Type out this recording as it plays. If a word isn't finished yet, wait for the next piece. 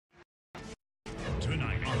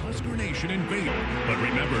Tonight, a Husker Nation invaded. But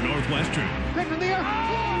remember Northwestern. Pick in the air.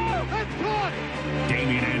 Oh, that's caught.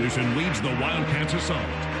 Damian Anderson leads the Wildcats assault.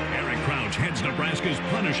 Eric Crouch heads Nebraska's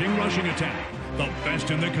punishing rushing attack. The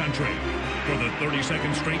best in the country. For the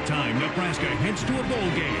 32nd straight time, Nebraska heads to a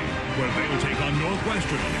bowl game where they'll take on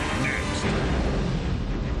Northwestern next.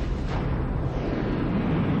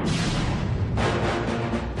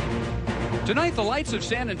 Tonight, the lights of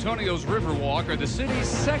San Antonio's Riverwalk are the city's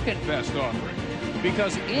second best offering.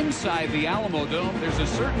 Because inside the Alamo Dome, there's a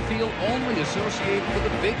certain feel only associated with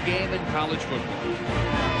a big game in college football.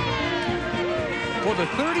 For the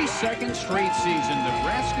 32nd straight season,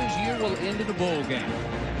 Nebraska's year will end in a bowl game.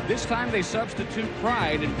 This time they substitute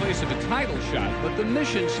pride in place of a title shot, but the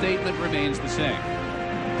mission statement remains the same.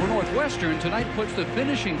 For Northwestern, tonight puts the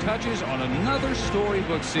finishing touches on another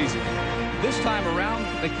storybook season. This time around,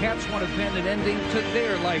 the Cats want to pen an ending to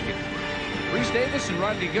their liking. Reese Davis and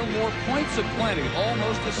Rodney Gilmore, points aplenty,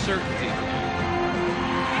 almost a certainty.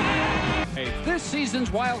 This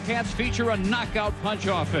season's Wildcats feature a knockout punch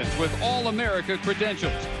offense with All-America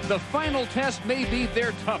credentials. The final test may be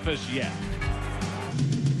their toughest yet.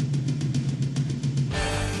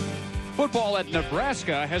 Football at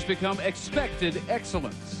Nebraska has become expected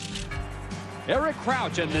excellence. Eric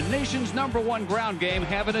Crouch and the nation's #1 ground game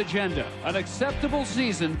have an agenda. An acceptable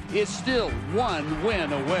season is still one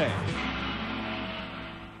win away.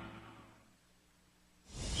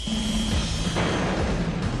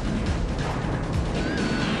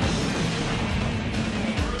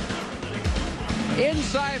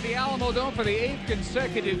 Inside the Alamo Dome for the 8th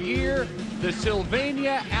consecutive year, the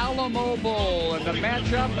Sylvania Alamo Bowl, and the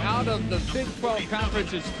matchup out of the Big 12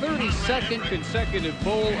 Conference, its 32nd consecutive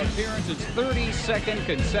bowl appearance, its 32nd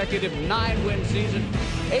consecutive 9-win season.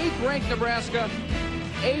 8th-ranked Nebraska,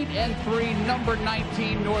 8-3, number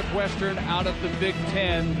 19 Northwestern out of the Big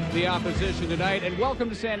Ten, the opposition tonight. And welcome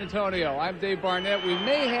to San Antonio. I'm Dave Barnett. We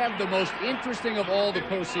may have the most interesting of all the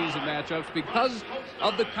postseason matchups because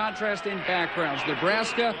of the contrast in backgrounds.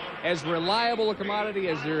 Nebraska, as reliable a commodity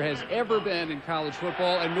as there has ever been in college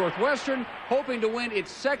football, and Northwestern hoping to win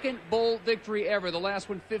its second bowl victory ever. The last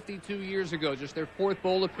one 52 years ago, just their 4th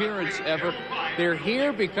bowl appearance ever. They're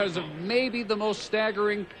here because of maybe the most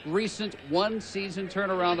staggering recent one-season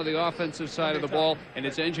turnaround on the offensive side of the ball, and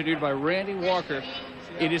it's engineered by Randy Walker.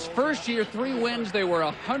 In his first year, 3 wins. They were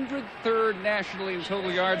 103rd nationally in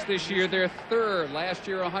total yards. This year, they're 3rd. Last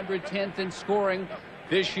year, 110th in scoring.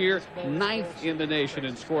 This year, 9th in the nation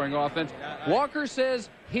in scoring offense. Walker says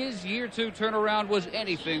his year 2 turnaround was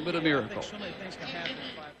anything but a miracle.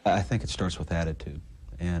 I think it starts with attitude.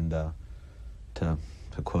 And to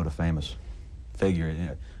quote a famous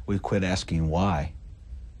figure, we quit asking why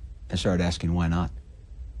and started asking why not.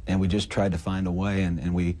 And we just tried to find a way,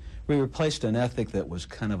 and we replaced an ethic that was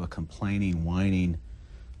kind of a complaining, whining,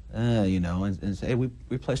 and say, hey, we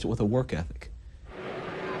replaced it with a work ethic.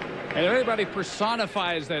 And everybody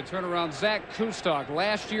personifies that turnaround. Zach Kustok,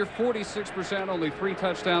 last year 46%, only 3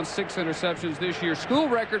 touchdowns, 6 interceptions this year. School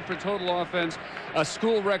record for total offense, a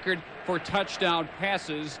school record for touchdown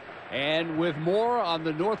passes. And with more on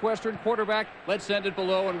the Northwestern quarterback, let's send it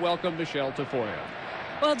below and welcome Michelle Tafoya.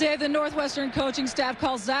 Well, Dave, the Northwestern coaching staff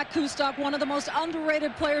calls Zach Kustok one of the most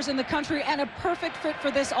underrated players in the country and a perfect fit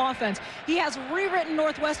for this offense. He has rewritten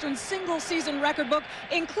Northwestern's single-season record book,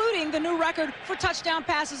 including the new record for touchdown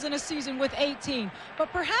passes in a season with 18.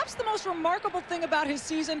 But perhaps the most remarkable thing about his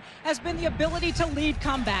season has been the ability to lead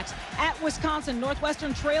comebacks. At Wisconsin,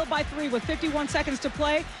 Northwestern trailed by 3 with 51 seconds to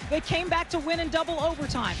play. They came back to win in double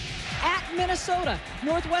overtime. At Minnesota,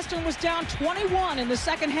 Northwestern was down 21 in the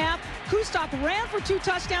second half. Kustok ran for 2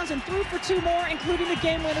 touchdowns and threw for 2 more, including the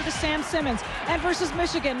game winner to Sam Simmons. And versus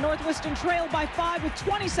Michigan, Northwestern trailed by 5 with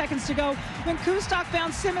 20 seconds to go when Kustok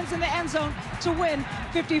found Simmons in the end zone to win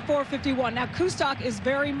 54-51. Now, Kustok is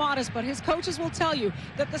very modest, but his coaches will tell you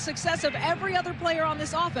that the success of every other player on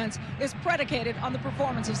this offense is predicated on the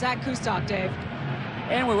performance of Zach Kustok, Dave.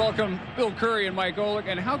 And we welcome Bill Curry and Mike Golick.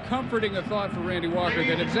 And how comforting a thought for Randy Walker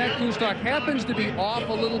that if Zach Kustok happens to be off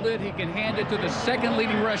a little bit, he can hand it to the second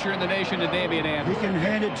leading rusher in the nation, to Damian Anderson. He can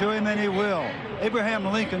hand it to him, and he will.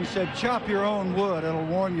 Abraham Lincoln said, chop your own wood, it'll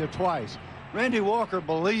warm you twice. Randy Walker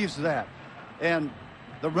believes that. And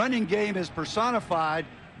the running game is personified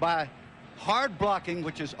by hard blocking,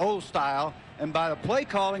 which is old style, and by the play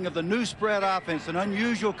calling of the new spread offense, an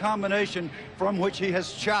unusual combination from which he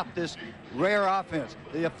has chopped this rare offense.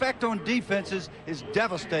 The effect on defenses is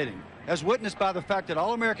devastating, as witnessed by the fact that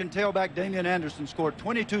All-American tailback Damian Anderson scored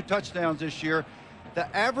 22 touchdowns this year,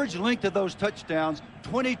 The average length of those touchdowns,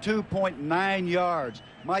 22.9 yards.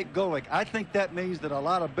 Mike Golick, I think that means that a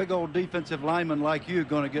lot of big old defensive linemen like you are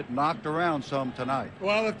going to get knocked around some tonight.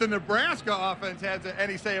 Well, if the Nebraska offense has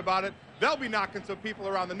any say about it, they'll be knocking some people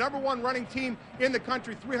around. The #1 running team in the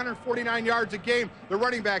country, 349 yards a game. The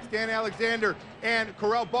running backs, Dan Alexander and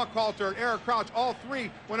Correll Buckhalter and Eric Crouch, all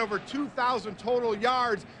three went over 2,000 total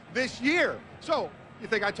yards this year. So you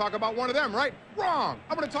think I talk about one of them, right? Wrong.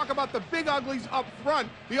 I'm going to talk about the big uglies up front.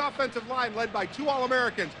 The offensive line led by 2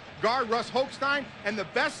 All-Americans, guard Russ Hochstein, and the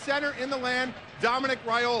best center in the land, Dominic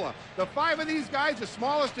Raiola. The 5 of these guys, the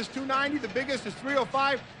smallest is 290, the biggest is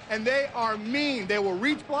 305, and they are mean. They will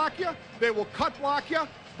reach block you, they will cut block you,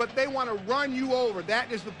 but they want to run you over.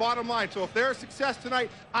 That is the bottom line. So if they're a success tonight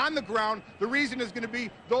on the ground, the reason is going to be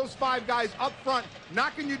those 5 guys up front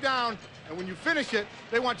knocking you down, and when you finish it,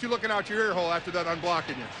 they want you looking out your ear hole after that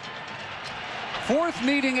unblocking you. 4th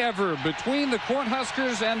meeting ever between the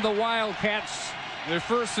Cornhuskers and the Wildcats. Their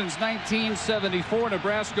first since 1974.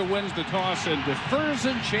 Nebraska wins the toss and defers,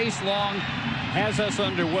 and Chase Long has us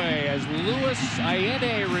underway as Louis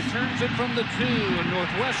Ayede returns it from the 2, and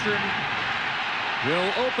Northwestern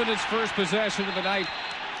will open its first possession of the night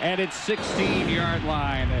at its 16-yard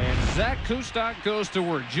line. And Zach Kustok goes to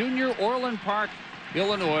work. Junior, Orland Park,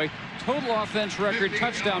 Illinois. Total offense record,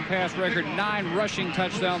 touchdown pass record, 9 rushing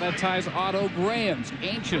touchdown. That ties Otto Graham's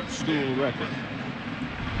ancient school record.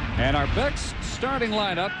 And our Bucks starting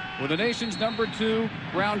lineup with the nation's #2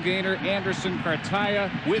 ground gainer Anderson Cartaya.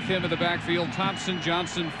 With him in the backfield, Thompson,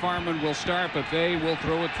 Johnson, Farman will start, but they will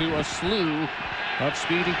throw it to a slew of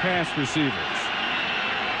speedy pass receivers.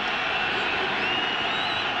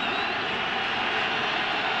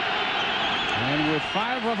 And with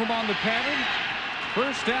 5 of them on the pattern,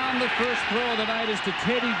 first down, the first throw of the night is to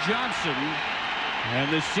Teddy Johnson.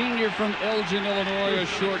 And the senior from Elgin, Illinois, a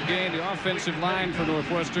short gain. The offensive line for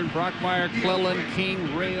Northwestern, Brockmeyer, Clellan,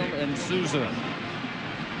 King, Rail, and Souza.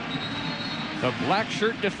 The black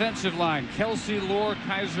shirt defensive line, Kelsey, Lohr,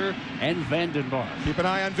 Kaiser, and Vandenbosch. Keep an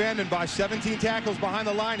eye on Vandenbosch, 17 tackles behind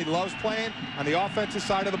the line. He loves playing on the offensive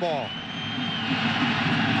side of the ball.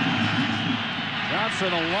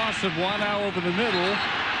 Johnson, a loss of 1 now over the middle.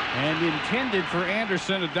 And intended for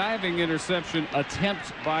Anderson, a diving interception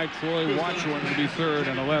attempt by Troy Watchorn to be 3rd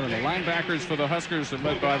and 11. The linebackers for the Huskers are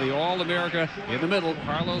led by the All-America in the middle,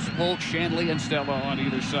 Carlos Polk, Shanley, and Stella on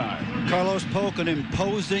either side. Carlos Polk, an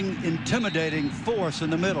imposing, intimidating force in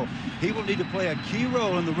the middle. He will need to play a key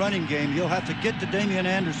role in the running game. He'll have to get to Damian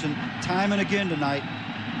Anderson time and again tonight.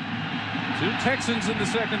 2 Texans in the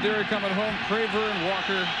secondary coming home, Craver and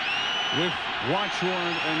Walker, with Watchorn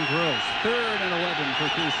and Gross. 3rd and 11 for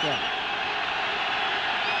Kustok.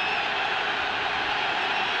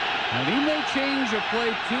 And he may change a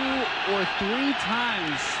play 2 or 3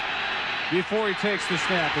 times before he takes the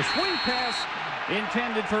snap. A swing pass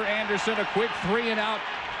intended for Anderson. A quick 3 and out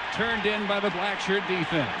turned in by the black shirt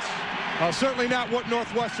defense. Certainly not what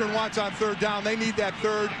Northwestern wants on 3rd down. They need that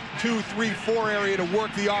 3rd, 2, 3, 4 area to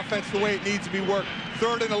work the offense the way it needs to be worked.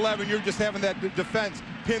 3rd and 11, you're just having that defense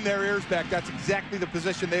pin their ears back. That's exactly the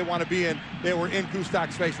position they want to be in. They were in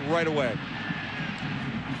Kustok's face right away.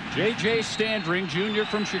 J.J. Standring, junior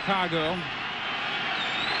from Chicago.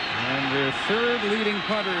 And their 3rd leading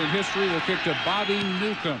punter in history will kick to Bobby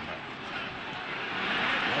Newcomb.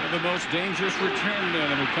 One of the most dangerous return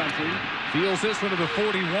men in the country. Feels this one to the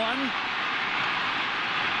 41.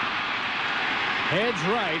 Heads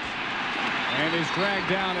right. And is dragged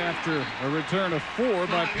down after a return of 4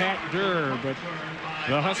 by Pat Durr. But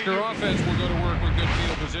the Husker offense will go to work with good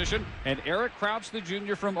field position. And Eric Crouch, the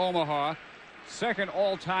junior from Omaha, 2nd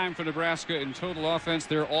all-time for Nebraska in total offense.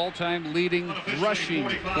 Their all-time leading rushing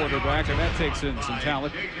quarterback, and that takes in some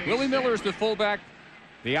talent. Willie Miller is the fullback.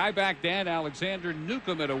 The I-back, Dan Alexander,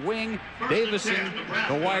 Newcomb at a wing, Davison,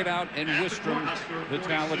 the wideout, and Wistrom, the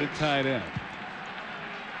talented tight end.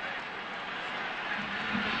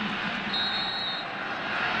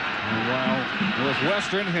 And while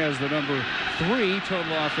Northwestern has the #3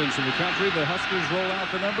 total offense in the country, the Huskers roll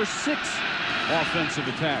out the #6 offensive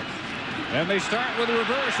attack. And they start with a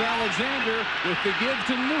reverse. Alexander with the give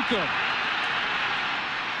to Newcomb.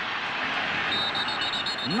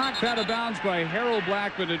 Knocked out of bounds by Harold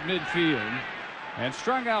Blackman at midfield. And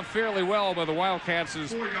strung out fairly well by the Wildcats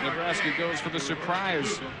as Nebraska goes for the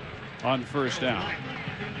surprise on 1st down.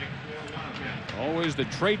 Always the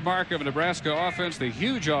trademark of a Nebraska offense, the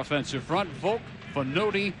huge offensive front. Volk,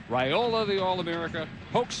 Fonoti, Raiola, the All-America,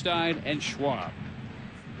 Hochstein, and Schwab.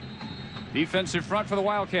 Defensive front for the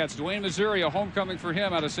Wildcats. Dwayne Missouri, a homecoming for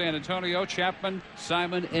him out of San Antonio. Chapman,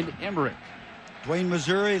 Simon, and Emmerich. Dwayne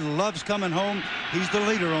Missouri loves coming home. He's the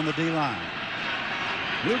leader on the D-line.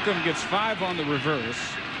 Newcomb gets 5 on the reverse.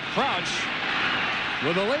 Crouch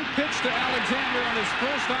with a late pitch to Alexander on his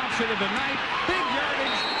first option of the night. Big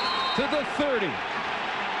yardage to the 30.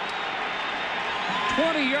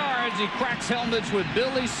 20 yards. He cracks helmets with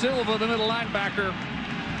Billy Silva, the middle linebacker.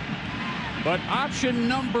 But option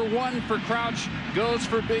number 1 for Crouch goes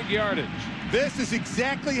for big yardage. This is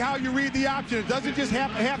exactly how you read the option. It doesn't just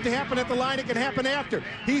have to happen at the line. It can happen after.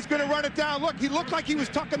 He's going to run it down. Look, he looked like he was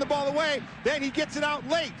tucking the ball away. Then he gets it out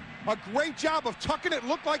late. A great job of tucking it.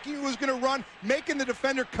 Looked like he was going to run, making the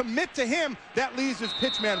defender commit to him. That leaves his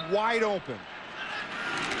pitch man wide open.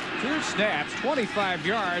 2 snaps, 25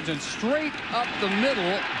 yards, and straight up the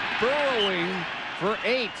middle, burrowing for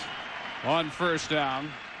 8 on first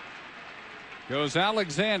down. Goes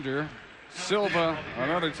Alexander. Silva,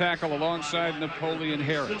 another tackle alongside Napoleon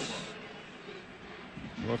Harris.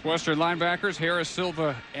 Northwestern linebackers, Harris,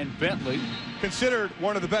 Silva, and Bentley. Considered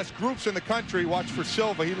one of the best groups in the country. Watch for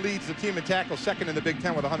Silva. He leads the team in tackles, second in the Big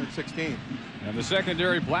Ten with 116. And the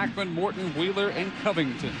secondary, Blackman, Morton, Wheeler, and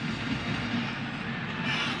Covington.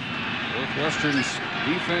 Northwestern's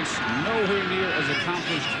defense nowhere near as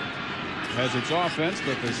accomplished as its offense,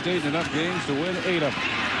 but they stayed in enough games to win 8 of them.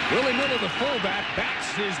 Willie Miller, the fullback,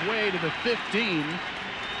 backs his way to the 15.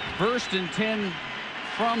 First and 10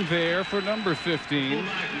 from there for number 15.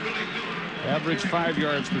 Average 5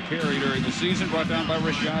 yards per carry during the season, brought down by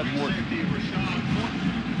Rashad Morton.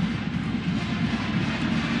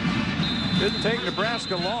 Didn't take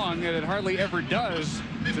Nebraska long, and it hardly ever does,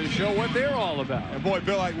 to show what they're all about. And boy,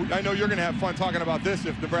 Bill, I know you're going to have fun talking about this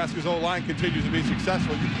if Nebraska's O-line continues to be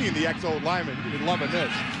successful. You being the ex-O lineman, you're loving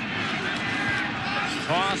this.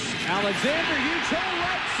 Toss, Alexander, huge hole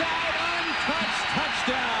right side, untouched,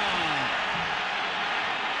 touchdown.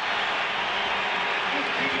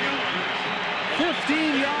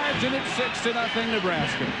 15 yards, and it's 6-0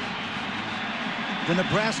 Nebraska. The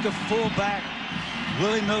Nebraska fullback,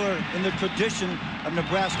 Willie Miller, in the tradition of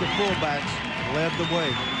Nebraska fullbacks, led the way.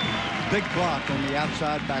 Big block on the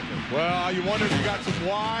outside backer. Well, you wonder if you got some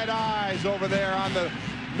wide eyes over there on the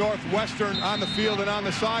Northwestern, on the field and on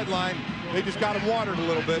the sideline. They just got him watered a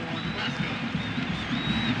little bit.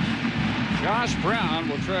 Josh Brown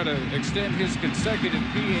will try to extend his consecutive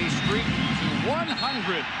PA streak to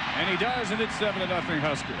 100, and he does, and it's 7-0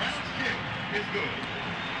 Huskers.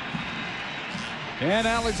 And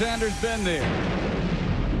Alexander's been there.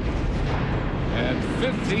 At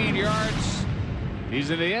 15 yards, he's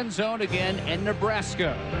in the end zone again, and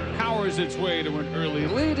Nebraska powers its way to an early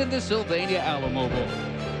lead in the Sylvania Alamo Bowl.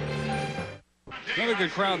 Another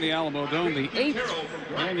good crowd in the Alamo Dome, the 8th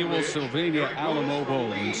annual Sylvania Alamo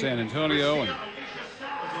Bowl in San Antonio. And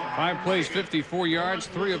 5 plays, 54 yards,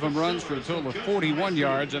 3 of them runs for a total of 41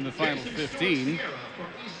 yards in the final 15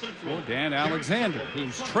 for Dan Alexander,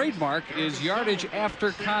 whose trademark is yardage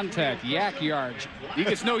after contact, yak yards. He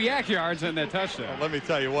gets no yak yards in that touchdown. Well, let me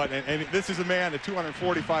tell you what, and this is a man at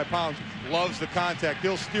 245 pounds, loves the contact.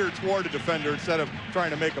 He'll steer toward the defender instead of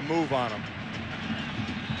trying to make a move on him.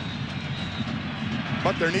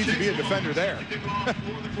 But there needs to be a defender there.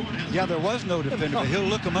 Yeah, there was no defender, but he'll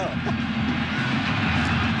look him up.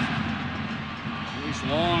 He's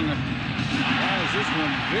long. Fires this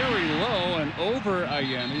one very low and over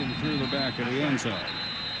Ayeni and through the back of the end zone.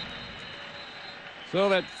 So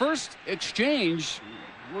that first exchange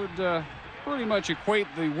would pretty much equate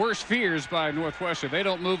the worst fears by Northwestern. They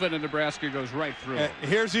don't move it, and Nebraska goes right through.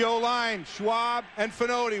 Here's the O-line, Schwab and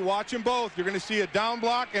Finoti. Watch them both. You're going to see a down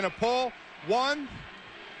block and a pull. 1.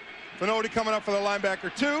 Finoti coming up for the linebacker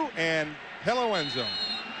 2, and hello end zone.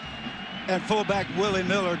 And fullback Willie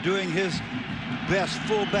Miller doing his best.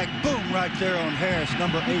 Fullback boom right there on Harris.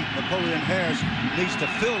 Number 8, Napoleon Harris, needs to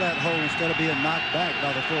fill that hole instead of being knocked back by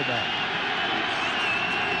the fullback.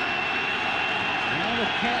 Now the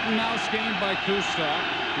cat and mouse game by Kustok,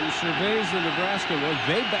 who surveys the Nebraska look.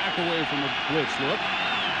 They back away from the blitz look.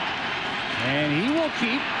 And he will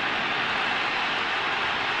keep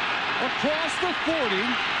across the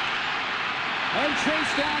 40. And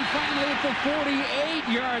chased down finally at the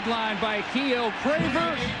 48-yard line by Keo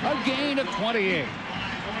Craver, a gain of 28.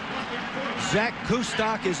 Zach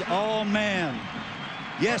Kustok is all man.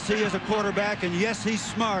 Yes, he is a quarterback, and yes, he's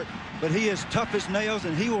smart, but he is tough as nails,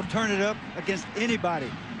 and he will turn it up against anybody.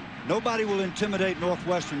 Nobody will intimidate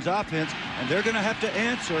Northwestern's offense, and they're going to have to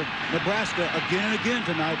answer Nebraska again and again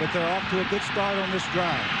tonight, but they're off to a good start on this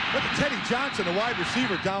drive. Look at Teddy Johnson, the wide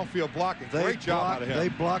receiver, downfield blocking. Great job out of him.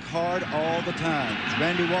 They block hard all the time. It's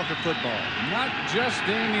Randy Walker football. Not just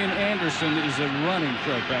Damian Anderson is a running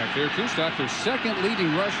threat back there. Kustok, their second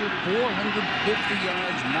leading rusher, 450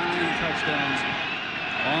 yards, 9 touchdowns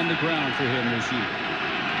on the ground for him this year.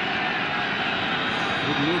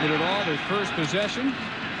 Didn't move it at all. Their first possession.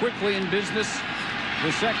 Quickly in business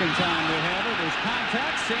the second time they have it. There's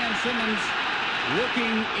contact. Sam Simmons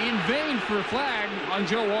looking in vain for a flag on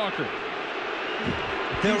Joe Walker.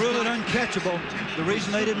 They'll rule it uncatchable. The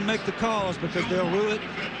reason they didn't make the call is because they'll rule it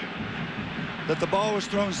that the ball was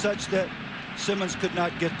thrown such that Simmons could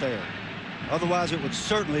not get there. Otherwise, it would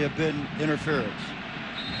certainly have been interference.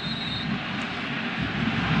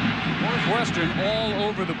 Northwestern all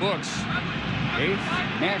over the books.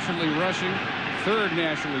 8th nationally rushing, 3rd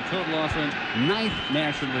nationally total offense, 9th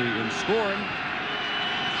nationally in scoring.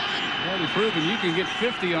 Already proven you can get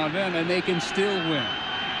 50 on them and they can still win.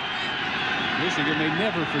 Michigan may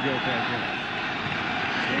never forget that game.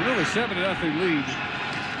 So really 7-0 lead.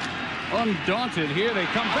 Undaunted here, they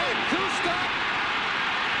come back. Kustok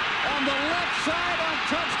on the left side,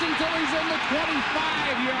 untouched until he's in the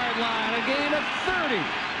 25-yard line. A gain of 30.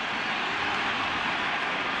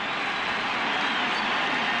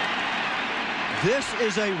 This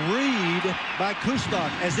is a read by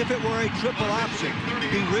Kustok, as if it were a triple option.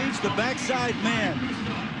 He reads the backside man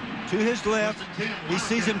to his left. He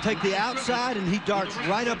sees him take the outside, and he darts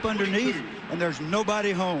right up underneath, and there's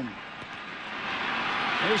nobody home.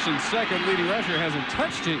 Nation's second leading rusher hasn't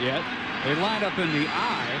touched it yet. They line up in the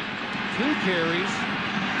I. 2 carries,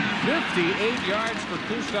 58 yards for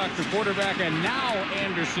Kustok, the quarterback, and now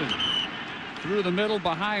Anderson through the middle,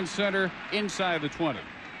 behind center, inside the 20.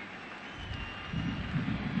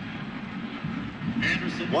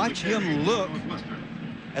 Watch him look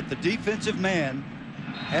at the defensive man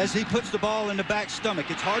as he puts the ball in the back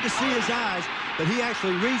stomach. It's hard to see his eyes, but he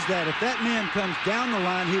actually reads that. If that man comes down the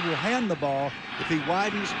line, he will hand the ball. If he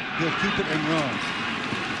widens, he'll keep it and run.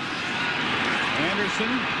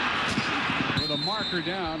 Anderson with a marker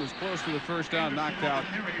down, is close to the first down, knocked out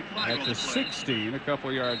at the 16, a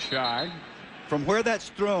couple yards shy. From where that's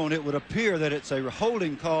thrown, it would appear that it's a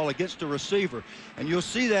holding call against a receiver. And you'll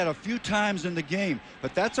see that a few times in the game.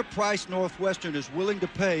 But that's a price Northwestern is willing to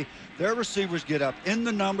pay. Their receivers get up in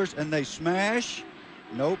the numbers and they smash.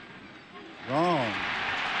 Nope. Wrong.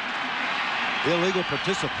 Illegal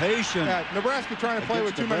participation. Yeah, Nebraska trying to play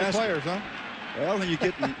with too many players, huh? Well, when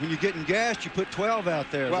you're getting gassed, you put 12 out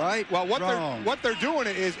there, right? Well, what they're doing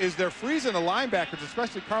is they're freezing the linebackers,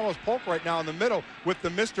 especially Carlos Polk right now in the middle with the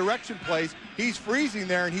misdirection plays. He's freezing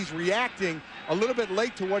there and he's reacting a little bit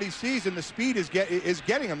late to what he sees, and the speed is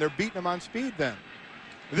getting him. They're beating him on speed then.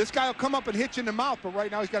 This guy will come up and hit you in the mouth, but right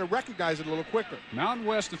now he's got to recognize it a little quicker. Mountain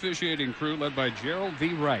West officiating crew led by Gerald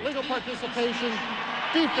V. Wright. Legal participation,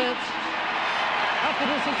 defense, after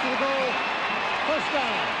distance to the goal, first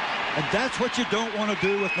down. And that's what you don't want to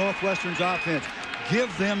do with Northwestern's offense. Give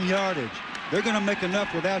them yardage. They're going to make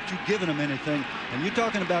enough without you giving them anything. And you're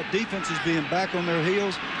talking about defenses being back on their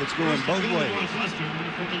heels. It's going both ways.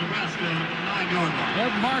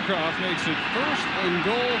 Ed Markoff makes it 1st and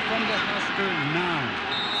goal from the Husker 9.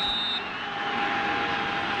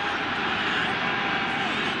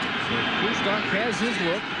 So Kustok has his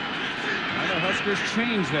look. Now the Huskers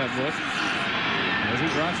change that look. As he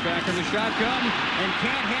drops back in the shotgun and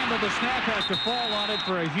can't handle the snap, has to fall on it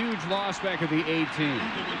for a huge loss back at the 18.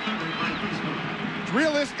 It's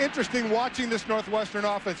real interesting watching this Northwestern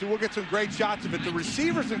offense, and we'll get some great shots of it. The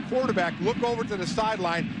receivers and quarterback look over to the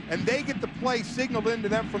sideline, and they get the play signaled into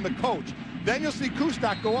them from the coach. Then you'll see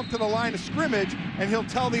Kustok go up to the line of scrimmage, and he'll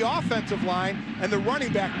tell the offensive line and the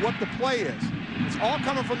running back what the play is. It's all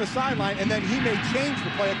coming from the sideline, and then he may change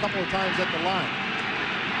the play a couple of times at the line.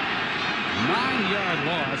 9-yard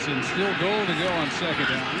loss and still goal to go on second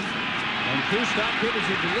down. And Kustok pivots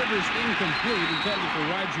and delivers incomplete, intended for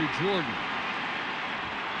Roger Jordan.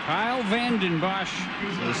 Kyle Vandenbosch,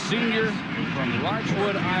 the senior from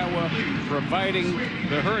Larchwood, Iowa, providing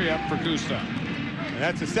the hurry-up for Kustok. And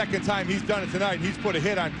that's the second time he's done it tonight. He's put a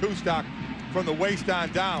hit on Kustok from the waist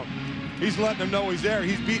on down. He's letting him know he's there.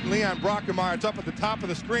 He's beating Leon Brockemeyer. It's up at the top of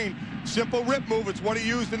the screen. Simple rip move. It's what he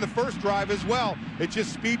used in the first drive as well. It's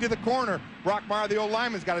just speed to the corner. Brockmeyer, the old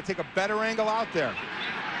lineman's got to take a better angle out there.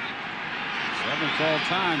 7th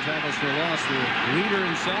all-time tackles for loss. The leader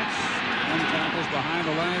in sacks. 1 tackles behind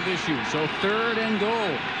the line this year. So 3rd and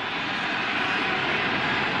goal.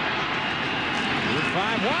 With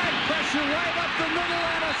 5 wide, pressure right up the middle,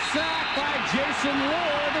 and a sack by Jason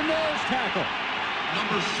Lohr, the nose tackle.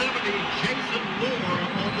 Number 70, Jason Lohr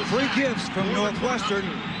on the 3 gifts from Northwestern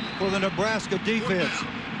for the Nebraska defense.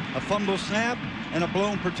 A fumble snap and a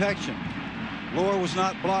blown protection. Lohr was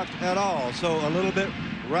not blocked at all, so a little bit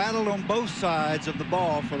rattled on both sides of the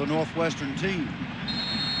ball for the Northwestern team.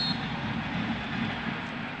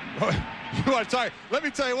 You want to talk? Let me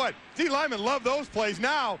tell you what. D linemen love those plays.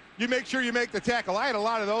 Now you make sure you make the tackle. I had a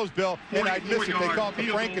lot of those, Bill, and I'd miss it. They call it the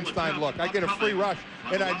Frankenstein look. I get a free rush,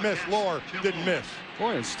 and I'd miss. Lohr didn't miss.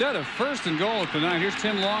 Boy, instead of 1st and goal at the 9, here's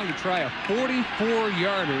Tim Long to try a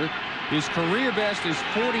 44-yarder. His career best is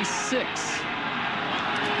 46.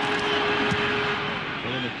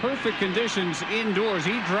 And in the perfect conditions indoors,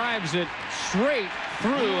 he drives it straight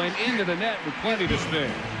through and into the net with plenty to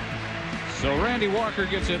spare. So Randy Walker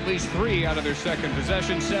gets at least 3 out of their second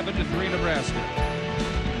possession, 7-3 Nebraska.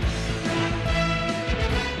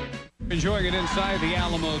 Enjoying it inside the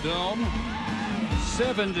Alamo Dome,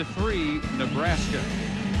 7-3 Nebraska.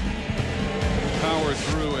 Power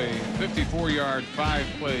through a 54-yard,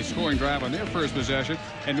 5-play scoring drive on their first possession,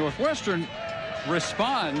 and Northwestern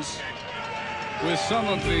responds with some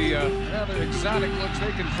of the rather exotic looks they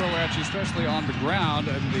can throw at you, especially on the ground.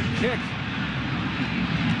 And the kick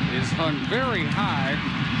is hung very high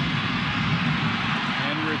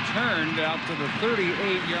and returned out to the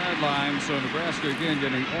 38-yard line. So Nebraska again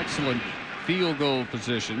getting excellent field goal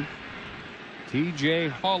position. T.J.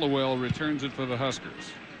 Hollowell returns it for the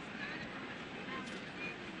Huskers.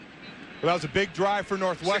 Well, that was a big drive for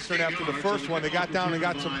Northwestern after the first one. They got down and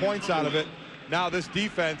got some points out of it. Now this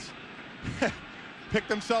defense pick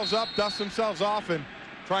themselves up, dust themselves off, and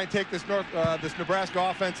try and take this Nebraska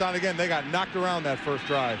offense on again. They got knocked around that first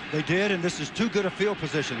drive. They did, and this is too good a field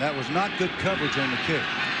position. That was not good coverage on the kick,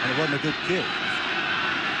 and it wasn't a good kick.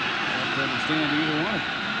 I don't understand either one.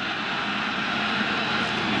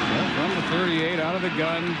 Well, from the 38, out of the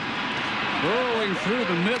gun, burrowing through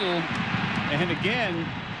the middle, and again,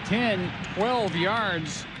 10, 12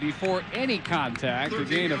 yards before any contact. A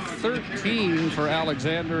gain of 13 for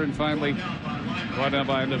Alexander, and finally brought down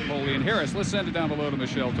by Napoleon Harris. Let's send it down below to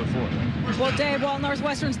Michelle Tafoya. Well, Dave, while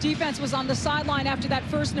Northwestern's defense was on the sideline after that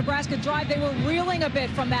first Nebraska drive, they were reeling a bit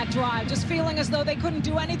from that drive, just feeling as though they couldn't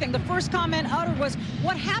do anything. The first comment uttered was,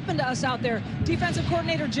 "What happened to us out there?" Defensive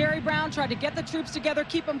coordinator Jerry Brown tried to get the troops together,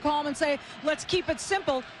 keep them calm, and say, "Let's keep it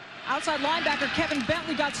simple." Outside linebacker Kevin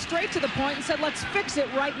Bentley got straight to the point and said, "Let's fix it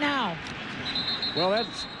right now." Well,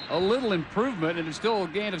 that's a little improvement, and it's still a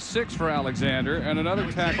gain of 6 for Alexander, and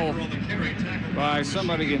another tackle by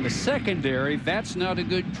somebody in the secondary. That's not a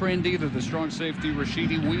good trend either. The strong safety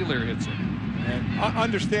Rashidi Wheeler hits it. And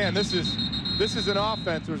understand, this is an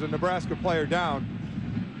offense. There's a Nebraska player down.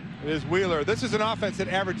 It is Wheeler. This is an offense that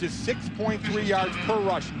averages 6.3 yards per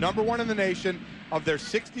rush. Number 1 in the nation. Of their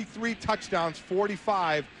 63 touchdowns,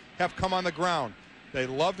 45 have come on the ground. They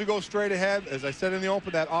love to go straight ahead. As I said in the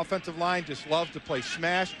open, that offensive line just loves to play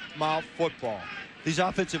smash mouth football. These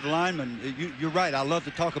offensive linemen, you're right, I love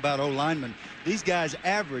to talk about O-linemen. These guys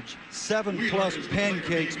average 7+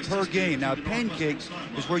 pancakes per game. Now, pancakes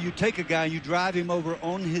is where you take a guy and you drive him over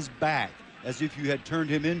on his back as if you had turned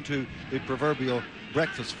him into the proverbial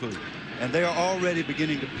breakfast food. And they are already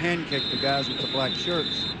beginning to pancake the guys with the black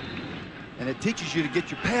shirts. And it teaches you to get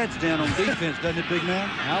your pads down on defense, doesn't it, big man?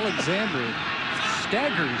 Alexander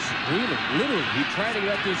staggers Wheeler. Literally, he tried to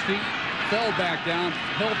get up to his feet, fell back down,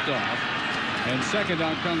 helped off. And second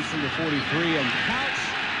down comes from the 43, and Couch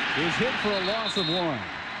is hit for a loss of 1.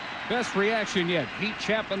 Best reaction yet. Pete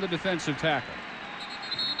Chapman, the defensive tackle.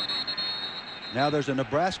 Now there's a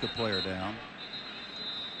Nebraska player down.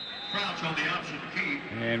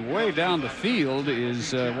 And way down the field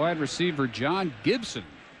is wide receiver John Gibson.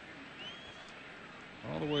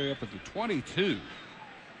 All the way up at the 22.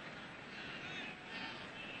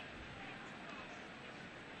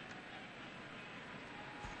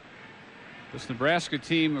 This Nebraska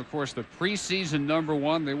team, of course, the preseason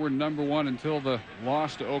 #1. They were #1 until the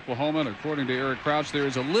loss to Oklahoma. And according to Eric Crouch, there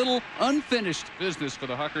is a little unfinished business for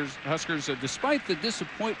the Huskers despite the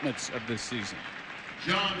disappointments of this season.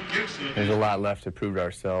 There's a lot left to prove to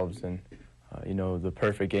ourselves, and you know, the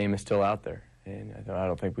perfect game is still out there. And I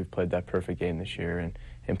don't think we've played that perfect game this year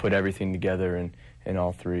and put everything together in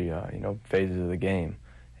all 3 you know, phases of the game.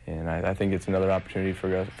 And I think it's another opportunity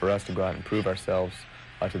for us to go out and prove ourselves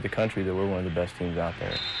to the country that we're one of the best teams out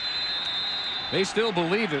there. They still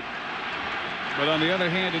believe it. But on the other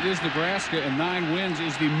hand, it is Nebraska, and 9 wins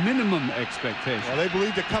is the minimum expectation. Well, they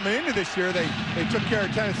believed it coming into this year. They took care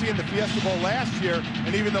of Tennessee in the Fiesta Bowl last year,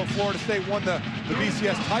 and even though Florida State won the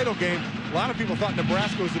BCS title game, a lot of people thought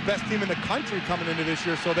Nebraska was the best team in the country coming into this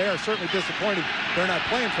year, so they are certainly disappointed they're not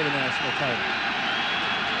playing for the national title.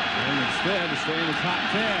 And instead, to stay in the top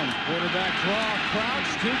 10, quarterback draw, Crouch,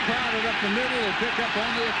 too crowded up the middle, will pick up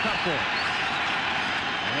only a couple.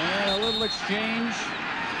 And a little exchange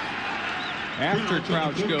after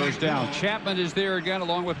Crouch goes down. Chapman is there again,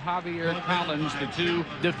 along with Javier Collins. The 2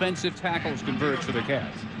 defensive tackles converge for the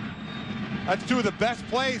Cats. That's two of the best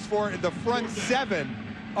plays for the front seven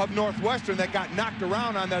of Northwestern that got knocked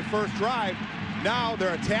around on that first drive. Now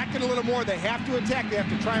they're attacking a little more. They have to attack. They have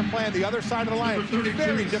to try and play on the other side of the line. It's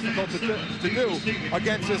very difficult to do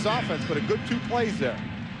against this offense, but a good 2 plays there.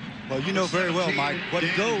 Well, you know very well, Mike, what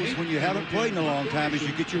goes when you haven't played in a long time is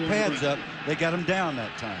you get your pads up. They got them down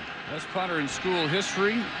that time. Best punter in school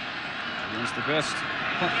history against the best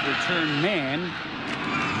punt return man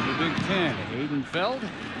in the Big Ten. Haydenfeld.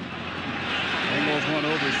 Almost one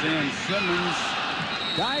over Sam Simmons.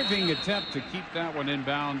 Diving attempt to keep that one in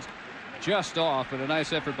bounds. Just off, but a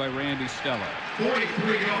nice effort by Randy Stella.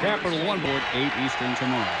 Capital One board, 8 Eastern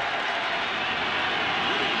tomorrow.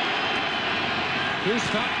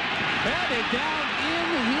 Kustok batted down in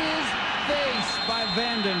his face by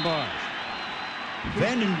Vanden Bosch.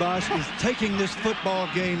 Vanden Bosch is taking this football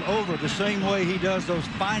game over the same way he does those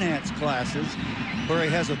finance classes where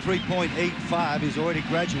he has a 3.85. He's already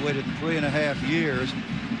graduated in 3.5 years,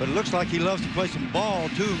 but it looks like he loves to play some ball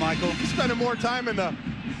too, Michael. He's spending more time in the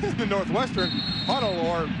Northwestern huddle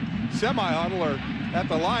or semi-huddle or at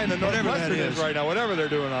the line than Northwestern is right now, whatever they're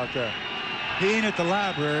doing out there. He ain't at the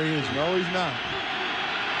library, is he? No, he's not.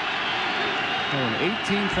 An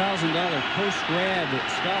 $18,000 post-grad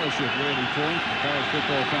scholarship waiting for him. The College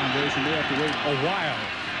Football Foundation may have to wait a while.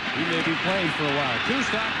 He may be playing for a while.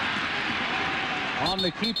 Kustok on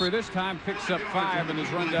the keeper this time, picks up 5 and is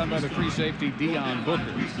run down by the free safety Dion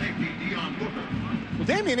Booker. Well,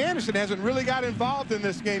 Damian Anderson hasn't really got involved in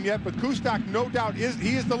this game yet, but Kustok, no doubt, is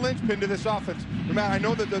the linchpin to this offense. I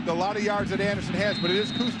know that a lot of yards that Anderson has, but it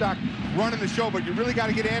is Kustok running the show. But you really got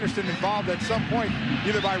to get Anderson involved at some point,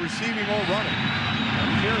 either by receiving or running.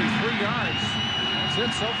 Carries 3 yards. That's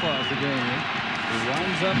it so far as the game. He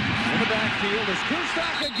winds up in the backfield. It's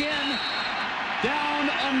Kustok again. Down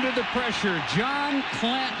under the pressure. John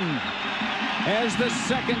Clanton has the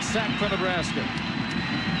 2nd sack for Nebraska.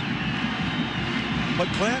 What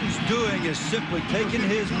Clanton's doing is simply taking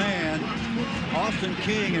his man, Austin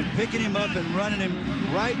King, and picking him up and running him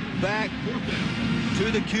right back to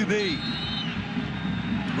the QB.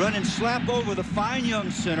 Running slap over the fine young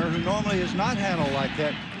center who normally is not handled like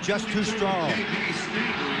that, just too strong.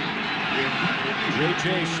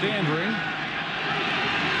 J.J. Standring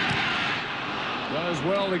does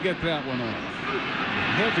well to get that one off.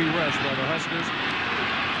 Heavy rush by the Huskers.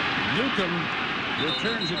 Newcomb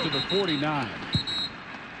returns it to the 49.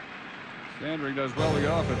 Standring does well to get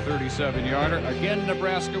off a 37-yarder. Again,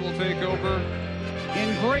 Nebraska will take over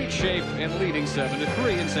in great shape and leading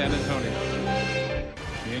 7-3 in San Antonio.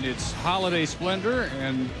 In its holiday splendor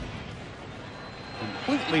and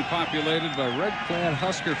completely populated by red-clad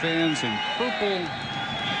Husker fans and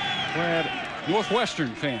purple-clad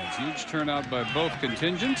Northwestern fans. Huge turnout by both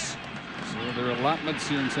contingents. So their allotments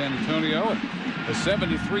here in San Antonio. A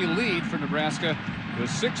 73 lead for Nebraska with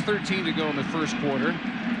 6:13 to go in the first quarter.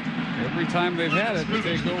 Every time they've had it, they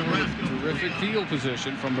take over with terrific field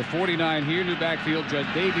position from the 49 here. New backfield, Judd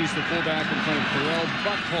Davies, the fullback in front of Correll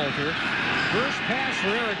Buckhalter. First pass for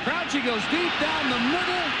Eric Crouch. He goes deep down the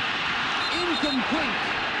middle. Incomplete.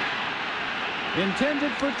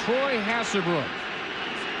 Intended for Troy Hasselbrook.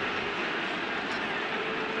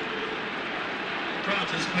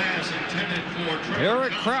 Crouch's pass intended for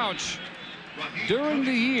Eric Crouch, during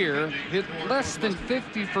the year, hit less than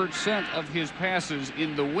 50% of his passes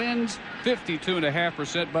in the wins,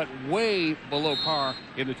 52.5%, but way below par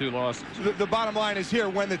in the 2 losses. The bottom line is here,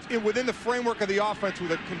 when it's within the framework of the offense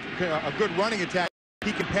with a good running attack,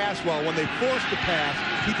 he can pass well. When they force the pass,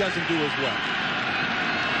 he doesn't do as well.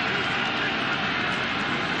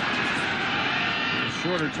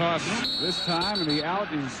 Shorter toss this time, and the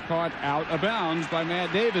out is caught out of bounds by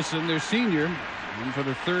Matt Davison, their senior. And for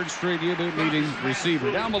the 3rd straight year, their leading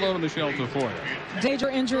receiver. Down below in the shelter for you. Major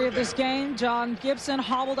injury of this game. John Gibson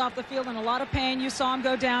hobbled off the field in a lot of pain. You saw him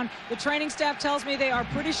go down. The training staff tells me they are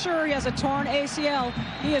pretty sure he has a torn ACL.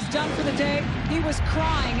 He is done for the day. He was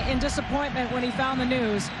crying in disappointment when he found the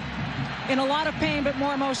news. In a lot of pain, but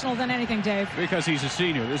more emotional than anything, Dave. Because he's a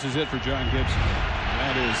senior. This is it for John Gibson.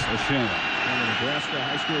 That is a shame. And the Nebraska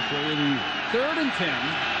High School Player of the Year. 3rd and 10.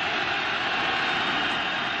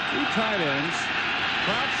 2 tight ends.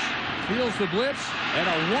 Crouch feels the blitz, and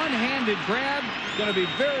a one-handed grab. Going to be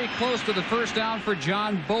very close to the first down for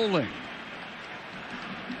John Bowling.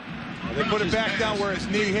 They put it back down where his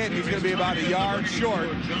knee hit. He's going to be about a yard short.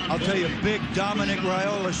 I'll tell you, big Dominic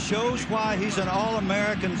Raiola shows why he's an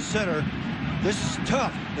All-American center. This is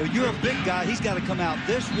tough. If you're a big guy, he's got to come out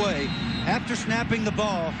this way after snapping the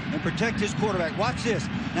ball and protect his quarterback. Watch this.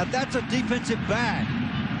 Now, that's a defensive back.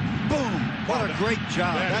 Boom. What a great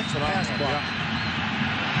job. That's the pass block.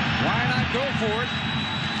 Why not go for it?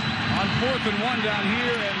 On 4th and 1 down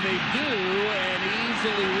here, and they do, and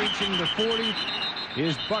easily reaching the 40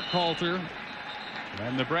 is Buckhalter.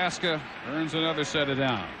 And Nebraska earns another set of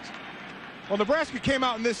downs. Well, Nebraska came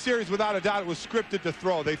out in this series without a doubt. It was scripted to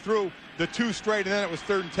throw. They threw the 2 straight, and then it was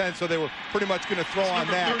 3rd and 10, so they were pretty much going to throw on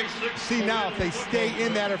that. See now if they stay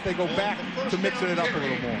in that or if they go back to mixing it up a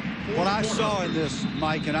little more. What I saw in this,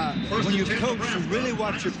 Mike, and when you coach, you really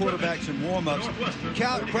watch your quarterbacks in warm-ups.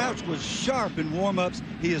 Crouch was sharp in warm-ups.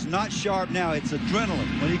 He is not sharp now. It's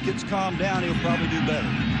adrenaline. When he gets calmed down, he'll probably do better.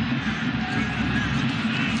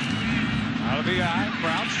 Out of the eye,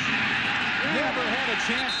 Crouch. Never had a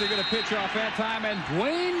chance to get a pitch off that time, and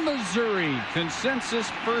Dwayne Missouri, consensus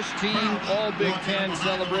first team All Big Ten,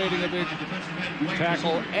 celebrating a big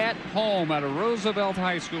tackle at home at a Roosevelt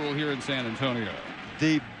High School here in San Antonio.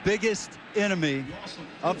 The biggest enemy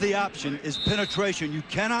of the option is penetration. You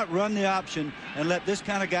cannot run the option and let this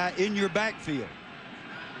kind of guy in your backfield.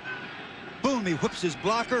 Boom, he whips his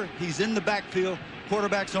blocker. He's in the backfield.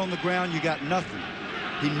 Quarterback's on the ground. You got nothing.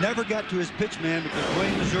 He never got to his pitch man because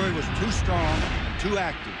Dwayne Missouri was too strong, too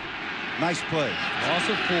active. Nice play. Loss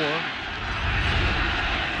of 4.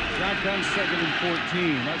 Shotgun 2nd and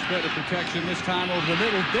 14. Much better protection this time over the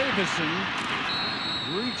middle. Davison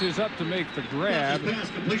reaches up to make the grab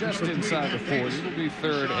just inside the 40. It'll be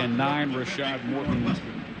 3rd and 9. Rashad Morton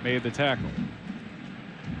made the tackle.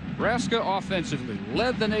 Nebraska offensively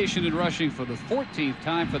led the nation in rushing for the 14th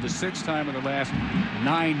time, for the 6th time in the last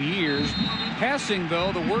 9 years. Passing,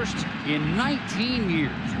 though, the worst in 19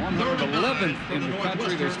 years. 111th in the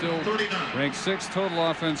country. They still rank 6th total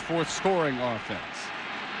offense, 4th scoring offense.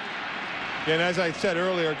 And as I said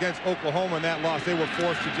earlier, against Oklahoma in that loss, they were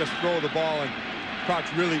forced to just throw the ball, and Crouch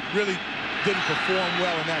really didn't perform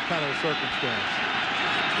well in that kind of a circumstance.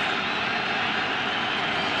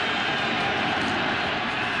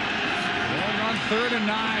 On 3rd and 9,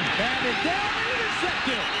 batted down and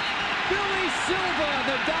intercepted. Billy Silva,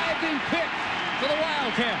 the diving pick for the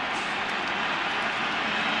Wildcats.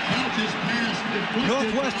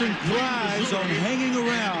 Northwestern thrives on hanging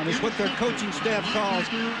around, is what their coaching staff calls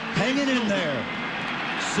hanging in there.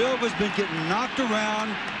 Silva's been getting knocked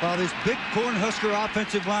around while this big Cornhusker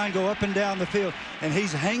offensive line go up and down the field, and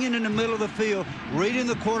he's hanging in the middle of the field, reading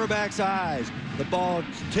the quarterback's eyes. The ball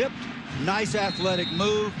tipped, nice athletic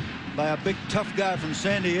move by a big tough guy from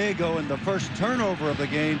San Diego, and the first turnover of the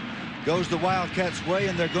game goes the Wildcats' way,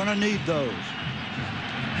 and they're going to need those.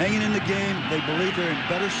 Hanging in the game, they believe they're in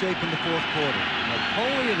better shape in the 4th quarter.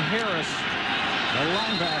 Napoleon Harris, the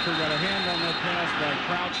linebacker, got a hand on that pass by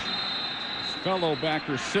Crouch. His fellow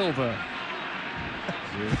backer Silva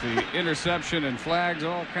with the interception and flags,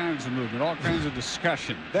 all kinds of movement, all kinds of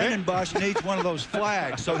discussion. Vandenbosch needs one of those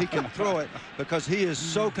flags so he can throw it, because he is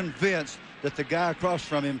so convinced that the guy across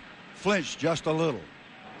from him flinched just a little.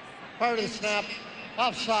 Prior to the snap,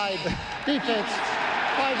 offside, defense,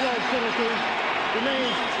 5-yard penalty,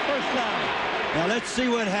 remains 1st down. Now let's see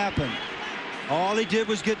what happened. All he did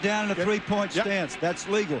was get down in a 3-point stance. That's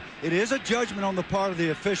legal. It is a judgment on the part of the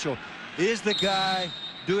official. Is the guy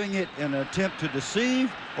doing it in an attempt to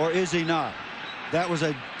deceive, or is he not? That was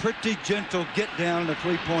a pretty gentle get down in a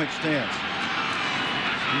 3-point stance.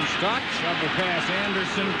 Stock, shovel pass,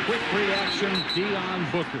 Anderson, quick reaction, Deion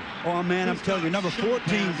Booker. Oh, man, I'm telling you, number 14,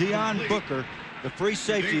 Deion Booker, the free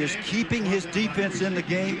safety, is keeping his defense in the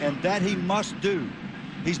game, and that he must do.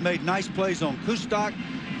 He's made nice plays on Kustok,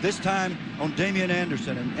 this time on Damian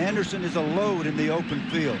Anderson, and Anderson is a load in the open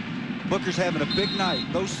field. Booker's having a big night.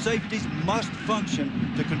 Those safeties must function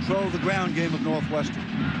to control the ground game of Northwestern.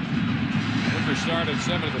 Booker started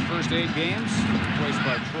 7 of the first 8 games, replaced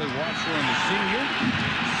by Troy Watshorn, the senior.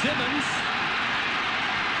 Simmons,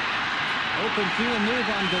 open field move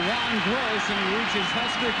on DeJuan Gross, and he reaches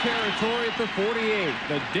Husker territory at the 48.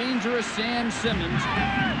 The dangerous Sam Simmons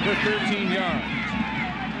for 13 yards.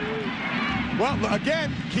 Well,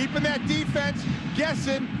 again, keeping that defense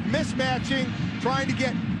guessing, mismatching, trying to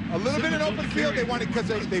get a little bit in open field. They want to, because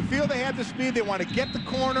they feel they have the speed. They want to get the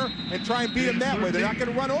corner and try and beat them that way. They're not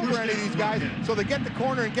going to run over any of these guys, so they get the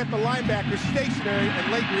corner and get the linebacker stationary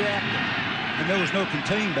and late reacting. And there was no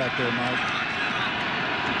contain back there, Mike.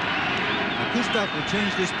 Kustok will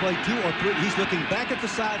change this play 2 or 3. He's looking back at the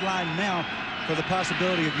sideline now for the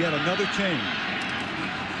possibility of yet another change.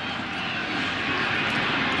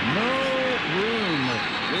 No room.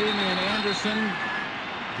 Damian Anderson,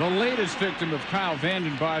 the latest victim of Kyle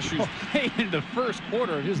Vandenbosch, who's played in the first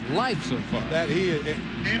quarter of his life so far. That he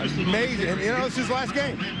is amazing. And, you know, it's his last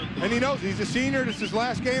game. And he knows he's a senior. This is his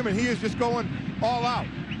last game, and he is just going all out.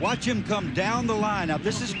 Watch him come down the line. Now,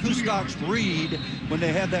 this is Kustok's read when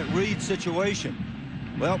they have that read situation.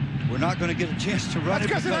 Well, we're not going to get a chance to run it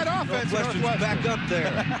because of that offense, Northwestern's back up there.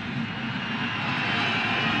 Get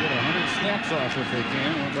 100 snaps off if they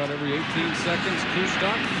can. About every 18 seconds.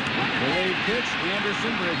 Kustok, delayed pitch.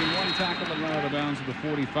 Anderson breaking one tackle and run out of bounds at the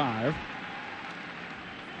 45.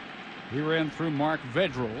 He ran through Mark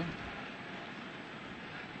Vedral.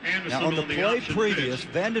 Now, on the play previous,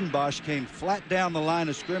 Vanden Bosch came flat down the line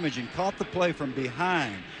of scrimmage and caught the play from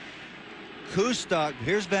behind. Kustok,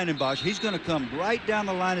 here's Vanden Bosch. He's going to come right down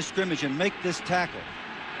the line of scrimmage and make this tackle.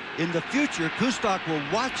 In the future, Kustok will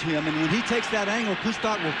watch him, and when he takes that angle,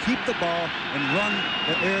 Kustok will keep the ball and run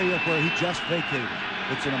the area where he just vacated.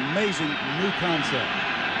 It's an amazing new concept.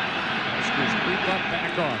 Huskers creep up,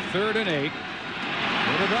 back off. 3rd and 8.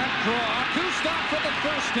 Quarterback draw. Kustok for the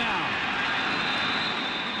first down.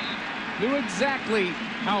 Knew exactly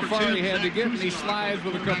how far he had to get, and he slides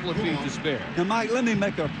with a couple of feet to spare. Now, Mike, let me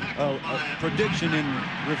make a prediction in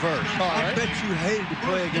reverse. I bet you hated to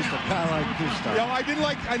play against a guy like Kustok.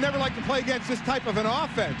 I never liked to play against this type of an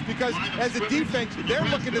offense because as a defense, they're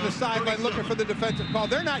looking to the sideline, looking for the defensive call.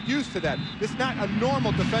 They're not used to that. It's not a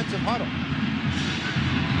normal defensive huddle.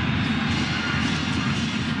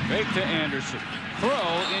 Fake to Anderson.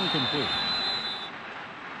 Throw incomplete.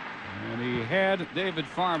 And he had David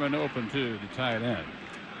Farman open too, the tight end.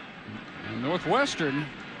 And Northwestern,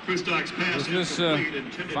 with this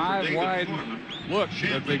 5-wide look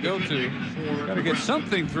that they go to, got to get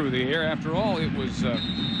something through the air. After all, it was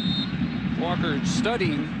Walker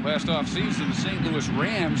studying last offseason the St. Louis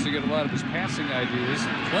Rams to get a lot of his passing ideas,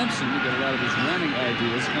 Clemson to get a lot of his running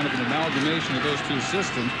ideas, kind of an amalgamation of those two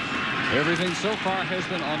systems. Everything so far has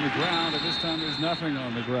been on the ground, and this time there's nothing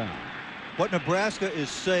on the ground. What Nebraska is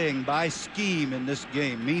saying by scheme in this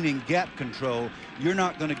game, meaning gap control, you're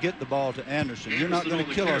not going to get the ball to Anderson. You're not going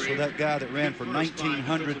to kill us with that guy that ran for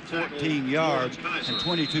 1,914 yards and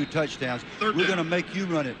 22 touchdowns. We're going to make you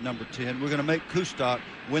run it, number 10. We're going to make Kustok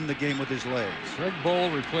win the game with his legs. Greg Bowl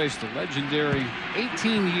replaced the legendary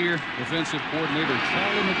 18-year defensive coordinator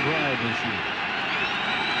Charlie McBride this year.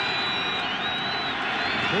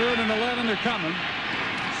 3rd and 11, they're coming.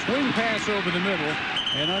 Swing pass over the middle.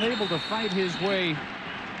 And unable to fight his way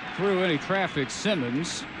through any traffic,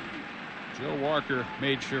 Simmons. Joe Walker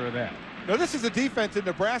made sure of that. Now, this is a defense in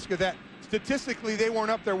Nebraska that statistically they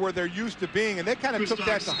weren't up there where they're used to being, and they kind of took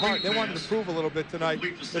that to heart. They wanted to prove a little bit tonight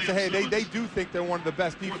that say, hey, they do think they're one of the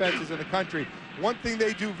best defenses in the country. One thing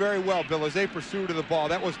they do very well, Bill, is they pursue to the ball.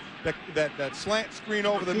 That was that slant screen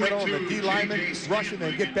over the middle, and the D lineman rushing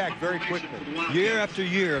and get back very quickly. Year after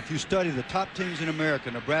year, if you study the top teams in America,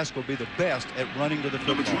 Nebraska will be the best at running to the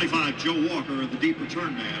football. Number 25, Joe Walker, the deep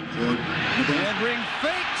return man for Nebraska. Andring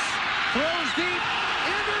fakes, throws deep,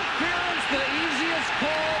 interference, the easiest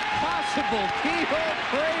call possible. Keyhole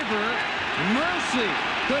Craver, mercy.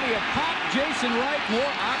 Could he have popped Jason Wright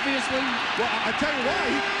more obviously? Well, I tell you why.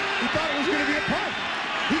 He thought it was going to be a punt.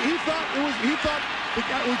 He thought the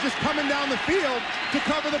guy was just coming down the field to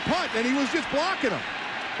cover the punt, and he was just blocking him.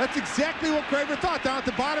 That's exactly what Craver thought down at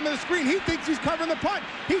the bottom of the screen. He thinks he's covering the punt.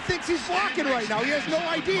 He thinks he's blocking right now. He has no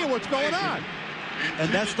idea what's going on.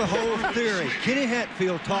 And that's the whole theory. Kenny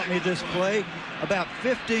Hatfield taught me this play about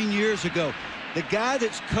 15 years ago. The guy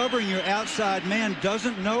that's covering your outside man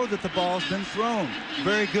doesn't know that the ball's been thrown.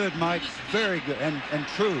 Very good, Mike. Very good and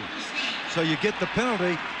true. So you get the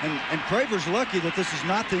penalty, and Craver's lucky that this is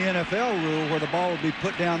not the NFL rule where the ball will be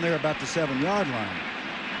put down there about the 7-yard line.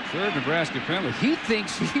 3rd Nebraska penalty. He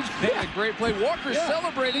thinks he's made a great play. Walker's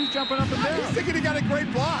celebrating, jumping up and down. He's thinking he got a great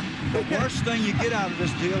block. The worst thing you get out of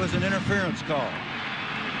this deal is an interference call.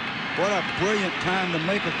 What a brilliant time to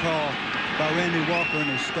make a call by Randy Walker and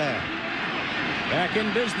his staff. Back in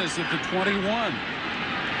business at the 21.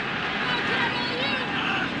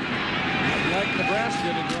 Like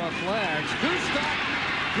Nebraska to draw flags. Kustok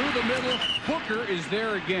through the middle. Booker is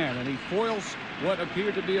there again, and he foils what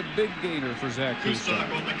appeared to be a big gainer for Zach Kustok.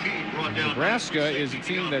 Nebraska is a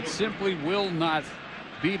team that simply will not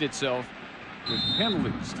beat itself with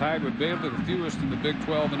penalties. Tied with Baylor, the fewest in the Big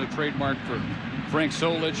 12, and a trademark for Frank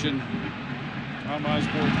Solich and Tom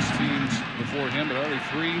Osborne's teams before him, but only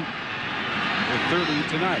 3 or 30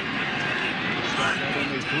 tonight. Got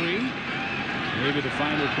only 3. Maybe the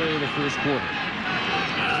final play of the first quarter.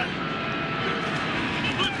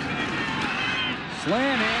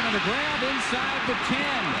 Slant in and a grab inside the 10.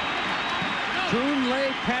 Toonley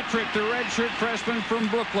Patrick, the redshirt freshman from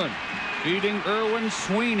Brooklyn, feeding Erwin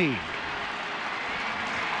Sweeney.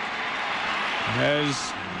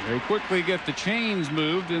 As they quickly get the chains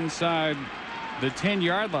moved inside the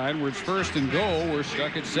 10-yard line where it's 1st and goal. We're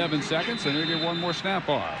stuck at 7 seconds, and they're going to get one more snap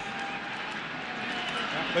off.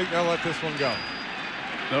 I think they'll let this one go.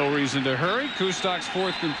 No reason to hurry. Kustak's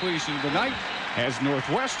 4th completion of the night has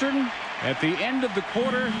Northwestern at the end of the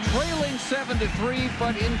quarter trailing 7-3,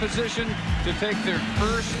 but in position to take their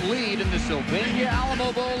first lead in the Sylvania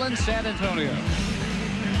Alamo Bowl in San Antonio.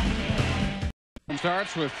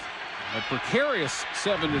 Starts with a precarious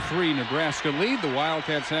 7-3 Nebraska lead. The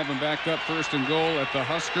Wildcats have them backed up 1st and goal at the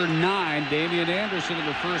Husker 9. Damian Anderson in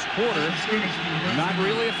the first quarter. Not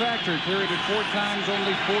really a factor. Carried it 4 times,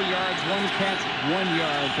 only 4 yards, 1 catch, 1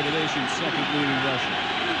 yard for the nation's 2nd leading rusher.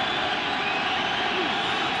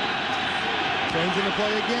 Changing the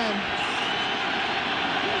play again.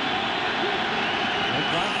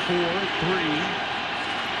 They've got 4-3.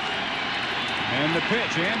 And the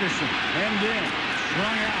pitch, Anderson, hemmed in,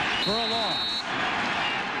 strung out for a loss.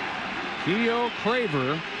 Keo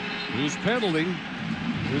Craver, whose penalty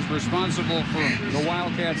is responsible for the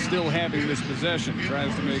Wildcats still having this possession,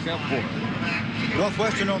 tries to make up for it.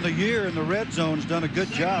 Northwestern on the year in the red zone has done a good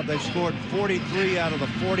job. They've scored 43 out of the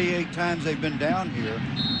 48 times they've been down here.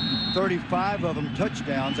 35 of them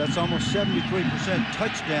touchdowns. That's almost 73%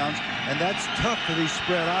 touchdowns, and that's tough for these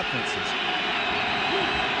spread offenses.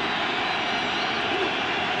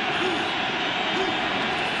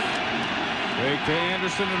 Fake to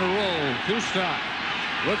Anderson in a roll. Kustak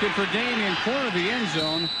looking for Damian, corner of the end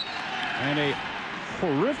zone, and a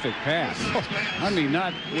horrific pass. I mean,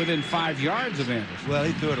 not within 5 yards of Anderson. Well,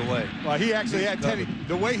 he threw it away. Well, he actually had Teddy,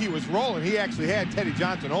 the way he was rolling, he actually had Teddy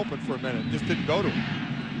Johnson open for a minute. Just didn't go to him.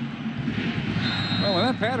 Well, in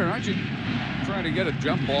that pattern, aren't you trying to get a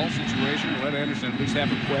jump ball situation to let Anderson at least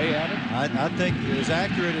have a play at it? I think as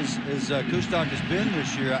accurate as Kustak has been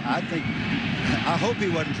this year, I hope he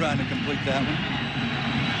wasn't trying to complete that one.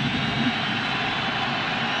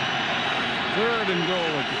 3rd and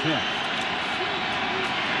goal at the 10.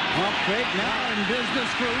 Pump fake now in business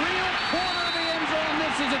for real. Corner of the end zone.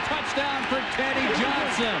 This is a touchdown for Teddy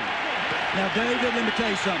Johnson. Now, David, let me tell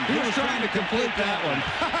you something. He was trying to complete that one.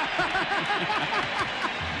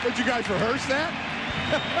 Did you guys rehearse that?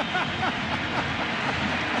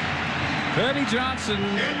 Teddy Johnson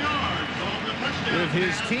with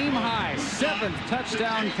his team high 7th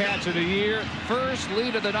touchdown catch of the year. First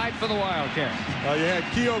lead of the night for the Wildcats. You had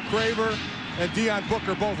Keo Craver and Deion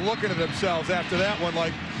Booker both looking at themselves after that one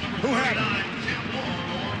like, who had it?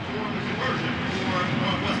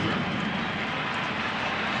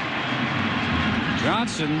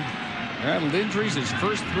 Johnson battled injuries his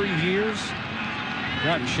first 3 years.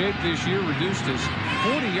 Got in shape this year, reduced his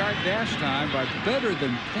 40-yard dash time by better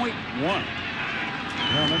than 0.1.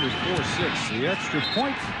 Now numbers 4-6. The extra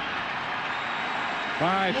point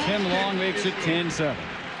by Tim Long makes it 10-7.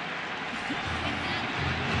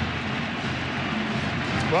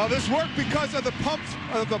 Well, this worked because of the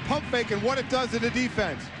pump fake and what it does to the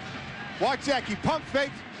defense. Watch that. He pump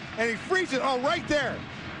fakes and he frees it. Oh, right there.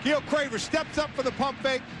 Keo Craver steps up for the pump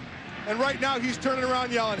fake, and right now he's turning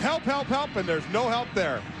around yelling, help, help, help, and there's no help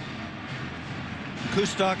there.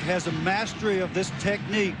 Kustak has a mastery of this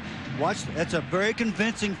technique. Watch, that's a very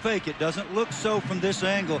convincing fake. It doesn't look so from this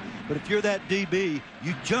angle, but if you're that DB,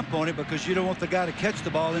 you jump on it because you don't want the guy to catch the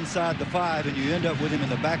ball inside the 5, and you end up with him in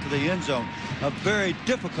the back of the end zone. A very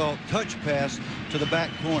difficult touch pass to the back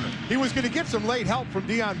corner. He was going to get some late help from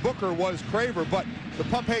Deion Booker, was Craver, but the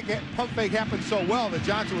pump fake happened so well that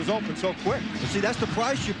Johnson was open so quick. But see, that's the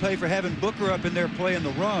price you pay for having Booker up in there playing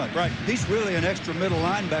the run. Right. He's really an extra middle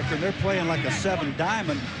linebacker, and they're playing like a 7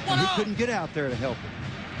 diamond, and he couldn't get out there to help him.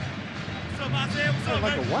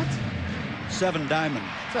 Like a what? 7 diamond.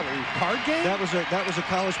 Is that a card game? That was a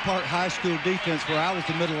College Park High School defense where I was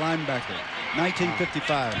the middle linebacker.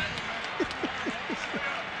 1955.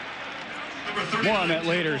 One that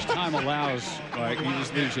later as time allows, like he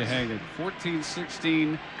just leaves you hanging.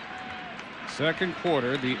 14-16, second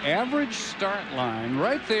quarter. The average start line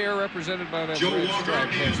right there, represented by that red stripe,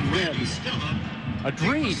 has been a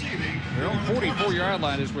dream. Their own 44-yard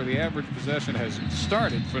line is where the average possession has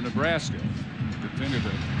started for Nebraska. Continue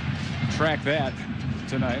to track that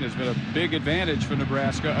tonight. Has been a big advantage for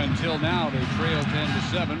Nebraska until now. They trail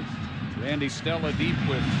 10-7. Randy Stella deep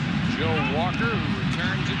with Joe Walker, who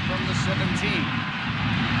returns it from the 17.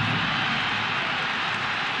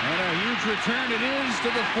 And a huge return it is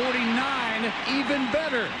to the 49, even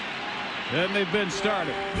better than they've been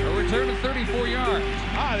started. A return of 34 yards.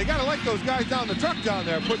 They got to like those guys down the truck down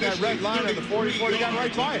there, putting that red line on the 44. They got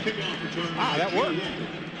right by it. That worked.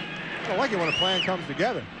 I don't like it when a plan comes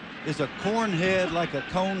together. Is a corn head like a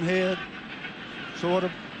cone head? Sort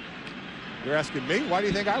of. You're asking me? Why do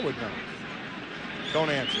you think I would know? Don't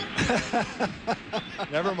answer.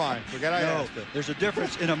 Never mind. Forget I asked it. There's a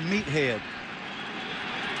difference in a meathead.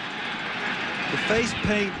 The face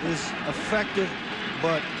paint is effective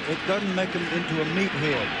but it doesn't make him into a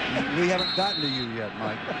meathead. We haven't gotten to you yet,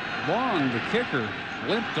 Mike. Long, the kicker,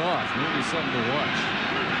 limped off. Maybe something to watch.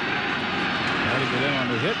 Ready for them on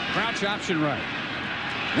the hit. Crouch option right.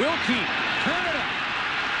 Wilkie, turn it up.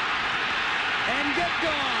 And get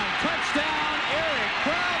gone. Touchdown, Eric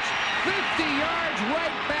Crouch. 50 yards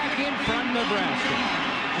right back in front, Nebraska.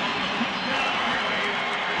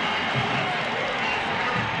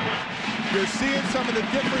 You're seeing some of the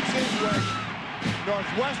differences when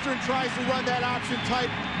Northwestern tries to run that option type.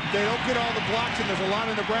 They don't get all the blocks, and there's a lot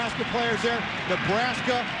of Nebraska players there.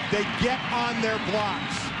 Nebraska, they get on their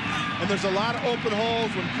blocks. And there's a lot of open holes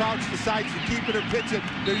when Crouch decides to keep it or pitch it.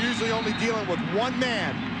 They're usually only dealing with one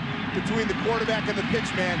man between the quarterback and the pitch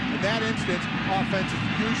man. In that instance, offense is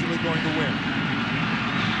usually going to win.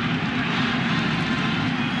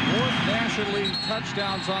 Fourth National League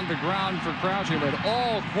touchdowns on the ground for Crouch. He led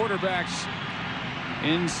all quarterbacks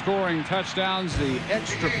in scoring touchdowns. The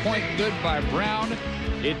extra point good by Brown.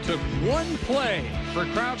 It took one play for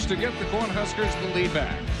Crouch to get the Cornhuskers the lead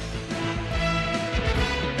back.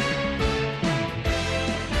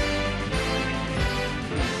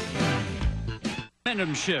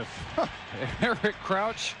 Momentum shift. Eric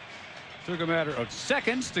Crouch took a matter of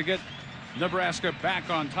seconds to get Nebraska back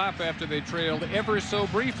on top after they trailed ever so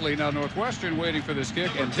briefly. Now Northwestern waiting for this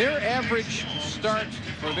kick, and their average start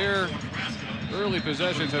for their early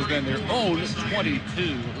possessions has been their own 22.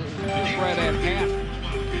 Just right at half.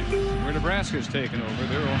 Where Nebraska's taken over,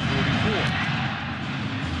 they're on 44.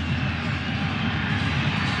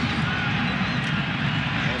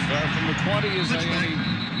 They'll start from the 20 as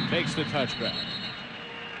Ianni takes the touchback.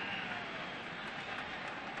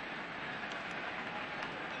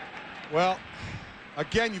 Well,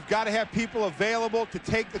 again, you've got to have people available to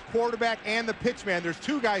take the quarterback and the pitchman. There's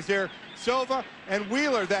two guys there, Silva and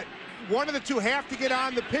Wheeler, that one of the two have to get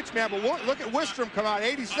on the pitchman. But look at Wistrom come out,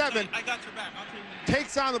 87. I got your back.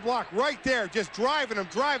 Takes on the block right there, just driving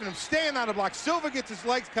him, staying on the block. Silva gets his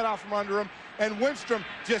legs cut off from under him, and Wistrom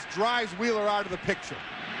just drives Wheeler out of the picture.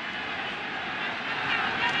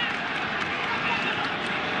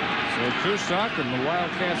 So Kustok and the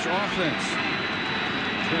Wildcats offense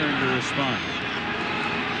turn to respond.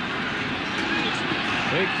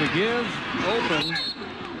 Take the give, open,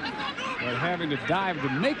 but having to dive to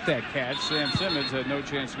make that catch, Sam Simmons had no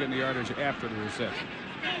chance to get the yardage after the reception.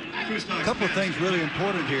 A couple of things really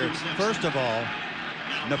important here. First of all,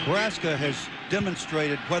 Nebraska has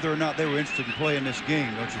demonstrated whether or not they were interested in playing this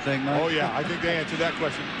game, don't you think, Mike? Oh, yeah, I think they answered that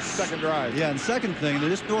question. Second drive. Yeah, and second thing,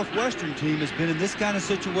 this Northwestern team has been in this kind of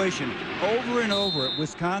situation over and over at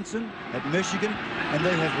Wisconsin, at Michigan, and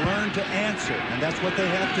they have learned to answer, and that's what they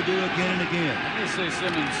have to do again and again. I'm going to say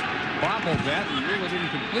Simmons bobbled that and really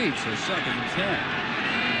didn't complete, so second and 10.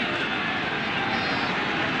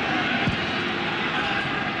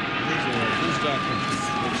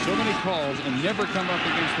 With so many calls and never come up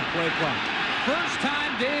against the play clock. First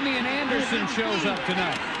time Damian Anderson shows up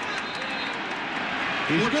tonight.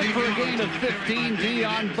 He's good for a gain of 15.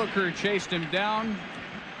 Deion Booker chased him down.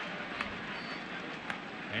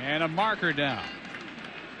 And a marker down.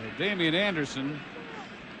 So Damian Anderson,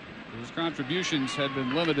 his contributions had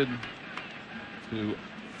been limited to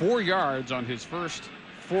 4 yards on his first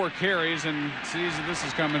 4 carries, and sees that this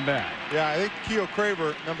is coming back. Yeah, I think Keo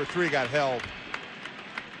Craver, number 3, got held.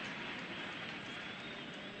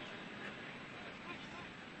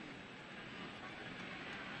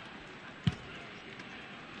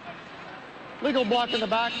 Legal block in the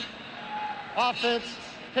back. Offense,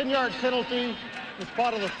 10-yard penalty. Was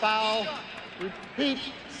part of the foul. Repeat,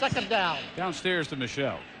 second down. Downstairs to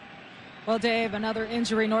Michelle. Well, Dave, another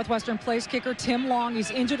injury. Northwestern place kicker Tim Long.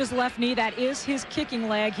 He's injured his left knee. That is his kicking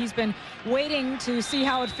leg. He's been waiting to see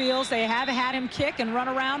how it feels. They have had him kick and run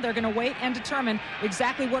around. They're going to wait and determine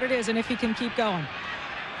exactly what it is and if he can keep going.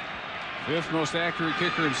 5th most accurate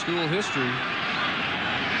kicker in school history.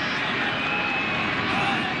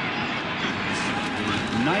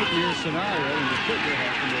 Nightmare scenario, and the kicker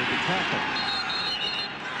has to make a tackle.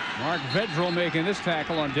 Mark Vedral making this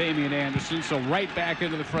tackle on Damian Anderson, so right back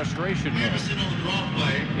into the frustration mode.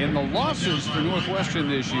 In the losses for Northwestern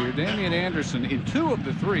this year, Damian Anderson, in 2 of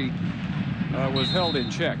the 3, was held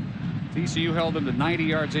in check. TCU held him to 90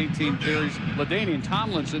 yards, 18 carries. LaDainian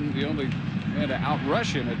Tomlinson, the only man to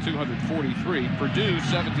outrush him at 243. Purdue,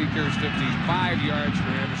 17 carries, 55 yards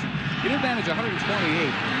for Anderson. He did manage 128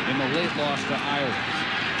 in the late loss to Iowa.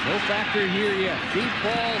 No factor here yet. Deep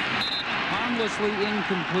ball, harmlessly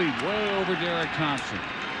incomplete, way over Derek Thompson.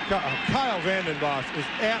 Kyle Vandenbosch is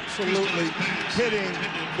absolutely hitting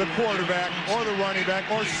the quarterback or the running back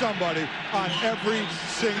or somebody on every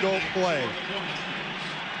single play.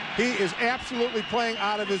 He is absolutely playing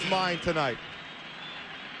out of his mind tonight.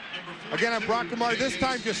 Again, on Brockmeyer, this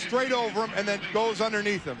time just straight over him and then goes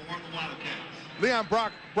underneath him. Leon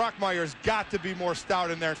Brockmeyer's got to be more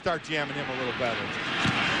stout in there and start jamming him a little better.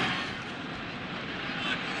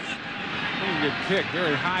 Pretty good kick,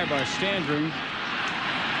 very high by Standring.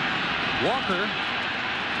 Walker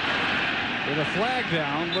with a flag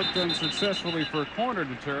down, looked unsuccessfully for a corner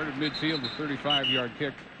to turn at midfield. A 35-yard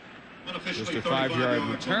kick. Just a 5-yard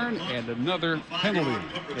return and another penalty.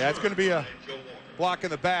 Yeah, it's going to be a block in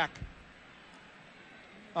the back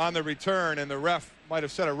on the return, and the ref might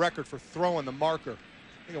have set a record for throwing the marker.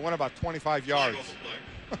 I think it went about 25 yards.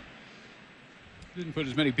 Didn't put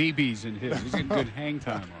as many BBs in his. He's getting good hang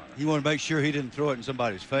time on it. You want to make sure he didn't throw it in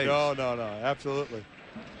somebody's face. No, absolutely.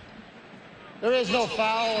 There is no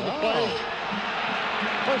foul on the play.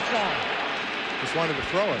 First down. Just wanted to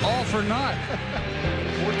throw it. All for naught.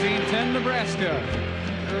 14-10 Nebraska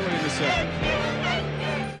early in the second.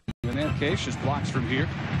 In that case, just blocks from here.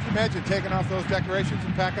 Can you imagine taking off those decorations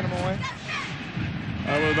and packing them away?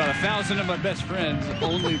 With about 1,000 of my best friends,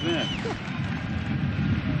 only then.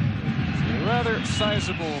 A rather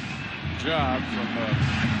sizable job from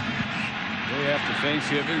day after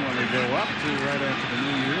Thanksgiving when they go up to right after the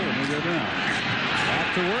New Year when they go down. Back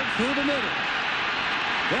to work through the middle.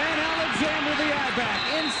 Dan Alexander, the I-back,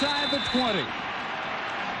 inside the 20.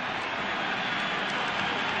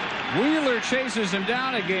 Wheeler chases him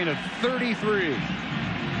down, a gain of 33.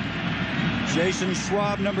 Jason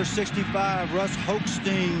Schwab, number 65. Russ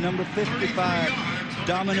Hochstein, number 55.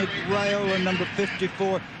 Dominic Raiola, number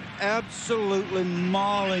 54. Absolutely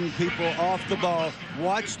mauling people off the ball.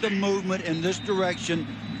 Watch the movement in this direction.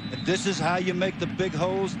 This is how you make the big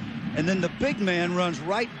holes. And then the big man runs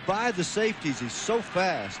right by the safeties. He's so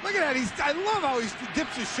fast. Look at that. I love how he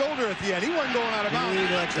dips his shoulder at the end. He wasn't going out of bounds. He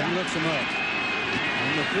looks him up.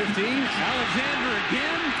 Number 15, Alexander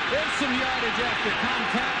again. There's some yardage after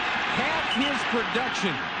contact. Half his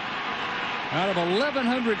production out of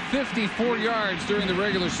 1,154 yards during the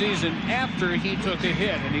regular season after he took a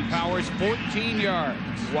hit, and he powers 14 yards.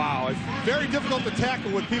 Wow, it's very difficult to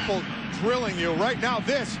tackle with people drilling you. Right now,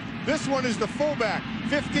 this one is the fullback,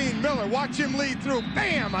 15 Miller. Watch him lead through.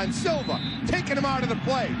 Bam on Silva, taking him out of the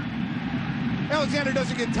play. Alexander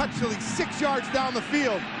doesn't get touched till he's 6 yards down the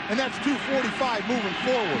field, and that's 245 moving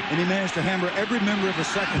forward. And he managed to hammer every member of the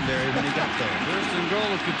secondary when he got there. First and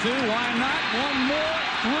goal at the 2. Why not? One more.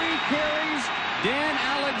 3 carries. Dan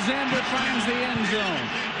Alexander finds the end zone.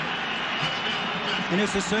 And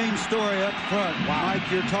it's the same story up front. Wow. Mike,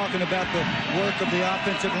 you're talking about the work of the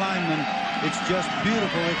offensive lineman. It's just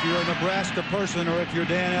beautiful if you're a Nebraska person or if you're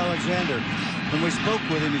Dan Alexander. When we spoke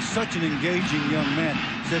with him, he's such an engaging young man.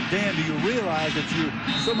 He said, Dan, do you realize that you're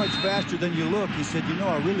so much faster than you look? He said, you know,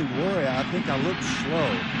 I really worry. I think I look slow.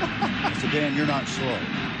 I said, Dan, you're not slow.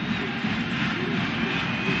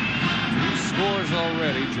 2 scores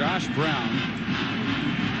already. Josh Brown.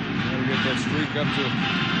 Got to get that streak up to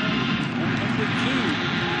number 2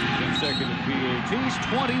 consecutive PATs.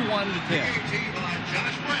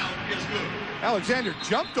 21-10. Alexander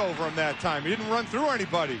jumped over him that time. He didn't run through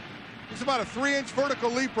anybody. It's about a 3-inch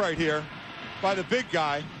vertical leap right here by the big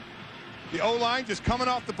guy. The O-line just coming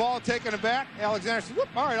off the ball, taking it back. Alexander says, whoop,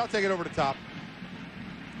 all right, I'll take it over the top.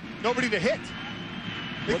 Nobody to hit.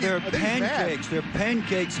 Well, there are pancakes. There are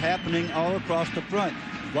pancakes happening all across the front.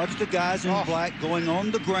 Watch the guys in black going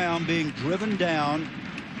on the ground, being driven down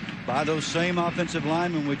by those same offensive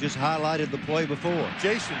linemen we just highlighted the play before.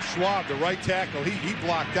 Jason Schwab, the right tackle, he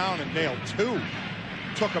blocked down and nailed 2.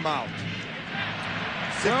 Took him out.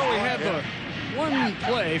 So we have the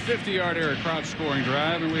 1-play 50-yard Eric Crouch scoring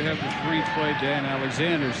drive, and we have the 3-play Dan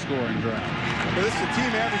Alexander scoring drive. But this is a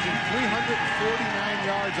team averaging 349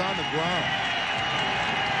 yards on the ground.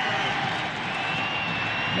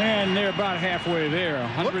 And they're about halfway there.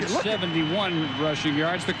 171 rushing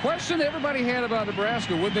yards. The question everybody had about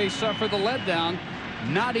Nebraska, would they suffer the letdown,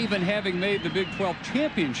 not even having made the Big 12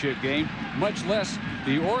 championship game, much less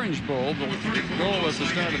the Orange Bowl, the goal at the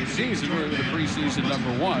start of the season, or the preseason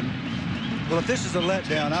 #1. Well, if this is a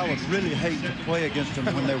letdown, I would really hate to play against them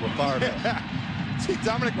when they were fired up. See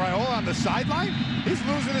Dominic Raiola on the sideline? He's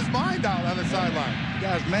losing his mind out on the sideline. The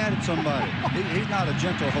guy's mad at somebody. He's not a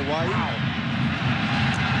gentle Hawaiian.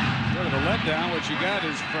 Sort of a letdown. What you got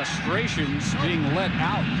is frustrations being let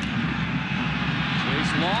out.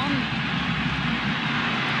 Chase long.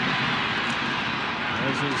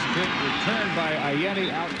 As his hit returned by Ayeni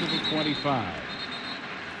out to the 25.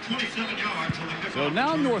 27 yards on the So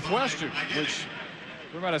now Northwestern, which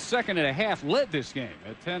for about a second and a half led this game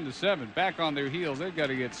at 10-7, back on their heels. They've got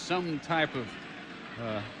to get some type of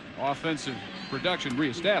offensive production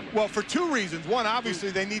reestablished. Well, for two reasons. One, obviously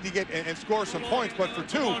they need to get and score some points, but for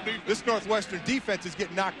two, this Northwestern defense is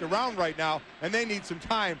getting knocked around right now, and they need some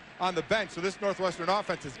time on the bench. So this Northwestern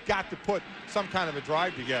offense has got to put some kind of a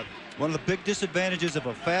drive together. One of the big disadvantages of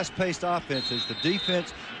a fast-paced offense is the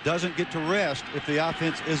defense doesn't get to rest if the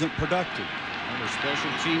offense isn't productive. And the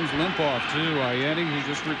special teams limp off too. Ayeni, who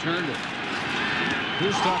just returned it.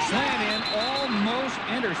 Kustok slant in, almost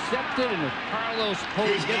intercepted, and if Carlos Pope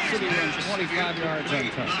gets it, he runs 25 yards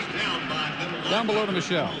untouched. Down below to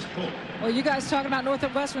Michelle. Well, you guys talking about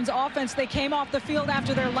Northwestern's offense. They came off the field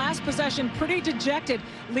after their last possession pretty dejected.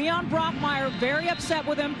 Leon Brockmeyer very upset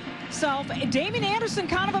with himself. Damien Anderson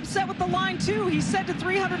kind of upset with the line, too. He said to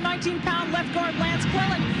 319-pound left guard Lance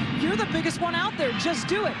Clellan, "You're the biggest one out there. Just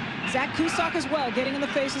do it." Zach Kustok as well, getting in the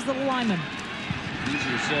faces of the linemen.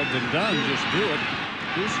 Easier said than done. Just do it.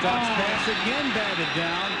 Kustak's pass again batted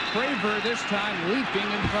down. Craver this time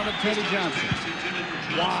leaping in front of Teddy Johnson.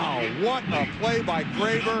 Wow, what a play by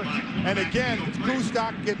Craver. And again,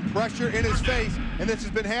 Kustok getting pressure in his face, and this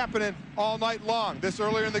has been happening all night long. This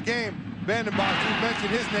earlier in the game, Vandenbosch, you mentioned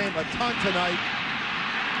his name a ton tonight.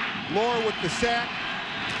 Lohr with the sack.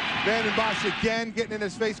 Vandenbosch again getting in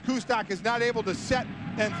his face. Kustok is not able to set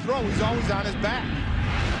and throw. He's always on his back.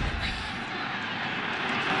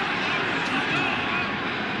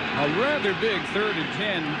 A rather big 3rd and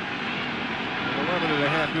 10.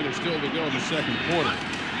 11.5 minutes still to go in the second quarter.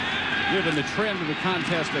 Given the trend of the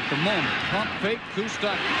contest at the moment. Pump fake.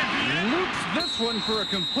 Kustok loops this one for a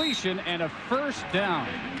completion and a first down.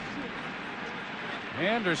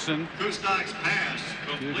 Anderson Kustak's pass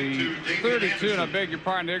to the 32, and I beg your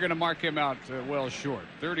pardon, they're going to mark him out well short.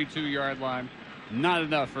 32-yard line. Not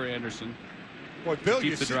enough for Anderson. Boy, Bill,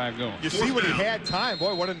 Keep the drive going. You see when he had time.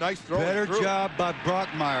 Boy, what a nice throw. Better job by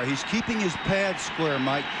Brockmeyer. He's keeping his pads square,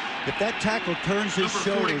 Mike. If that tackle turns his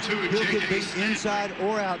shoulders, he'll get beat inside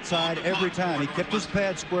or outside every time. He kept his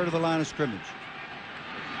pads square to the line of scrimmage.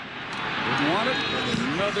 Didn't want it.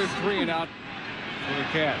 Another 3 and out for the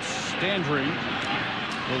Cats. Standring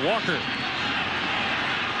for Walker.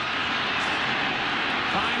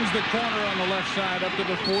 Finds the corner on the left side up to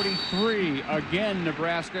the 43. Again,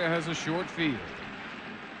 Nebraska has a short field.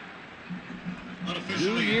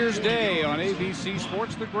 New Year's Day on ABC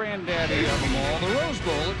Sports, the granddaddy of them all. The Rose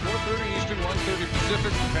Bowl at 4:30 Eastern, 1:30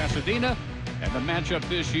 Pacific from Pasadena. And the matchup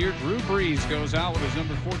this year, Drew Brees goes out with his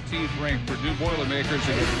number 14th ranked Purdue Boilermakers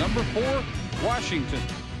against number 4 Washington.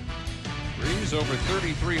 Brees over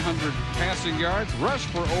 3,300 passing yards, rushed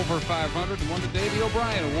for over 500, and won the Davey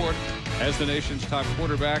O'Brien Award as the nation's top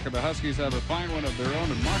quarterback. And the Huskies have a fine one of their own,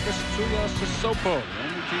 and Marcus Tuiasosopo, the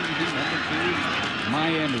only team to beat number 2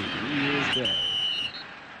 Miami. New Year's Day.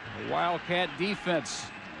 The Wildcat defense,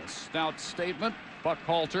 a stout statement.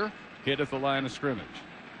 Buckhalter hit at the line of scrimmage.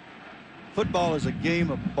 Football is a game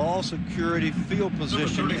of ball security, field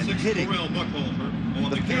position, and hitting.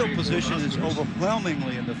 The field position is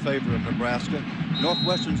overwhelmingly in the favor of Nebraska.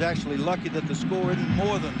 Northwestern's actually lucky that the score isn't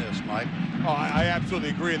more than this, Mike. Oh, I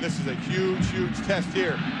absolutely agree, and this is a huge, huge test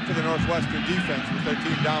here for the Northwestern defense with their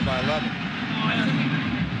team down by 11.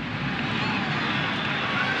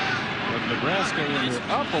 But Nebraska, when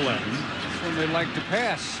they're up 11, that's when they like to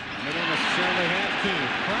pass. They don't necessarily have to.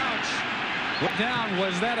 Crouch. Put down.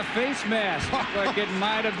 Was that a face mask? Like it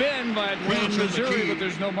might have been, but in Missouri, but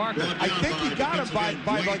there's no marker. I think he got him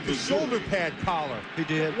by like the shoulder pad collar. He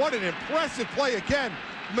did. What an impressive play again.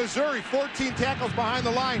 Missouri 14 tackles behind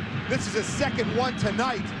the line. This is a second one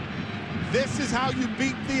tonight. This is how you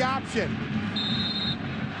beat the option.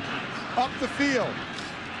 Up the field.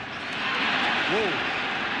 Whoa.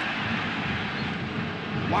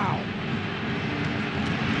 Wow.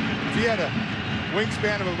 If he had a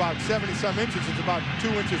wingspan of about 70-some inches, it's about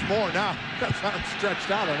 2 inches more now. That's not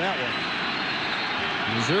stretched out on that one.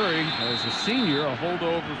 Missouri, as a senior, a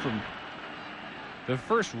holdover from the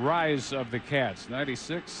first rise of the Cats.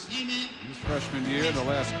 96, his freshman year, the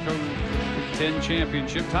last Big Ten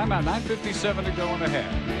championship. Timeout, 9:57 to go in the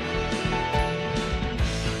half.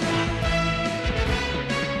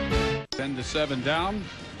 10-7 down,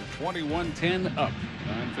 21-10 up.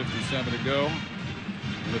 9:57 to go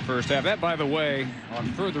in the first half. That, by the way, on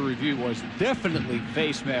further review, was definitely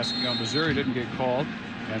face masking on Missouri. Didn't get called.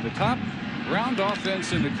 And the top ground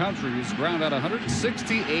offense in the country is ground out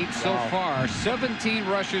 168 so far. 17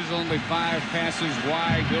 rushes, only 5 passes.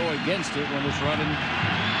 Why go against it when it's running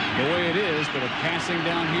the way it is? But a passing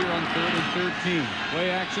down here on 3rd and 13.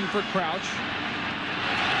 Play action for Crouch.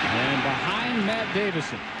 And behind Matt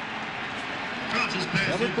Davison.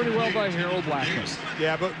 That was pretty well by Harold Blackman.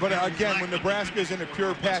 Yeah, but again, when Nebraska is in a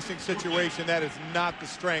pure passing situation, that is not the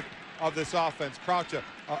strength of this offense. Crouch,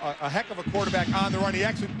 a heck of a quarterback on the run. He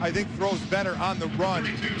actually, I think, throws better on the run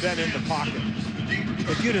than in the pocket.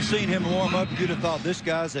 If you'd have seen him warm up, you'd have thought this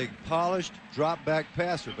guy's a polished drop-back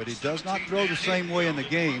passer, but he does not throw the same way in the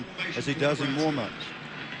game as he does in warm-ups.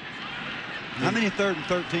 How many 3rd and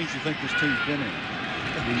 13s do you think this team's been in?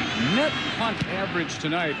 The net punt average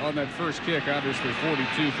tonight on that first kick, obviously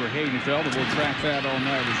 42 for Haydenfeld, and we'll track that all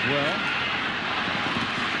night as well.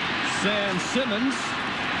 Sam Simmons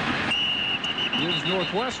gives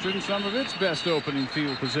Northwestern some of its best opening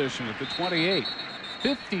field position at the 28.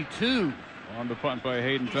 52 on the punt by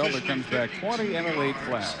Haydenfeld. It comes back 20 and a late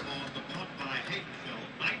flag.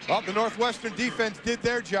 Well, the Northwestern defense did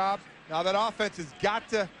their job. Now that offense has got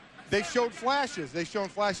to, they showed flashes. They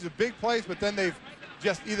showed flashes of big plays, but then they've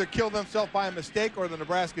just either killed themselves by a mistake or the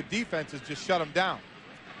Nebraska defense has just shut them down.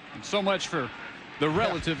 And so much for the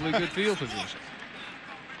relatively good field position.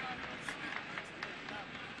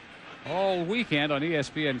 All weekend on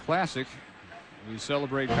ESPN Classic, we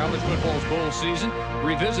celebrate college football's bowl season.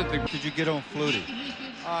 Revisit the... Did you get on Flutie?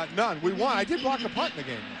 None. We won. I did block a punt in the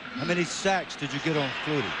game. How many sacks did you get on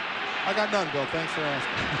Flutie? I got none, Bill. Thanks for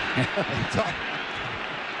asking.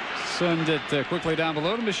 Send it quickly down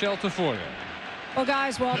below to Michelle Tafoya. Well,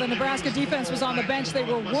 guys, while the Nebraska defense was on the bench, they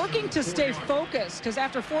were working to stay focused because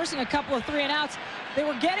after forcing a couple of 3-and-outs, they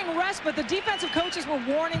were getting rest, but the defensive coaches were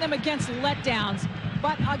warning them against letdowns.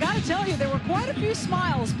 But I got to tell you, there were quite a few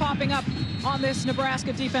smiles popping up on this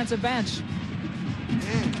Nebraska defensive bench.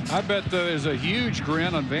 I bet there's a huge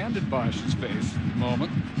grin on Vanden Bosch's face at the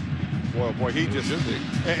moment. Boy, he just...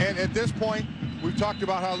 And at this point, we've talked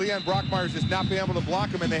about how Leon Brockmeyer's just not been able to block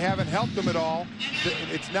him, and they haven't helped him at all.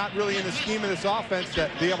 It's not really in the scheme of this offense to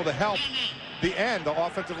be able to help the end. The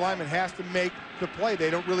offensive lineman has to make the play. They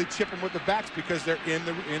don't really chip him with the backs because they're in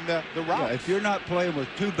the route. Yeah, if you're not playing with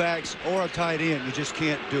 2 backs or a tight end, you just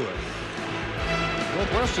can't do it.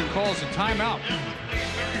 Northwestern calls a timeout.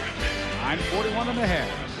 9:41 and a half.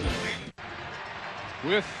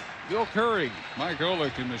 With Bill Curry, Mike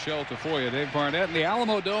Olick, and Michelle Tafoya, Dave Barnett in the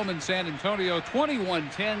Alamo Dome in San Antonio.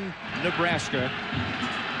 21-10 Nebraska.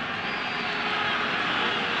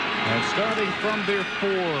 And starting from their 4,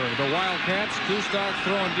 the Wildcats. Kustok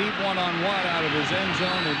throwing deep one-on-one out of his end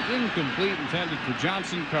zone, and incomplete, intended for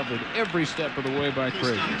Johnson, covered every step of the way by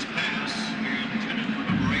Craig.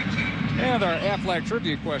 And our Aflac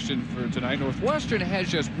trivia question for tonight. Northwestern has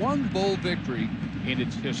just one bowl victory in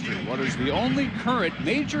its history. What is the only current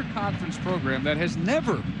major conference program that has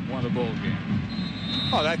never won a bowl game?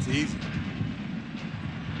 Oh, that's easy.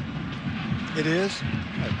 It is?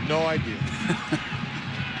 I have no idea.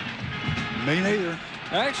 Me neither.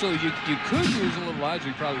 Actually, you could use a little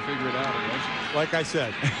logic, probably figure it out eventually. Like I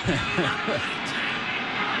said.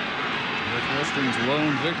 Northwestern's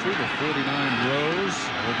lone victory, the 49 rows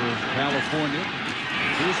over California.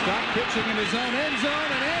 Kustok pitching in his own end zone,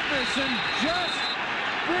 and Anderson just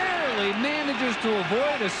barely manages to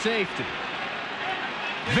avoid a safety.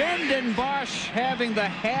 Vanden Bosch having the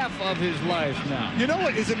half of his life now. You know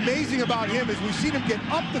what is amazing about him is we've seen him get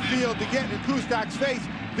up the field to get in Kustok's face.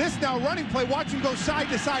 This now running play, watch him go side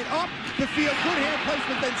to side, up the field, good hand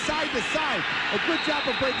placement, then side to side. A good job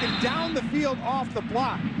of breaking down the field off the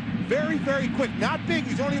block. Very, very quick. Not big,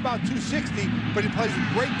 he's only about 260, but he plays with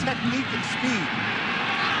great technique and speed.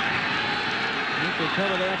 They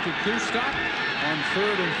covered after Kustok on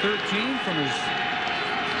 3rd and 13 from his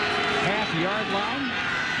half-yard line.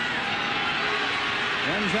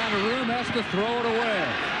 Runs out of room, has to throw it away.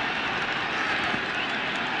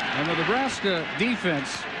 And the Nebraska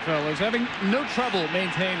defense, fellas, having no trouble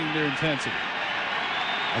maintaining their intensity.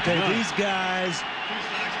 I tell you, these guys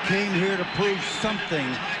came here to prove something,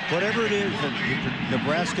 whatever it is, from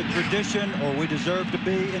Nebraska tradition, or we deserve to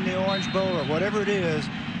be in the Orange Bowl, or whatever it is.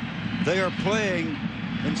 They are playing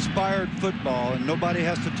inspired football, and nobody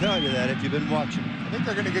has to tell you that if you've been watching. I think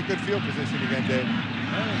they're going to get good field position again, Dave.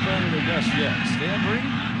 I haven't found their best yet. Stanbury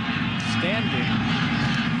standing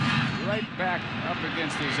right back up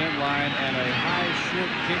against his end line, and a high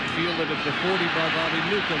short kick fielded at the 40 by Bobby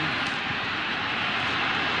Newcomb.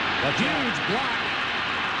 A huge block.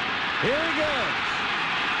 Here he goes.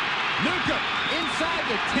 Newcomb inside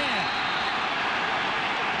the 10.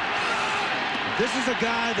 This is a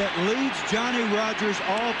guy that leads Johnny Rogers'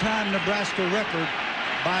 all-time Nebraska record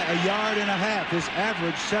by 1.5 yards. His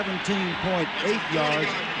average 17.8 yards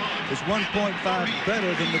is 1.5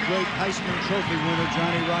 better than the great Heisman Trophy winner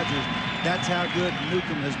Johnny Rogers. That's how good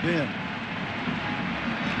Newcomb has been.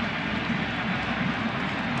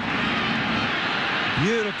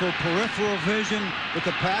 Beautiful peripheral vision, the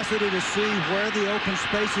capacity to see where the open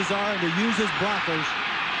spaces are and to use his blockers.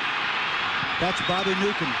 That's Bobby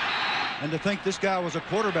Newcomb. And to think this guy was a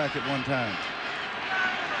quarterback at one time.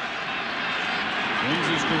 Ends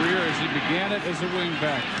his career as he began it as a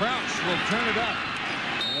wingback. Crouch will turn it up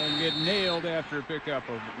and get nailed after a pickup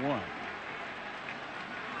of 1.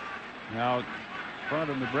 Now, part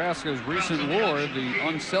of Nebraska's recent war, the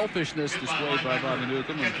unselfishness displayed by Bobby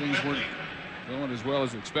Newcomb when things weren't going as well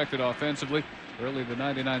as expected offensively early in the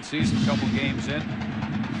 '99 season, a couple games in.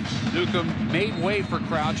 Newcomb made way for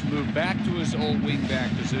Crouch, moved back to his old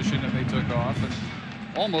wingback position, and they took off and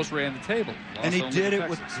almost ran the table. And he did it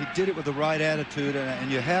with the right attitude,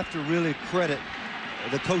 and you have to really credit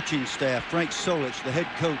the coaching staff. Frank Solich, the head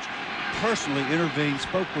coach, personally intervened,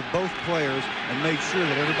 spoke with both players, and made sure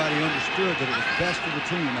that everybody understood that it was best for the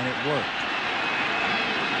team, and it worked.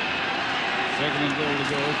 2nd and goal to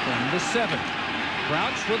go from the 7.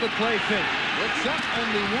 Crouch with a play fake. Looks up,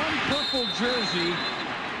 only one purple jersey,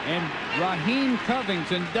 and Raheem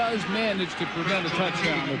Covington does manage to prevent a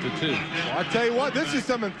touchdown at the 2. Well, I tell you what, this is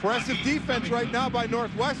some impressive defense right now by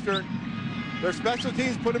Northwestern. Their special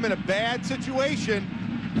teams put them in a bad situation,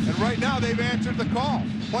 and right now they've answered the call.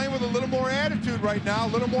 Playing with a little more attitude right now, a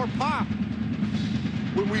little more pop.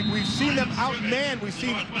 We've seen them outmanned. We've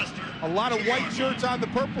seen a lot of white shirts on the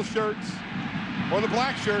purple shirts, or the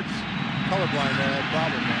black shirts. Colorblind,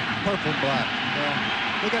 problem, man. Purple, black. Well,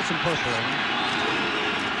 they got some purple in them.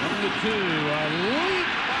 Number 2, a leap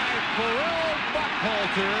by Cornell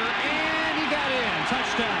Buckhalter, and he got in.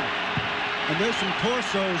 Touchdown. And there's some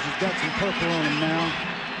torsos that's got some purple on them now,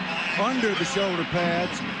 under the shoulder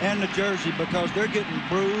pads and the jersey, because they're getting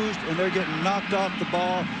bruised and they're getting knocked off the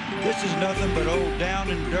ball. This is nothing but old down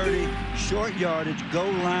and dirty, short yardage,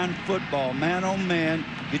 goal line football, man on man.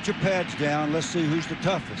 Get your pads down. Let's see who's the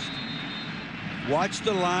toughest. Watch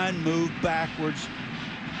the line move backwards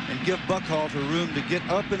and give Buckhalter room to get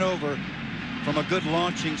up and over from a good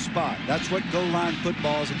launching spot. That's what goal line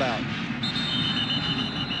football is about.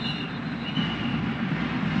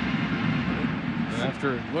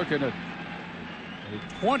 After looking at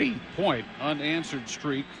a 20-point unanswered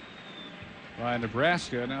streak by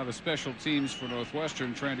Nebraska, now the special teams for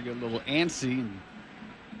Northwestern trying to get a little antsy in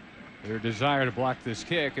their desire to block this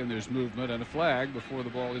kick, and there's movement and a flag before the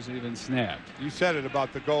ball is even snapped. You said it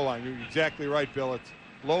about the goal line. You're exactly right, Bill. It's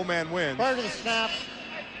low man wins. Prior to the snap,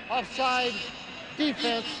 offside,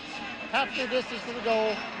 defense, half the distance to the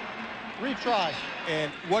goal, retry.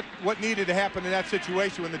 And what needed to happen in that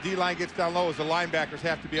situation when the D-line gets down low is the linebackers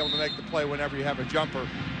have to be able to make the play whenever you have a jumper,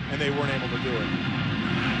 and they weren't able to do it.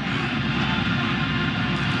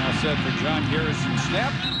 All set for John Garrison's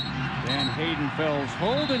snap. Dan Hayden Fells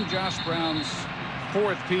hold, and Josh Brown's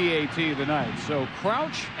 4th PAT of the night. So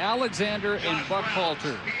Crouch, Alexander, and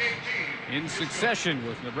Buckhalter in succession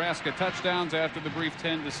with Nebraska touchdowns after the brief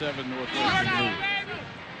 10-7 Northwestern lead.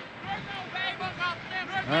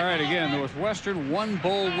 All right, again, Northwestern one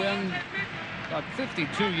bowl win about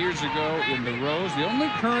 52 years ago in the Rose. The only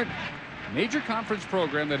current major conference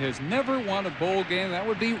program that has never won a bowl game, that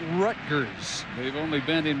would be Rutgers. They've only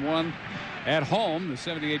been in one at home, the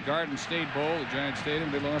 '78 Garden State Bowl at Giant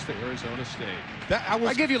Stadium. They lost to Arizona State.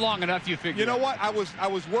 I give you long enough, you figure. You know what? I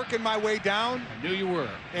was working my way down. I knew you were.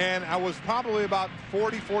 And I was probably about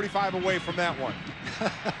 40, 45 away from that one.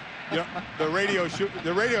 You know, the radio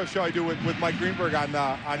show I do with Mike Greenberg on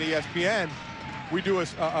ESPN, we do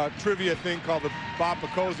a trivia thing called the Bob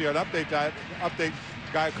Picozzi, an update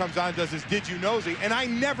guy who comes on and does his Did You Nosy, and I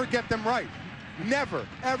never get them right. Never,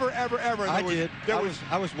 ever, ever, ever. And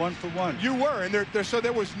I was 1 for 1. You were, and so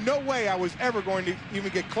there was no way I was ever going to even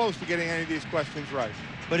get close to getting any of these questions right.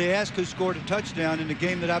 But he asked who scored a touchdown in the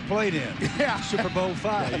game that I played in. Yeah. Super Bowl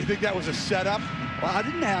 5. Yeah, you think that was a setup? Well, I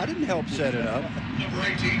didn't help set it up. Number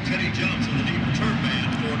 18, Teddy Johnson, the deep return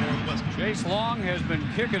man for Northwestern. Chase Long has been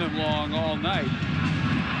kicking him long all night.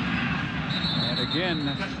 And again,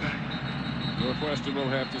 Northwestern will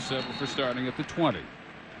have to settle for starting at the 20.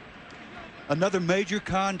 Another major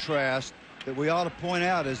contrast that we ought to point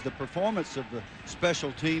out is the performance of the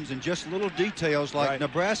special teams and just little details like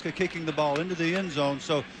Nebraska kicking the ball into the end zone.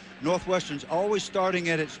 So Northwestern's always starting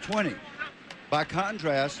at its 20. By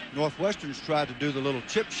contrast, Northwestern's tried to do the little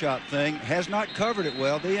chip shot thing, has not covered it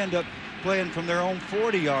well. They end up playing from their own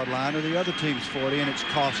 40-yard line or the other team's 40, and it's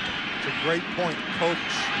costing. It's a great point, Coach.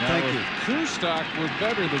 Thank you. Kustok were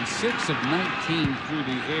better than 6 of 19 through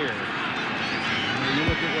the air. You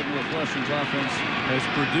look at what Northwestern's offense has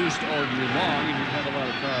produced all year long, and you've had a lot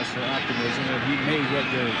of cause for optimism that he may get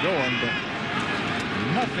it going, but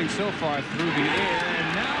nothing so far through the air, and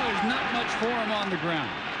now there's not much for him on the ground.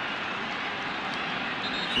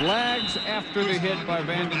 Flags after the hit by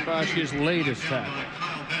Vanden Bosch, his latest tackle.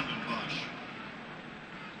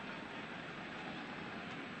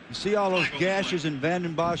 You see all those gashes in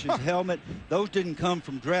Vanden Bosch's helmet? Those didn't come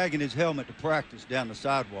from dragging his helmet to practice down the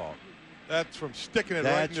sidewalk. That's from sticking it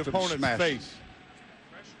right in the opponent's face.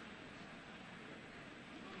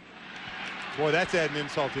 Boy, that's adding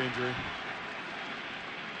insult to injury.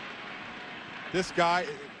 This guy,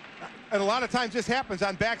 and a lot of times this happens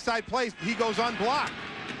on backside plays. He goes unblocked.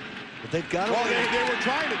 But they've got to. Well, they were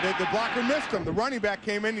trying it. The blocker missed him. The running back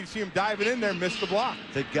came in. You see him diving in there, missed the block.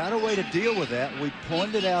 They've got a way to deal with that. We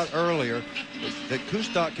pointed out earlier that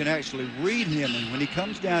Kustok can actually read him, and when he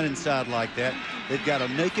comes down inside like that, they've got a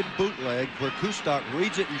naked bootleg where Kustok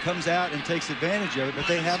reads it and comes out and takes advantage of it. But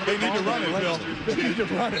they haven't. They need to run it, Bill. They need to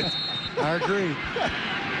run it. I agree.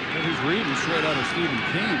 Well, he's reading straight out of Stephen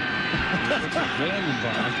King.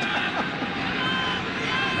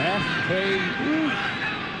 Half pay.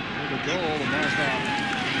 The goal, the mark off.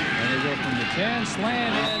 And they go from the 10,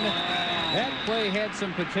 slant in. That play had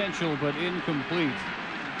some potential, but incomplete.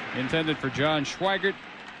 Intended for John Schweigert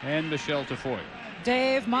and Michelle Tafoya.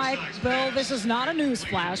 Dave, Mike, Bill, this is not a news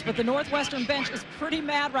flash, but the Northwestern bench is pretty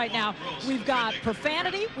mad right now. We've got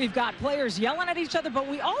profanity, we've got players yelling at each other, but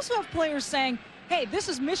we also have players saying, hey, this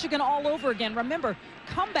is Michigan all over again. Remember,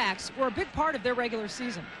 comebacks were a big part of their regular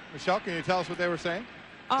season. Michelle, can you tell us what they were saying?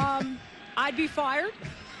 I'd be fired.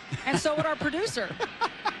 And so would our producer.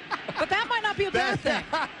 But that might not be a bad thing.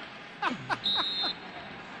 But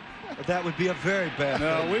that would be a very bad thing.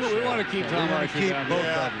 No, we want to keep Tom Archer down. Both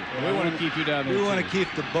of you. We want to keep you down there. We want to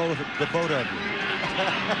keep the both of you.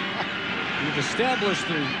 You've established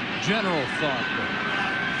the general thought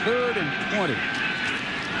there. 3rd and 20.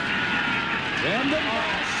 And the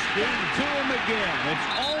pass to him again.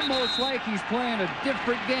 It's almost like he's playing a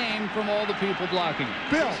different game from all the people blocking him.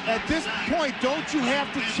 Bill, at this point, don't you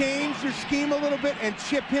have to change your scheme a little bit and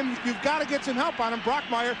chip him? You've got to get some help on him.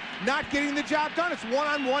 Brockmeyer not getting the job done. It's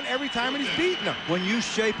one-on-one every time, and he's beating him. When you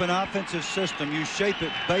shape an offensive system, you shape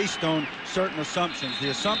it based on certain assumptions. The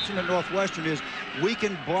assumption at Northwestern is we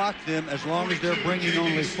can block them as long as they're bringing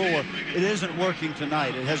only 4. It isn't working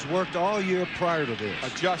tonight. It has worked all year prior to this.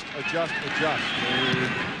 Adjust.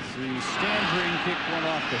 The Standring kicked one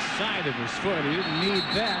off the side of his foot. He didn't need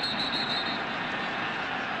that.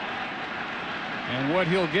 And what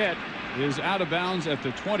he'll get is out of bounds at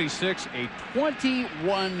the 26, a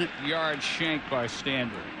 21-yard shank by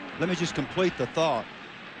Standring. Let me just complete the thought.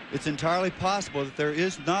 It's entirely possible that there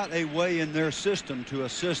is not a way in their system to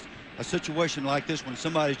assist a situation like this when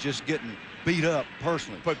somebody's just getting beat up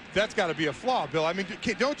personally. But that's got to be a flaw, Bill. I mean,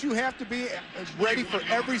 don't you have to be ready for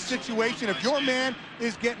every situation? If your man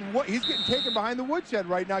is getting he's getting taken behind the woodshed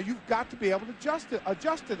right now, you've got to be able to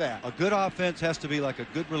adjust to that. A good offense has to be like a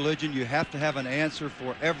good religion. You have to have an answer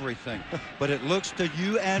for everything. But it looks to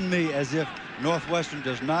you and me as if Northwestern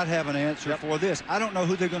does not have an answer for this. I don't know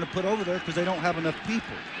who they're going to put over there because they don't have enough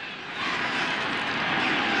people.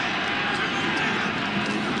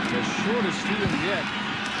 The shortest field yet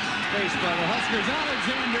faced by the Huskers.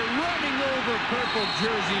 Alexander running over purple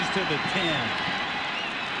jerseys to the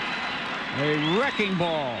 10. A wrecking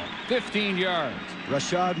ball, 15 yards.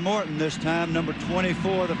 Rashad Morton this time, number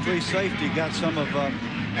 24, the free safety, got some of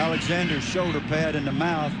Alexander's shoulder pad in the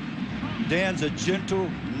mouth. Dan's a gentle,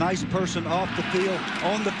 nice person off the field.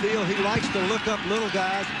 On the field, he likes to look up little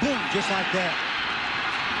guys. Boom, just like that.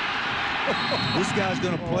 This guy's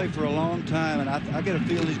going to play for a long time, and I get a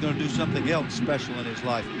feeling he's going to do something else special in his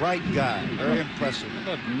life. Bright guy, very impressive.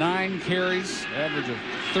 About 9 carries, average of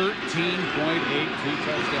 13.8, 3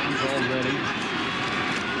 touchdowns already.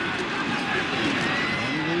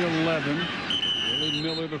 Only 11. Willie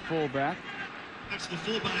Miller, the fullback. That's the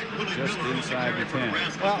fullback, Willie Just Miller, inside the 10.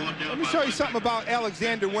 Well, let me show you something about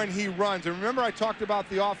Alexander when he runs. And remember, I talked about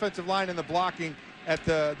the offensive line and the blocking at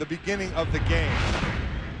the beginning of the game.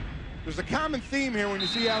 There's a common theme here when you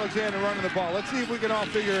see Alexander running the ball. Let's see if we can all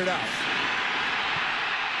figure it out.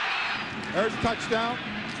 There's a touchdown.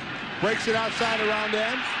 Breaks it outside around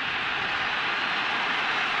ends.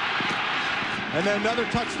 And then another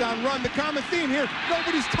touchdown run. The common theme here,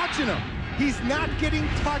 nobody's touching him. He's not getting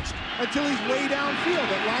touched until he's way downfield.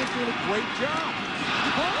 That line's doing a great job.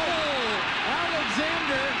 Oh,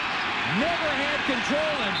 Alexander never had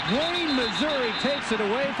control, and Wayne, Missouri takes it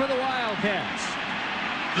away for the Wildcats.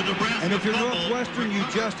 And if you're Northwestern, you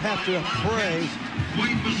just have to pray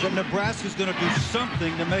that Nebraska's going to do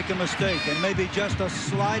something to make a mistake, and maybe just a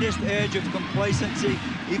slightest edge of complacency,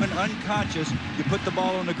 even unconscious. You put the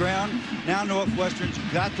ball on the ground. Now Northwestern's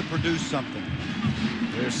got to produce something.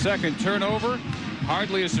 Their second turnover.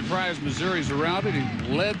 Hardly a surprise Missouri's around it. He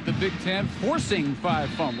led the Big Ten, forcing 5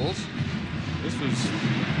 fumbles. This was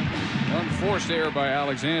Unforced error by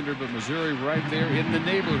Alexander, but Missouri right there in the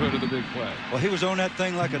neighborhood of the big play. Well, he was on that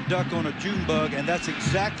thing like a duck on a June bug, and that's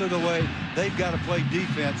exactly the way they've got to play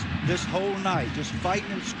defense this whole night, just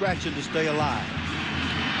fighting and scratching to stay alive.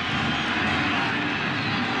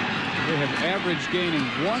 They have averaged gaining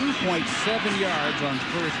 1.7 yards on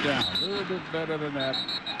first down. A little bit better than that,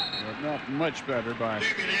 but not much better by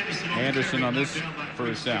Anderson on this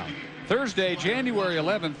first down. Thursday, January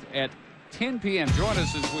 11th at 10 p.m. Join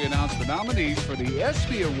us as we announce the nominees for the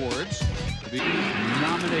ESPY Awards. The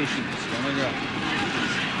nominations coming up.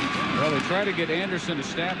 Well, they try to get Anderson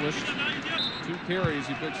established. 2 carries,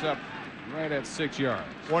 he picks up right at 6 yards.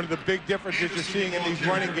 One of the big differences you're seeing in these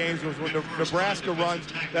running games was when Nebraska runs,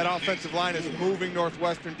 that offensive line is moving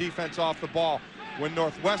Northwestern defense off the ball. When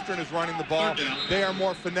Northwestern is running the ball, they are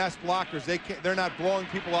more finesse blockers. They're not blowing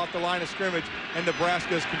people off the line of scrimmage, and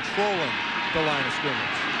Nebraska is controlling the line of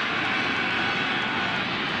scrimmage.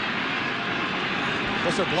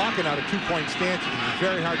 Plus, they're blocking out of 2-point stances. It's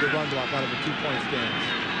very hard to run block out of a 2-point stance.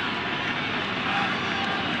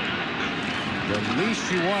 The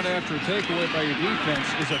least you want after a takeaway by your defense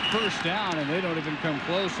is a first down, and they don't even come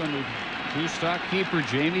close under two-stock keeper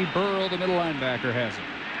Jamie Burrow, the middle linebacker, has it.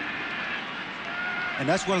 And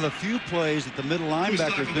that's one of the few plays that the middle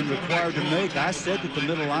linebacker has been required to make. I said that the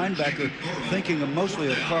middle linebacker, thinking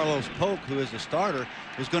mostly of Carlos Polk, who is the starter,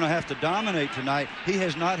 is going to have to dominate tonight. He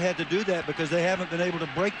has not had to do that because they haven't been able to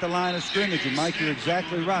break the line of scrimmage. And Mike, you're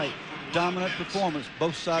exactly right. Dominant performance,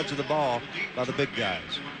 both sides of the ball by the big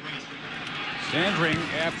guys. Sandring,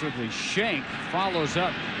 after the shank, follows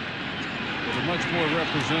up with a much more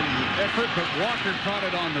representative effort, but Walker caught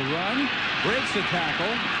it on the run, breaks the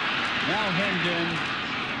tackle, now hemmed in,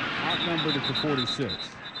 outnumbered at the 46.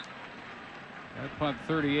 That punt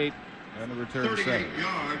 38 and the return 38 7.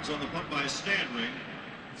 yards on the punt by Sandring.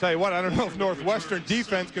 Tell you what, I don't know if Northwestern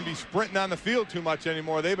defense can be sprinting on the field too much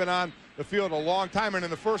anymore. They've been on the field a long time, and in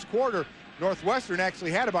the first quarter, Northwestern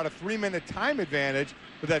actually had about a 3-minute time advantage,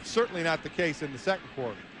 but that's certainly not the case in the second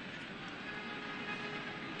quarter.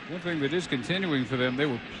 One thing that is continuing for them, they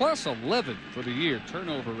were plus 11 for the year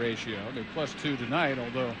turnover ratio. They're plus 2 tonight,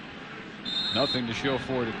 although nothing to show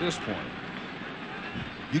for it at this point.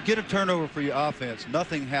 You get a turnover for your offense,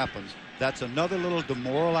 nothing happens. That's another little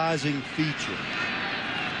demoralizing feature.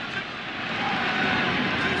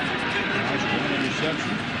 One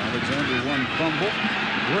interception. Alexander one fumble.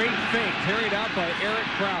 Great fake carried out by Eric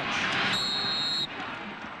Crouch.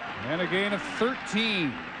 And a gain of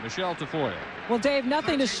 13. Michelle Tafoya. Well, Dave,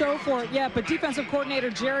 nothing to show for it yet, but defensive coordinator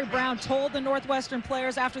Jerry Brown told the Northwestern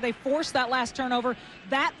players after they forced that last turnover,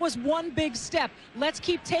 that was one big step. Let's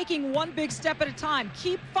keep taking one big step at a time.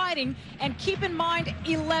 Keep fighting, and keep in mind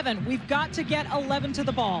 11. We've got to get 11 to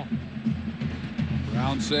the ball.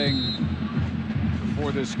 Brown saying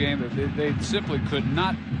before this game that they simply could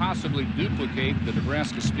not possibly duplicate the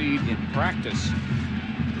Nebraska speed in practice.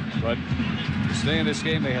 But to stay in this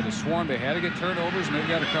game, they had to swarm. They had to get turnovers, and they've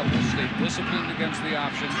got a couple. Stay disciplined against the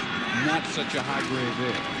option. Not such a high grade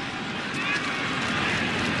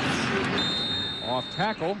there. Off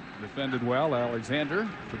tackle, defended well. Alexander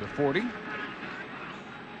to the 40.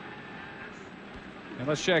 And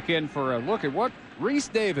let's check in for a look at what Reese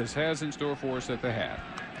Davis has in store for us at the half.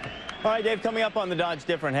 All right, Dave, coming up on the Dodge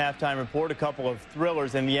Different halftime report, a couple of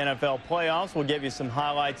thrillers in the NFL playoffs. We'll give you some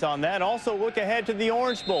highlights on that. Also, look ahead to the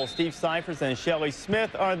Orange Bowl. Steve Cyphers and Shelley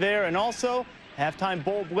Smith are there. And also, halftime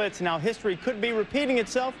bowl blitz. Now, history could be repeating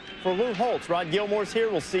itself for Lou Holtz. Rod Gilmore's here.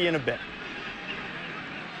 We'll see you in a bit.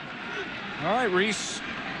 All right, Reese.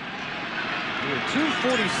 We have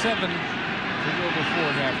 2:47 to go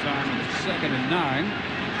before halftime. And it's 2nd and 9.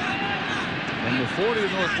 And the 40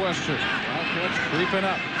 of Northwestern. Wildcats creeping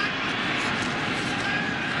up.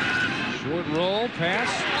 Short roll, pass,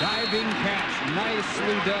 diving catch.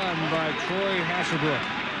 Nicely done by Troy Hasselbrook.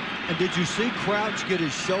 And did you see Crouch get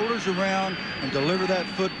his shoulders around and deliver that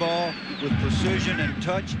football with precision and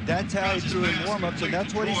touch? That's how he threw in warm-ups, and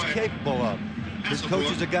that's what he's capable of. His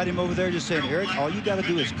coaches have got him over there just saying, Eric, all you got to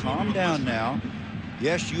do is calm down now.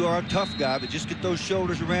 Yes, you are a tough guy, but just get those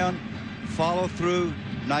shoulders around, follow through,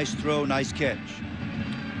 nice throw, nice catch.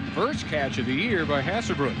 First catch of the year by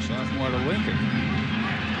Hasselbrook, sophomore to Lincoln.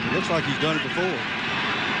 It looks like he's done it before.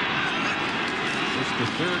 It's the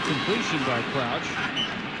 3rd completion by Crouch.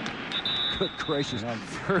 Good gracious.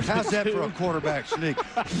 How's that for a quarterback sneak?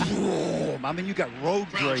 I mean, you got road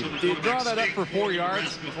grade. Do you draw that up for 4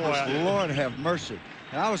 yards? Lord have mercy.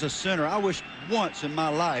 And I was a center. I wish once in my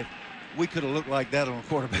life we could have looked like that on a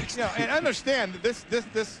quarterback sneak. Yeah, and understand that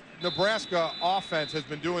this Nebraska offense has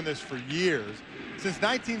been doing this for years. Since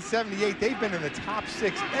 1978, they've been in the top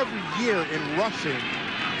 6 every year in rushing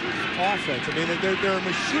offense. I mean, they're a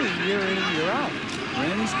machine year in and year out.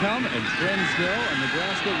 Trends come and trends go, and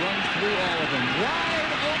Nebraska runs through all of them.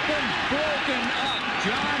 Wide open, broken up.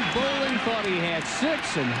 John Bowling thought he had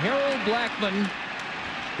 6, and Harold Blackman,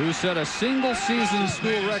 who set a single-season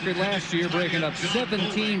school record last year, breaking up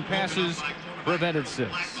 17 passes, prevented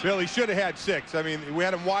 6. Bill, he should have had 6. I mean, we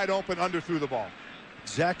had him wide open, underthrew the ball.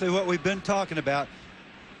 Exactly what we've been talking about.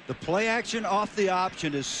 The play action off the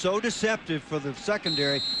option is so deceptive for the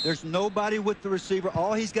secondary. There's nobody with the receiver.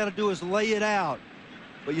 All he's got to do is lay it out.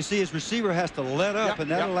 But you see, his receiver has to let up,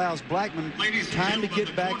 and that allows Blackman time to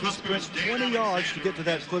get back. He sprints 20 yards to get to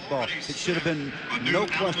that football. It should have been no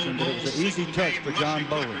question that it was an easy touch for John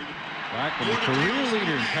Bowling. Blackman, the career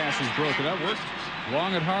leader in passes broken up, worked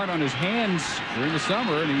long and hard on his hands during the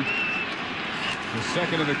summer, and he was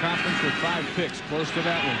second in the conference with 5 picks. Close to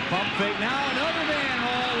that one. Pump fake. Now another man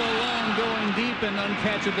all alone, going deep and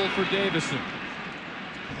uncatchable for Davison.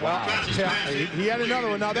 Wow. Yeah, he had another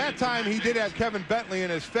one. Now, that time he did have Kevin Bentley in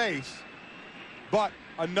his face, but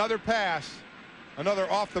another pass,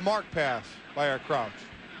 another off-the-mark pass by our Crouch.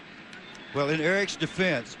 Well, in Eric's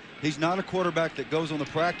defense, he's not a quarterback that goes on the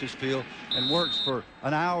practice field and works for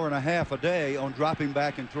an hour and a half a day on dropping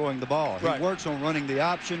back and throwing the ball. He works on running the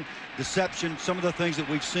option, deception, some of the things that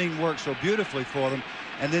we've seen work so beautifully for them,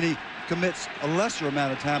 and then he commits a lesser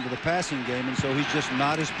amount of time to the passing game, and so he's just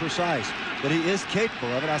not as precise. But he is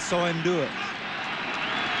capable of it. I saw him do it.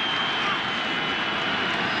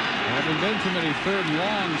 Haven't been too many 3rd and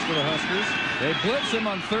longs for the Huskers. They blitz him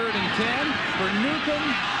on 3rd and 10 for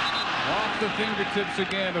Newcomb. Off the fingertips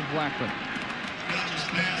again of Blackman.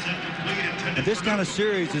 And this kind of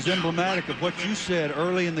series is emblematic of what you said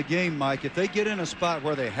early in the game, Mike. If they get in a spot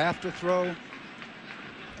where they have to throw,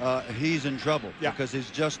 he's in trouble because he's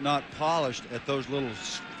just not polished at those little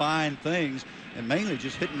fine things, and mainly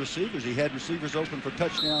just hitting receivers. He had receivers open for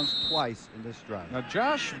touchdowns twice in this drive. Now,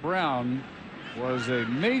 Josh Brown was a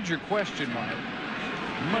major question mark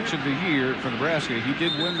much of the year for Nebraska. He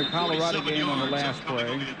did win the Colorado game on the last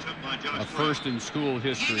play, a first in school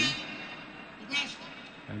history.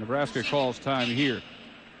 And Nebraska calls time here.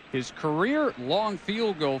 His career long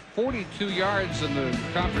field goal, 42 yards in the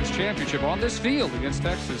conference championship on this field against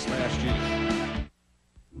Texas last year.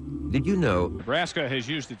 Did you know Nebraska has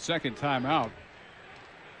used its 2nd timeout?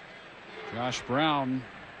 Josh Brown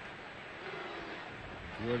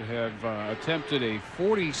would have attempted a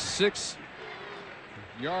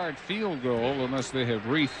 46-yard field goal unless they have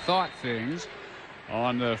rethought things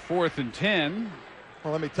on the 4th and 10.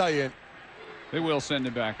 Well, let me tell you, they will send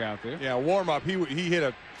him back out there. Yeah, warm up. He hit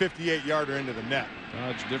a 58-yarder into the net.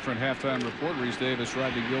 Dodge different halftime report. Reese Davis,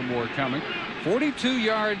 Rodney Gilmore coming. 42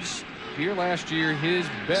 yards here last year. His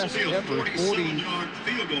best ever. 40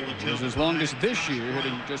 was his longest this year,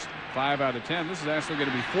 hitting just 5 out of 10. This is actually going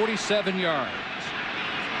to be 47 yards.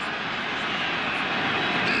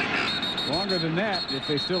 Longer than that if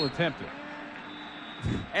they still attempt it.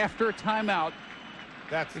 After a timeout,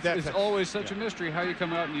 it's always such a mystery how you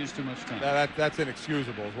come out and use too much time. That's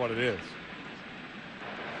inexcusable is what it is.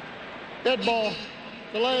 Dead ball,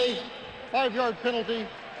 delay, 5-yard penalty,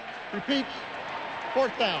 repeat,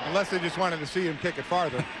 4th down. Unless they just wanted to see him kick it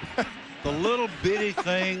farther. The little bitty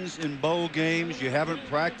things in bowl games, you haven't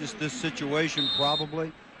practiced this situation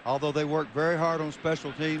probably, although they work very hard on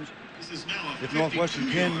special teams. If Northwestern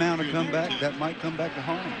can mount a comeback, that might come back to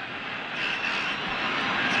haunt them.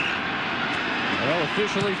 Well,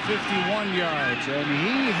 officially 51 yards, and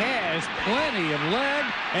he has plenty of leg,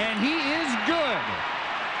 and he is good.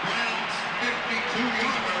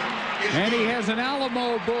 And he has an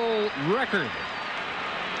Alamo Bowl record.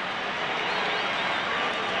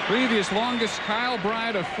 Previous longest, Kyle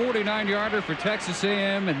Bryant, a 49-yarder for Texas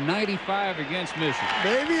A&M and 95 against Michigan.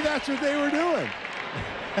 Maybe that's what they were doing.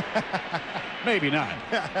 Maybe not.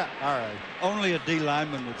 All right. Only a D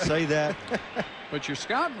lineman would say that. But your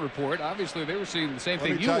scouting report, obviously they were seeing the same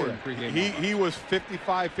thing you were in pregame. He was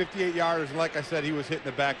 55, 58 yarders, and like I said, he was hitting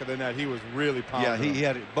the back of the net. He was really pounding. Yeah, he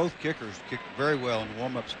had it. Both kickers kicked very well in the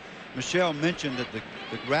warm-ups. Michelle mentioned that the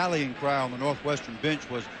rallying cry on the Northwestern bench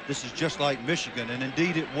was, "This is just like Michigan," and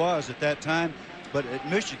indeed it was at that time. But at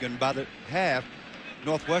Michigan, by the half,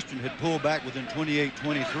 Northwestern had pulled back within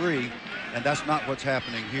 28-23, and that's not what's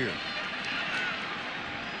happening here.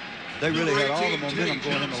 They really had all the momentum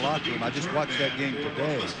going in the locker room. I just watched that game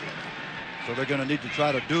today. So they're going to need to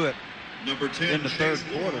try to do it in the 3rd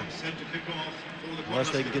quarter, unless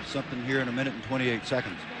they can get something here in a minute and 28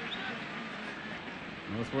 seconds.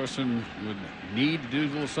 Northwestern would need to do a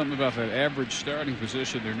little something about that average starting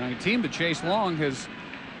position. They're 19, but Chase Long has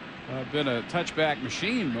been a touchback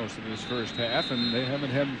machine most of this first half, and they haven't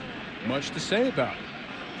had much to say about it.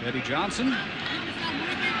 Eddie Johnson,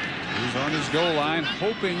 who's on his goal line,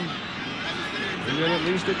 hoping to get at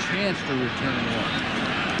least a chance to return one.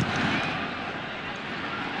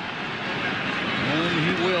 And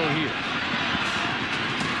he will here.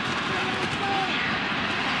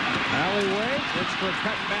 Alleyway, looks for a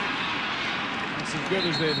cutback. That's as good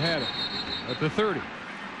as they've had it. At the 30.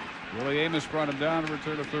 Willie Amos brought him down, a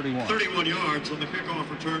return of 31. 31 yards on the kickoff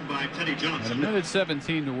return by Teddy Johnson. And a minute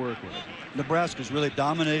 17 to work with. Nebraska's really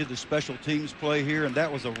dominated the special teams play here, and that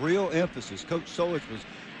was a real emphasis. Coach Solich was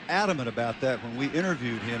adamant about that when we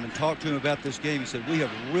interviewed him and talked to him about this game. He said, we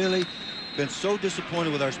have really been so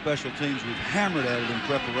disappointed with our special teams. We've hammered at it in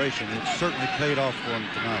preparation, and it's certainly paid off for him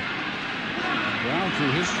tonight. Brown,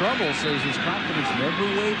 through his trouble, says his confidence never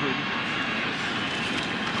wavered.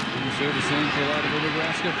 You say the same for a lot of the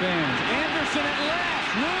Nebraska fans. Anderson at last,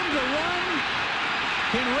 room to run.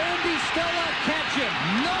 Can Randy Stella catch him?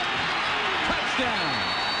 Nope. Touchdown.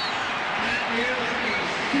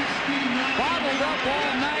 Bottled up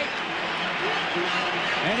all night,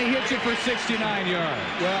 and he hits it for 69 yards.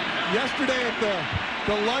 Well, yesterday at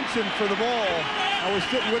the luncheon for the bowl, I was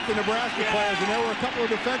sitting with the Nebraska players, and there were a couple of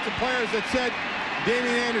defensive players that said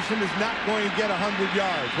Damian Anderson is not going to get 100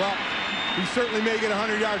 yards. Well, he certainly may get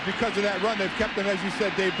 100 yards because of that run. They've kept him, as you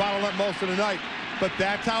said, Dave, bottled up most of the night. But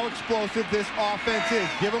that's how explosive this offense is.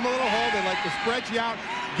 Give them a little hold. They like to spread you out,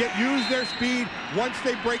 use their speed. Once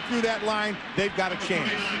they break through that line, they've got a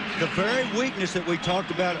chance. The very weakness that we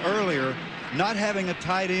talked about earlier, not having a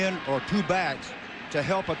tight end or two backs to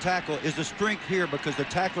help a tackle, is the strength here because the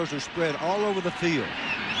tacklers are spread all over the field.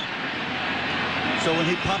 So when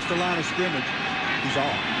he pops the line of scrimmage, he's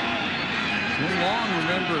off. Too long,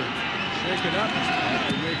 remember, shaken up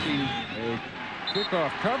after making a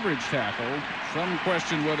kickoff coverage tackle. Some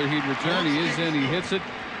question whether he'd return. He is in, he hits it.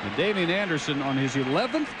 And Damian Anderson on his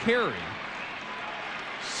 11th carry.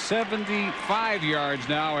 75 yards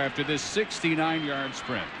now after this 69-yard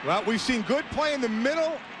sprint. Well, we've seen good play in the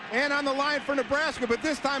middle and on the line for Nebraska, but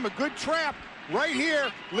this time a good trap right here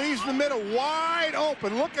leaves the middle wide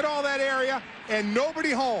open. Look at all that area and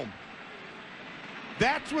nobody home.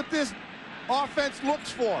 That's what this offense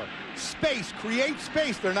looks for. Space, create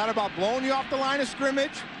space. They're not about blowing you off the line of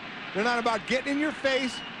scrimmage. They're not about getting in your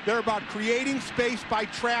face. They're about creating space by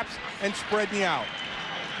traps and spreading you out.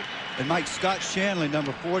 And Mike Scott Shanley,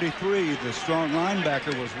 number 43, the strong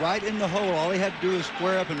linebacker, was right in the hole. All he had to do was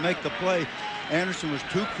square up and make the play. Anderson was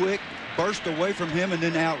too quick, burst away from him, and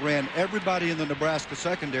then outran everybody in the Nebraska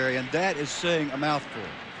secondary, and that is saying a mouthful.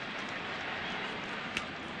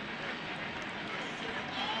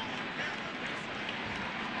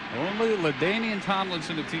 Only LaDainian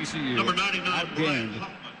Tomlinson at TCU outgained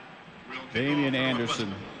Damian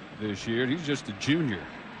Anderson this year. He's just a junior.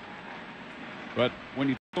 But when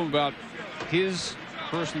you talk about his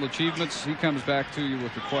personal achievements, he comes back to you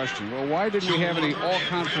with the question, well, why didn't we have any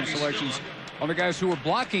all-conference selections on the guys who were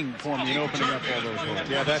blocking for me and opening up all those holes?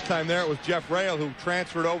 Yeah, that time there it was Jeff Rail, who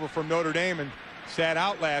transferred over from Notre Dame and sat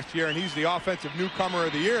out last year, and he's the offensive newcomer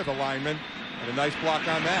of the year, the lineman. And a nice block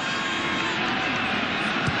on that.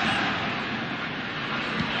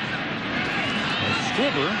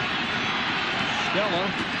 Scribber, Stella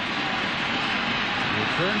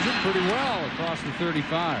returns it pretty well across the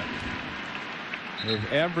 35.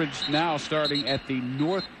 They've averaged now starting at the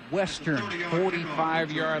Northwestern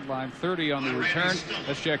 45-yard line, 30 on the return.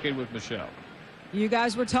 Let's check in with Michelle. You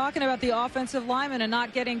guys were talking about the offensive linemen and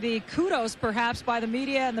not getting the kudos perhaps by the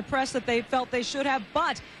media and the press that they felt they should have,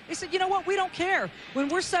 but they said, you know what, we don't care. When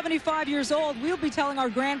we're 75 years old, we'll be telling our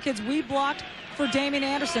grandkids we blocked for Damian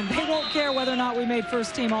Anderson. They won't care whether or not we made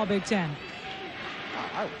first team All Big Ten.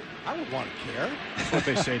 I would want to care. That's what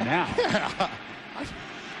they say now.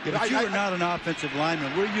 Yeah, but you are not an offensive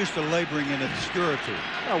lineman. We're used to laboring in obscurity.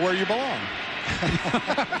 Where you belong.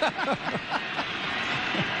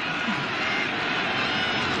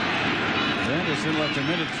 Anderson left a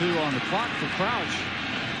minute 2 on the clock for Crouch.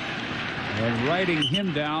 And riding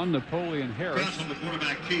him down, Napoleon Harris. Press on the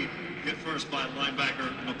quarterback keep. Hit first by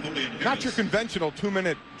linebacker Napoleon Harris. Not your conventional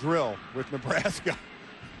 2-minute drill with Nebraska.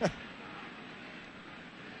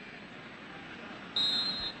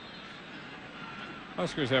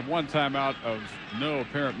 Huskers have one timeout of no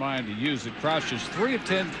apparent mind to use it. Crouch is 3 of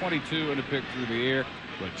 10, 22 and a pick through the air,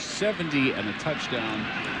 but 70 and a touchdown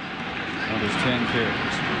on his 10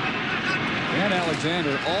 carries. And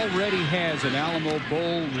Alexander already has an Alamo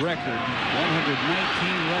Bowl record, 119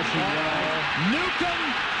 rushing yards. Newcomb,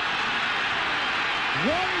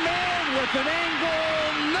 one man with an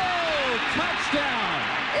angle, no touchdown.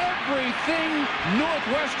 Everything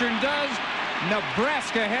Northwestern does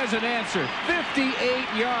Nebraska has an answer. 58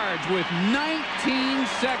 yards with 19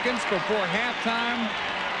 seconds before halftime.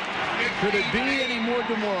 Could it be any more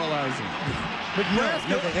demoralizing? No,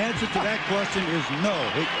 the answer to that question is no.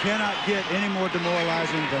 It cannot get any more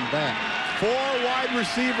demoralizing than that. 4 wide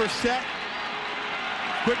receiver set.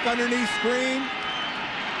 Quick underneath screen.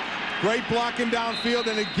 Great blocking downfield,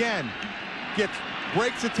 and again,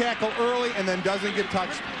 breaks the tackle early and then doesn't get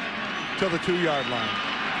touched till the 2-yard line.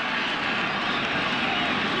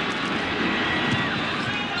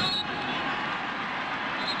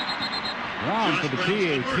 Wrong for the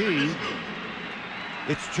PAT.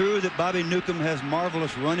 It's true that Bobby Newcomb has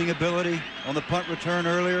marvelous running ability on the punt return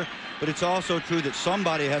earlier, but it's also true that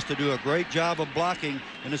somebody has to do a great job of blocking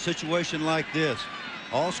in a situation like this.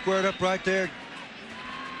 All squared up right there.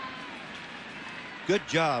 Good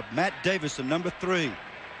job. Matt Davison, number 3.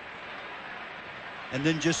 And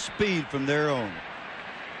then just speed from there on.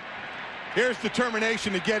 Here's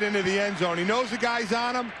determination to get into the end zone. He knows the guy's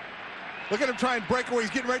on him. Look at him try and break away.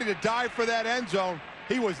 He's getting ready to dive for that end zone.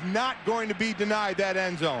 He was not going to be denied that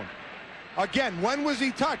end zone. Again, when was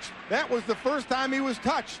he touched? That was the first time he was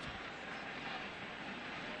touched.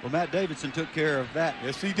 Well, Matt Davidson took care of that.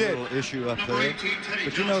 Yes, he did. Little issue up there.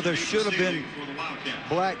 But you know, there should have been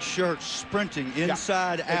black shirts sprinting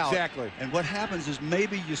inside out. Exactly. And what happens is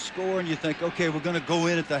maybe you score and you think, okay, we're going to go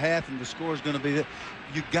in at the half and the score is going to be that.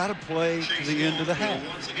 You got to play to the end of the half.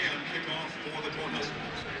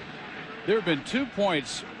 There have been 2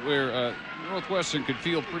 points where Northwestern could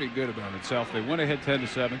feel pretty good about itself. They went ahead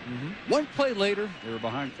 10-7. One play later, they were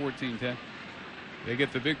behind 14-10. They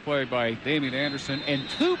get the big play by Damian Anderson, and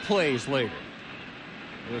 2 plays later,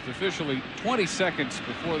 with officially 20 seconds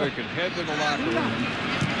before they could head to the locker room,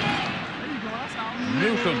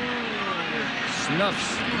 Newcomb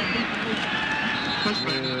snuffs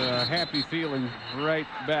a happy feeling right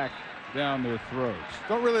back down their throats.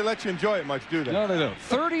 Don't really let you enjoy it much, do they? No, they don't.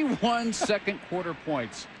 31 second quarter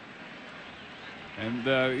points. And,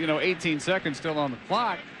 18 seconds still on the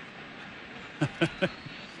clock.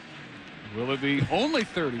 Will it be only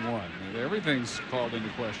 31? Everything's called into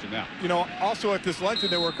question now. You know, also at this luncheon,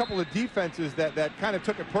 there were a couple of defenses that kind of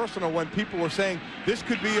took it personal when people were saying this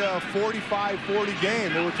could be a 45-40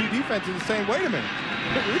 game. There were 2 defenses saying, wait a minute,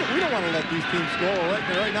 we don't want to let these teams score.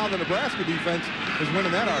 Right now, the Nebraska defense is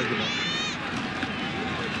winning that argument.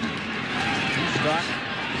 Stock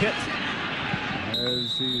hit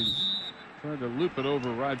as he's trying to loop it over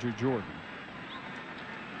Roger Jordan.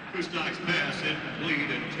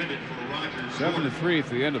 7-3 at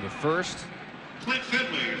the end of the first.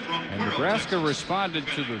 And Nebraska responded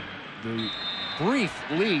to the brief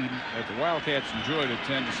lead that the Wildcats enjoyed at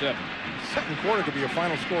 10-7. Second quarter could be a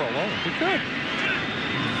final score alone. It could.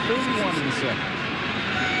 31 in the second.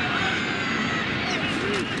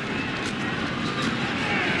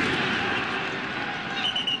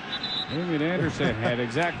 Damian Anderson had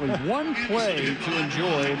exactly 1 play to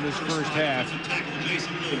enjoy in this first half.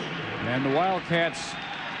 And the Wildcats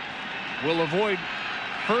will avoid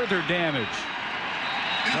further damage.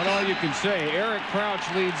 That's all you can say. Eric Crouch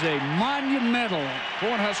leads a monumental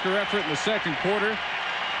Cornhusker effort in the second quarter.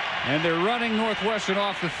 And they're running Northwestern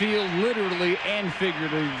off the field literally and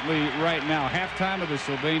figuratively right now. Halftime of the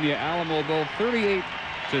Sylvania Alamo Bowl, 38-17.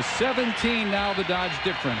 Now the Dodge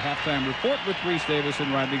Different halftime report with Reese Davis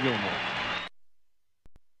and Rodney Gilmore.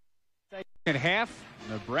 Second half,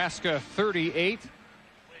 Nebraska 38,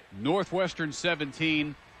 Northwestern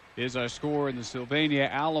 17 is our score in the Sylvania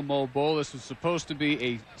Alamo Bowl. This was supposed to be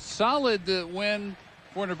a solid win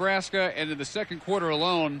for Nebraska, and in the second quarter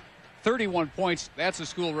alone, 31 points. That's a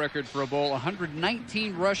school record for a bowl.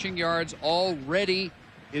 119 rushing yards already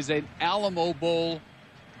is an Alamo Bowl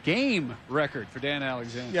game record for Dan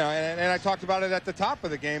Alexander. Yeah, and I talked about it at the top of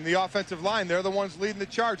the game. The offensive line, they're the ones leading the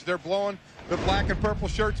charge. They're blowing the black and purple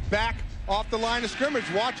shirts back off the line of scrimmage.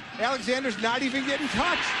 Watch, Alexander's not even getting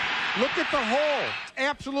touched. Look at the hole. It's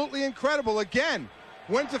absolutely incredible. Again,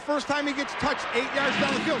 when's the first time he gets touched? 8 yards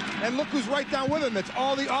down the field. And look who's right down with him. That's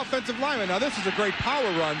all the offensive linemen. Now, this is a great power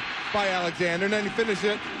run by Alexander, and then he finishes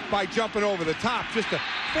it by jumping over the top. Just a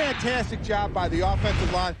fantastic job by the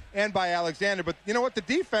offensive line and by Alexander. But you know what? The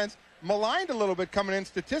defense maligned a little bit coming in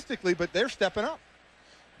statistically, but they're stepping up.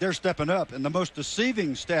 They're stepping up, and the most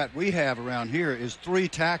deceiving stat we have around here is 3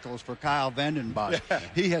 tackles for Kyle Vandenbach. Yeah.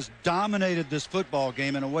 He has dominated this football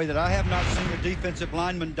game in a way that I have not seen a defensive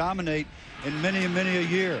lineman dominate in many a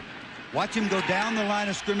year. Watch him go down the line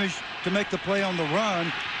of scrimmage to make the play on the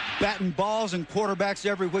run, batting balls and quarterbacks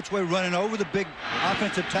every which way, running over the big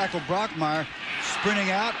offensive tackle Brockmeyer, sprinting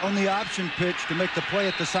out on the option pitch to make the play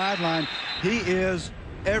at the sideline. He is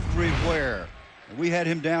everywhere. We had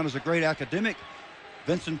him down as a great academic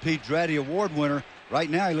Vincent P. Draddy Award winner. Right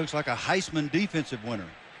now, he looks like a Heisman defensive winner.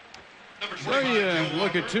 There you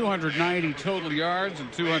look at 290 total yards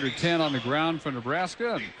and 210 on the ground for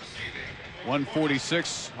Nebraska.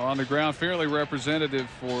 146 on the ground, fairly representative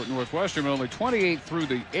for Northwestern, but only 28 through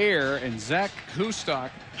the air. And Zach Kustok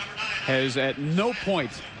has at no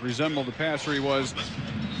point resembled the passer he was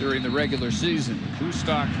during the regular season.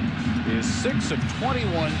 Kustok is 6 of 21,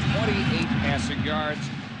 28 passing yards,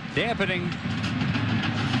 dampening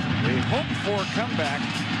the hoped-for comeback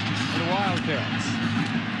for the Wildcats.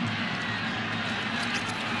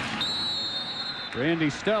 Randy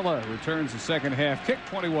Stella returns the second half kick,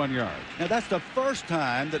 21 yards. Now that's the first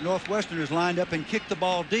time that Northwestern has lined up and kicked the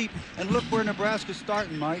ball deep. And look where Nebraska's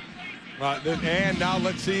starting, Mike. And now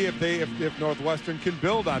let's see if Northwestern can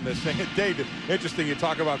build on this. Dave, interesting you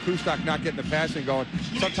talk about Kustok not getting the passing going.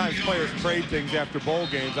 Sometimes players trade things after bowl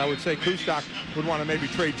games. I would say Kustok would want to maybe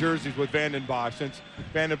trade jerseys with Vanden Bosch, since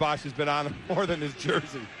Vanden Bosch has been on him more than his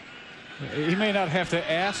jersey. He may not have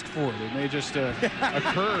to ask for it. It may just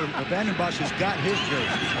occur. Vanden Bosch has got his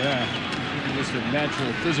jersey. Yeah, just a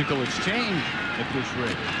natural physical exchange at this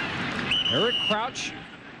rate. Eric Crouch,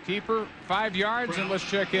 keeper, 5 yards, and let's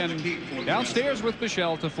check in downstairs with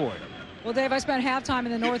Michelle Tafoya. Well, Dave, I spent halftime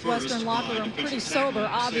in the Northwestern locker room pretty sober,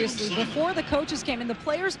 obviously. Before the coaches came in, the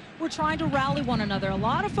players were trying to rally one another. A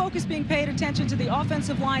lot of focus being paid attention to the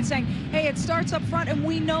offensive line, saying, hey, it starts up front, and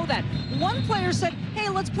we know that. One player said, hey,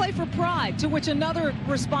 let's play for pride, to which another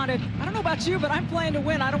responded, I don't know about you, but I'm playing to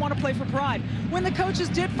win. I don't want to play for pride. When the coaches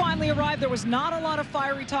did finally arrive, there was not a lot of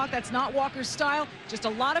fiery talk. That's not Walker's style. Just a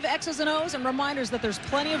lot of X's and O's and reminders that there's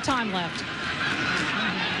plenty of time left.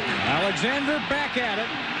 Alexander back at it.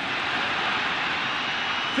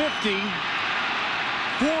 50,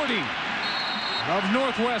 40 of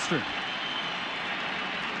Northwestern.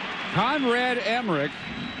 Conrad Emmerich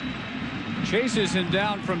chases him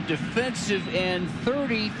down from defensive end,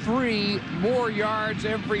 33 more yards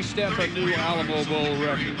every step, a new Alamo Bowl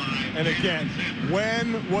record. And again,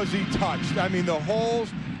 when was he touched? I mean, the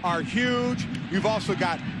holes are huge. You've also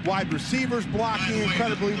got wide receivers blocking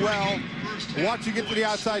incredibly well. Once you get to the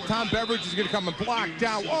outside, Tom Beveridge is going to come and block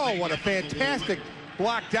down. Oh, what a fantastic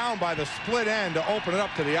block down by the split end to open it up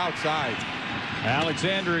to the outside.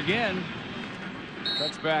 Alexander again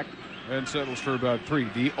cuts back and settles for about 3.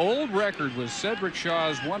 The old record was Cedric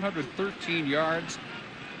Shaw's 113 yards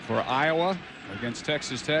for Iowa against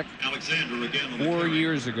Texas Tech 4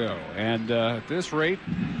 years ago. And at this rate,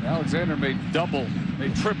 Alexander may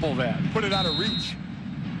triple that. Put it out of reach.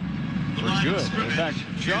 For good. In fact,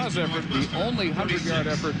 Shaw's effort, the only 100-yard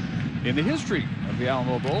effort in the history of the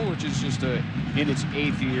Alamo Bowl, which is just in its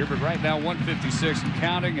 8th year, but right now 156 and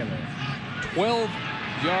counting, and a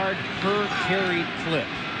 12-yard per carry clip.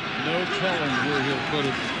 No telling where he'll put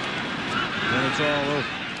it when it's all over.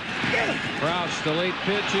 Crouch, the late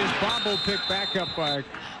pitches, bobble picked back up by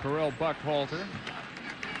Correll Buckhalter.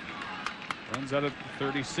 Runs out at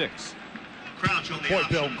 36. Boy,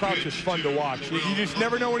 Bill, Crouch is fun to watch. You just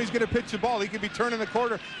never know when he's going to pitch the ball. He could be turning the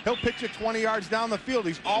corner. He'll pitch it 20 yards down the field.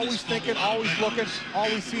 He's always thinking, always looking,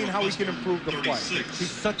 always seeing how he can improve the play.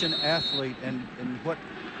 He's such an athlete, and what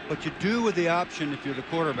you do with the option if you're the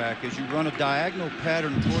quarterback is you run a diagonal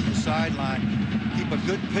pattern toward the sideline, keep a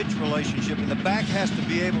good pitch relationship, and the back has to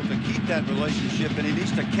be able to keep that relationship, and he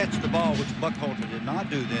needs to catch the ball, which Buckhalter did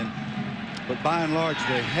not do then. But by and large,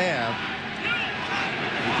 they have.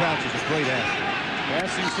 And Crouch is a great athlete.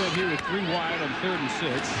 Passing set here with 3 wide on 3rd and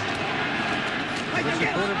 6. It's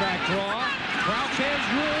a quarterback draw. Crouch has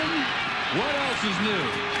room. What else is new?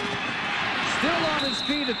 Still on his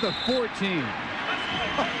feet at the 14.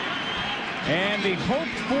 And the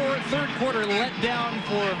hoped-for third quarter letdown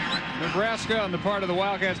for Nebraska on the part of the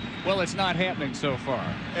Wildcats. Well, it's not happening so far.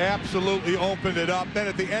 Absolutely opened it up. Then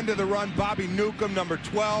at the end of the run, Bobby Newcomb, number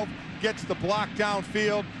 12, gets the block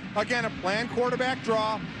downfield. Again, a planned quarterback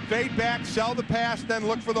draw, fade back, sell the pass, then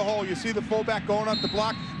look for the hole. You see the fullback going up the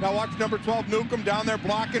block. Now watch number 12, Newcomb, down there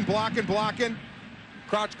blocking.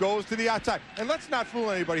 Crouch goes to the outside. And let's not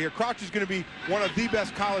fool anybody here. Crouch is going to be one of the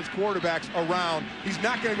best college quarterbacks around. He's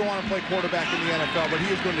not going to go on and play quarterback in the NFL, but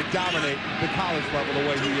he is going to dominate the college level the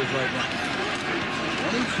way he is right now.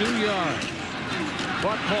 22 yards.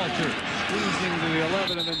 Buckhalter squeezing to the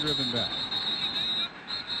 11 and then driven back.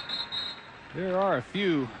 There are a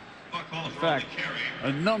few, in fact,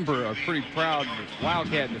 a number of pretty proud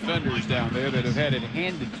Wildcat defenders down there that have had it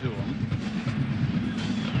handed to them.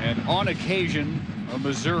 And on occasion, a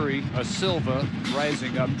Missouri, a Silva,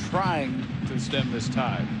 rising up, trying to stem this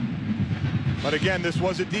tide. But again, this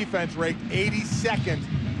was a defense ranked 82nd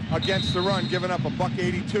against the run, giving up a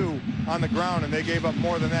 $182 on the ground, and they gave up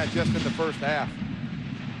more than that just in the first half.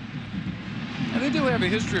 And they do have a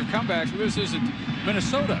history of comebacks, but this isn't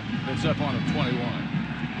Minnesota that's up on them 21.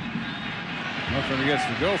 Nothing against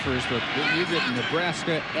the Gophers, but you get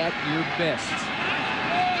Nebraska at your best.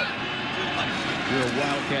 You're a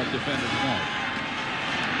Wildcat defender tonight.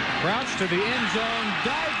 Crouch to the end zone,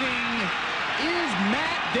 diving is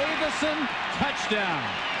Matt Davison. Touchdown.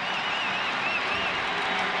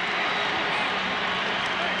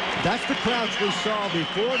 That's the Crouch we saw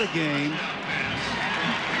before the game.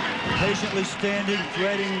 Patiently standing,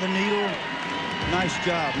 threading the needle. Nice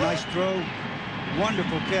job, nice throw.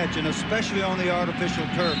 Wonderful catch, and especially on the artificial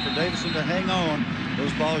turf. For Davison to hang on,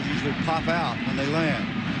 those balls usually pop out when they land.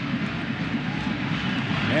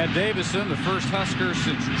 Matt Davison, the first Husker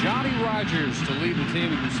since Johnny Rogers to lead the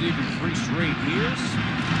team in receiving 3 straight years.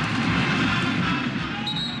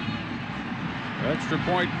 Extra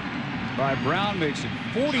point by Brown makes it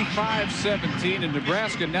 45-17, and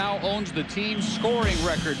Nebraska now owns the team scoring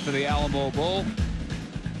record for the Alamo Bowl.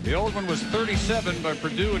 The old one was 37 by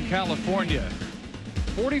Purdue in California.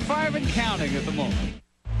 45 and counting at the moment.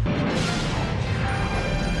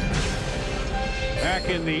 Back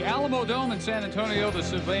in the Alamo Dome in San Antonio, the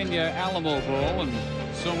Sylvania Alamo Bowl, and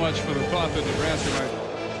so much for the thought that Nebraska might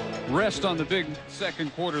rest on the big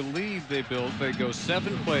second quarter lead they built. They go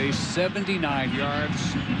 7 plays, 79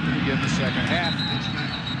 yards to begin the second half.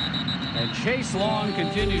 And Chase Long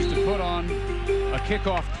continues to put on a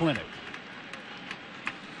kickoff clinic.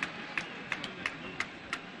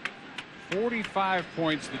 45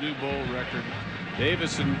 points, the new bowl record.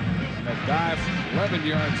 Davison, that dive 11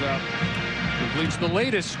 yards out, completes the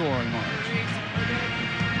latest scoring mark.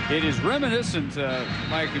 It is reminiscent,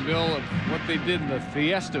 Mike and Bill, of what they did in the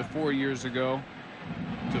Fiesta 4 years ago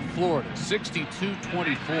to Florida, 62-24. We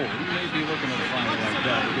may be looking at a final like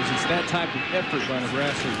that because it's that type of effort by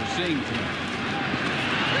Nebraska we're seeing tonight.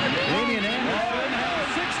 Damian Anderson had a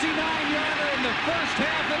 69-yarder in the first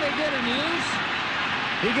half, and they get him loose.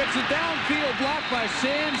 He gets a downfield block by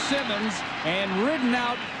Sam Simmons and ridden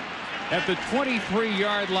out at the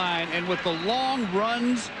 23-yard line. And with the long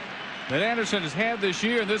runs that Anderson has had this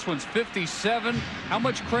year, and this one's 57, how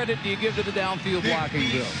much credit do you give to the downfield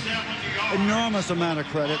blocking, Bill? Enormous amount of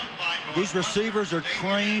credit. These receivers are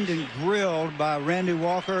trained and grilled by Randy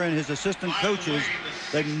Walker and his assistant coaches.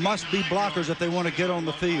 They must be blockers if they want to get on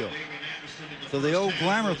the field. So the old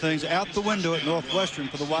glamour thing's out the window at Northwestern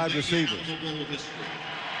for the wide receivers.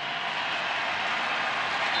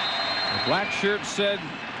 The black shirt said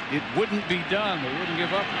it wouldn't be done. They wouldn't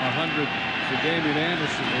give up 100 for Damian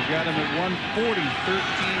Anderson. They got him at 140, 13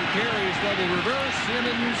 carries, double reverse.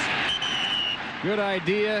 Simmons, good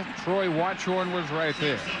idea. Troy Watchorn was right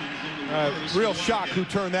there. Real shock who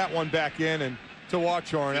turned that one back in, and to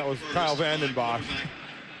Watchorn, that was Kyle Vandenbosch.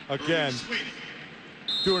 Again,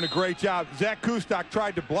 doing a great job. Zach Kustok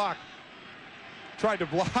tried to block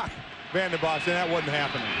Vandenbosch, and that wasn't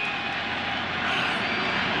happening.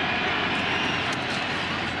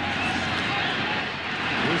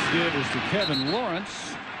 This give is to Kevin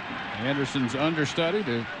Lawrence. Anderson's understudy,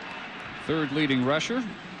 the third leading rusher.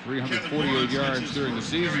 348 yards during the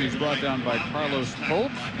season. He's brought down by Carlos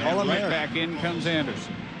Pope. And right back in comes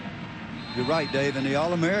Anderson. You're right, Dave. And the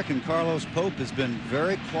All-American Carlos Pope has been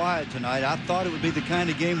very quiet tonight. I thought it would be the kind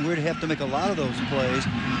of game where we'd have to make a lot of those plays.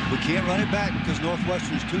 We can't run it back because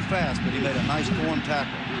Northwestern's too fast, but he made a nice form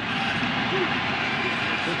tackle.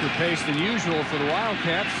 Quicker pace than usual for the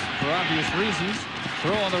Wildcats for obvious reasons.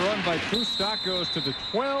 Throw on the run by Kustok goes to the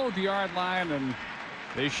 12-yard line, and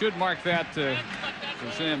they should mark that to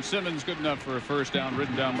Sam Simmons. Good enough for a first down,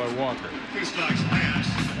 ridden down by Walker.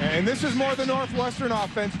 And this is more the Northwestern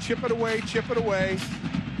offense. Chip it away, chip it away.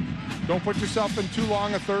 Don't put yourself in too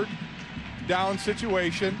long a third down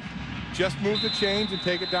situation. Just move the chains and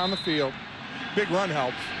take it down the field. Big run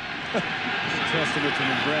helps. Testament to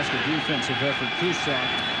Nebraska defensive effort.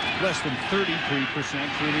 Kustok less than 33%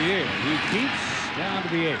 through the air. He keeps down to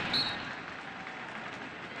the 8.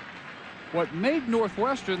 What made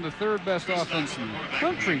Northwestern the third best offense in the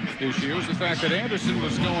country this year was the fact that Anderson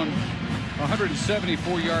was going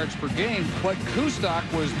 174 yards per game, but Kustok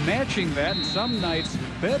was matching that, and some nights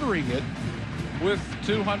bettering it with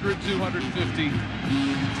 200, 250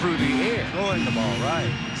 through the air. Throwing the ball,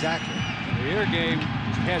 right, exactly. The air game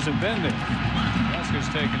hasn't been there. Nebraska's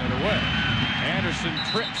taken it away. Anderson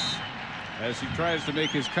trips as he tries to make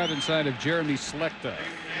his cut inside of Jeremy Slechta.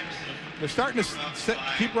 They're starting to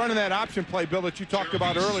keep running that option play, Bill, that you talked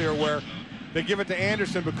about earlier, where they give it to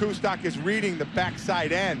Anderson, but Kustok is reading the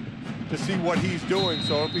backside end to see what he's doing.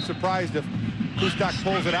 So don't be surprised if Kustok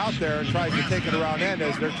pulls it out there and tries to take it around end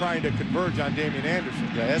as they're trying to converge on Damian Anderson.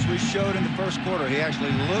 Yeah, as we showed in the first quarter, he actually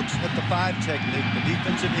looks at the 5 technique, the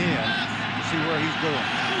defensive end, to see where he's going.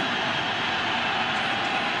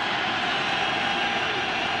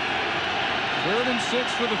 Third and 6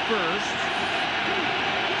 for the first.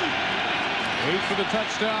 8 for the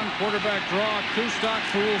touchdown. Quarterback draw. Kustok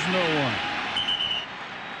fools no one.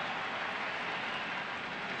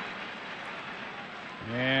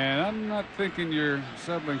 And I'm not thinking you're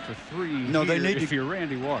subbing for 3. No, they need if you're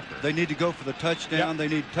Randy Walker. They need to go for the touchdown. Yep. They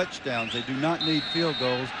need touchdowns. They do not need field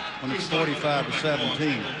goals when it's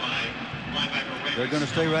 45-17. They're going to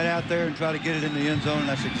stay right out there and try to get it in the end zone, and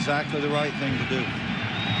that's exactly the right thing to do.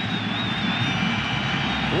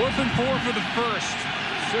 4th and 4 for the first.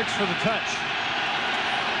 6 for the touch.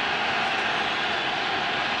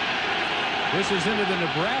 This is into the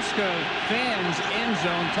Nebraska fans' end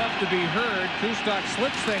zone. Tough to be heard. Kustok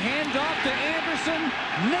slips the handoff to Anderson.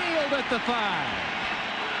 Nailed at the 5.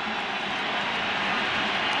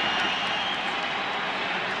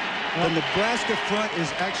 The Nebraska front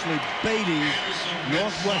is actually baiting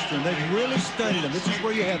Northwestern. They've really studied them. This is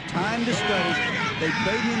where you have time to study. They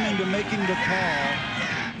bait him into making the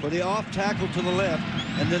call for the off tackle to the left,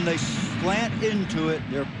 and then they slant into it.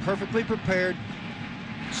 They're perfectly prepared.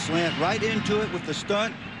 Slant right into it with the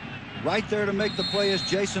stunt. Right there to make the play is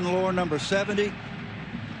Jason Lohr, number 70,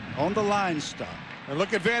 on the line stop. And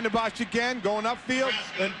look at Van der Bosch again, going upfield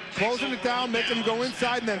and closing it down, making him go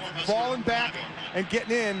inside and then falling back and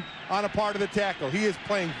getting in on a part of the tackle. He is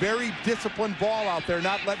playing very disciplined ball out there,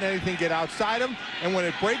 not letting anything get outside him. And when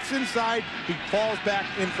it breaks inside, he falls back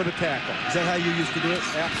in for the tackle. Is that how you used to do it?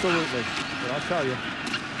 Absolutely. But I'll tell you.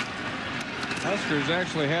 Huskers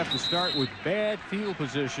actually have to start with bad field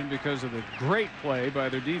position because of the great play by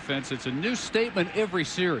their defense. It's a new statement every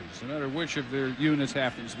series, no matter which of their units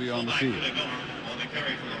happens to be on the field.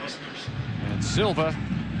 And Silva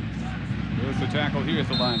with the tackle here at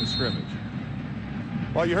the line of scrimmage.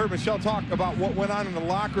 Well, you heard Michelle talk about what went on in the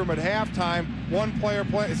locker room at halftime. One player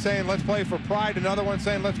saying, let's play for pride. Another one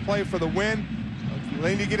saying, let's play for the win.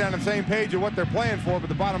 They need to get on the same page of what they're playing for, but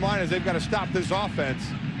the bottom line is they've got to stop this offense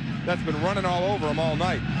that's been running all over them all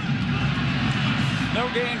night. No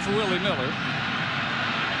gain for Willie Miller.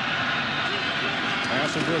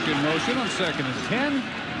 Hasselbrook in motion on 2nd and 10.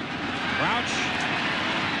 Crouch.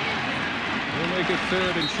 We'll make it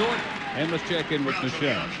 3rd and short. And let's check in with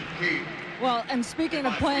Michelle. Well, and speaking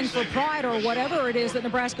of playing for pride or whatever it is that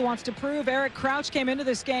Nebraska wants to prove, Eric Crouch came into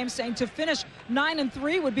this game saying to finish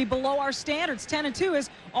 9-3 would be below our standards. 10-2 is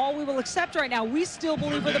all we will accept right now. We still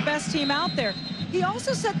believe we're the best team out there. He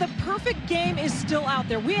also said the perfect game is still out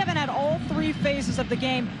there. We haven't had all 3 phases of the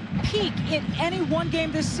game peak in any one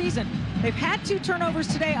game this season. They've had 2 turnovers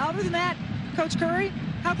today. Other than that, Coach Curry,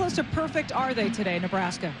 how close to perfect are they today,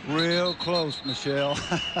 Nebraska? Real close, Michelle.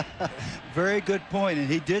 Very good point, and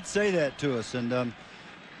he did say that to us. And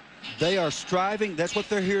they are striving. That's what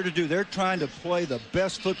they're here to do. They're trying to play the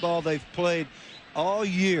best football they've played all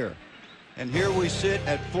year. And here we sit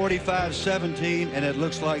at 45-17, and it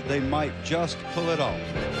looks like they might just pull it off.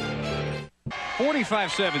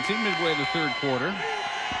 45-17 midway in the 3rd quarter.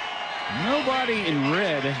 Nobody in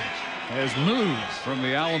red has moved from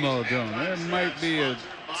the Alamo Dome. There might be a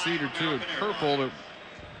seat or 2 of purple that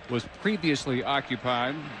was previously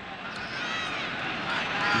occupied.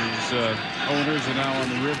 These owners are now on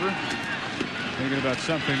the river thinking about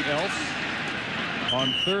something else. On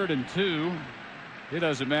 3rd and 2, it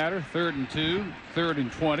doesn't matter. 3rd and 2, 3rd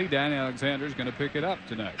and 20. Dan Alexander's going to pick it up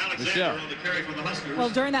tonight. Michelle. Well,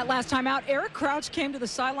 during that last timeout, Eric Crouch came to the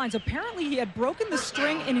sidelines. Apparently, he had broken the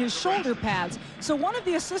string in his shoulder pads. So one of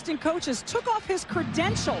the assistant coaches took off his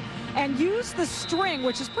credential and used the string,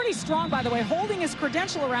 which is pretty strong, by the way, holding his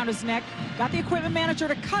credential around his neck, got the equipment manager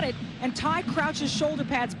to cut it and tie Crouch's shoulder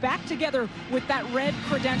pads back together with that red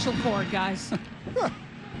credential cord, guys.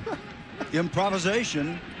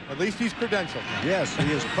 Improvisation. At least he's credentialed. Yes,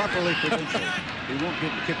 he is properly credentialed. He won't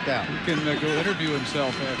get kicked out. He can go interview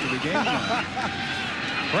himself after the game.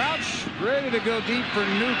 Crouch ready to go deep for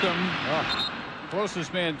Newcomb.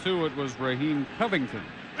 Closest man to it was Raheem Covington.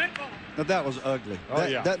 Now that was ugly.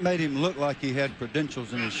 That made him look like he had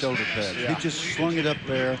credentials in his shoulder pads. Yeah. He just slung it up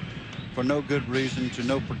there for no good reason to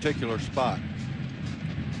no particular spot.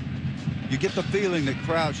 You get the feeling that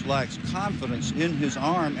Crouch lacks confidence in his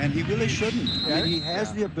arm, and he really shouldn't. I mean, he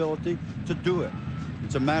has the ability to do it.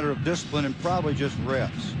 It's a matter of discipline and probably just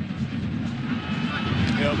reps.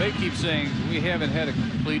 You know, they keep saying we haven't had a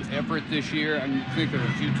complete effort this year. I think there are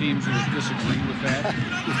a few teams who disagree with that.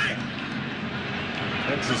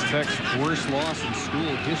 Texas Tech's worst loss in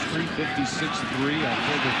school history, 56-3,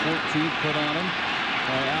 October 14th, put on them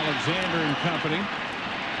by Alexander and company.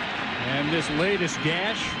 And this latest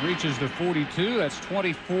gash reaches the 42. That's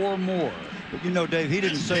 24 more. But you know, Dave, he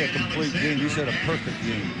didn't say a complete game. He said a perfect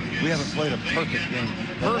game. We haven't played a perfect game.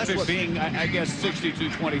 Perfect being, I guess,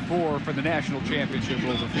 62-24 for the national championship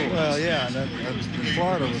over Florida. Well, yeah, and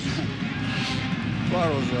Florida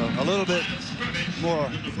was a little bit more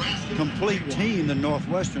complete team than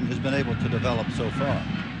Northwestern has been able to develop so far.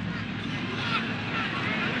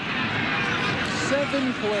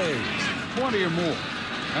 7 plays, 20 or more.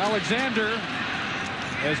 Alexander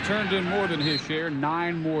has turned in more than his share.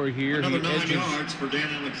 9 more here. He edges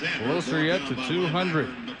closer yet to 200.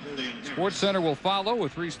 Sports Center will follow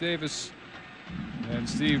with Reese Davis and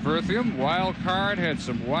Steve Berthium. Wild card had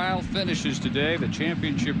some wild finishes today. The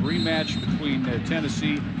championship rematch between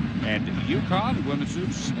Tennessee and UConn. Women's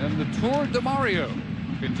hoops and the Tour de Mario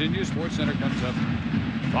continues. Sports Center comes up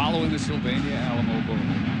following the Sylvania Alamo Bowl.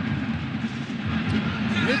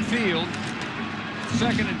 Midfield.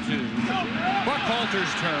 2nd and 2.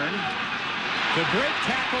 Buckhalter's turn to break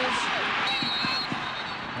tackles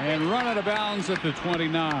and run out of bounds at the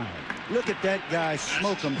 29. Look at that guy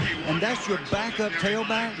smoke him, and that's your backup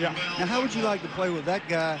tailback? Yeah. Now, how would you like to play with that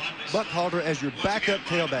guy, Buckhalter, as your backup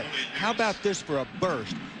tailback? How about this for a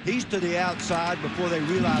burst? He's to the outside before they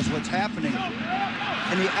realize what's happening,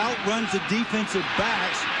 and he outruns the defensive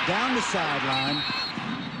backs down the sideline.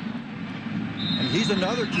 And he's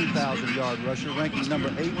another 2,000-yard rusher, ranking number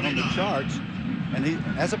 8 on the charts, and he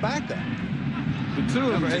as a backup. The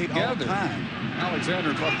two of them together, Alexander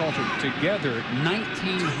and Buckhalter together,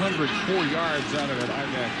 1,904 yards out of that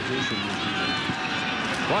I-back position.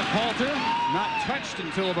 Buckhalter not touched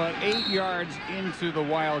until about 8 yards into the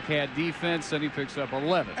Wildcat defense, and he picks up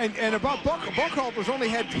 11. And about Buckhalter's only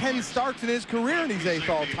had 10 starts in his career, and he's 8th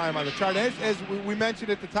all-time on the chart. As we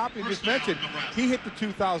mentioned at the top, you just mentioned, he hit the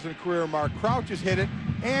 2,000 career mark. Crouch has hit it,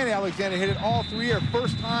 and Alexander hit it. All 3 are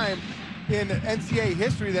first time in NCAA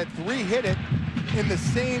history that 3 hit it in the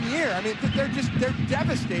same year. I mean, they're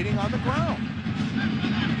devastating on the ground.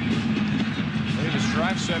 Davis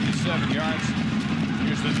drives 77 yards.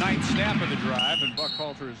 Here's the 9th snap of the drive, and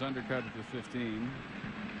Buckhalter is undercut at the 15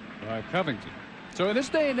 by Covington. So in this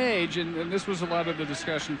day and age, and this was a lot of the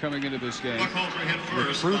discussion coming into this game,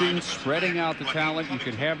 recruiting, spreading out the talent, you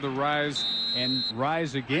can have the rise and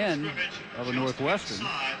rise again of a Northwestern.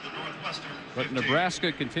 But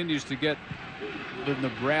Nebraska continues to get the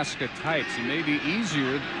Nebraska types. It may be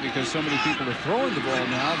easier because so many people are throwing the ball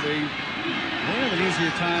now. They have an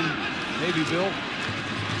easier time, maybe, Bill,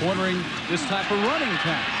 cornering this type of running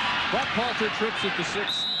time. Buckhalter trips at the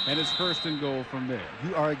 6, and it's 1st and goal from there.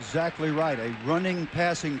 You are exactly right. A running,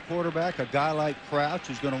 passing quarterback, a guy like Crouch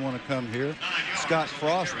is going to want to come here. Scott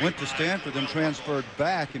Frost went to Stanford, then transferred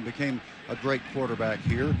back and became a great quarterback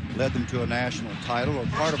here, led them to a national title or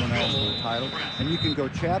part of a national title. And you can go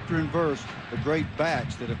chapter and verse the great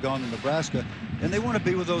backs that have gone to Nebraska, and they want to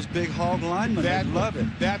be with those big hog linemen. They love it.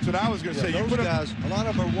 That's what I was going to say. Those guys, a lot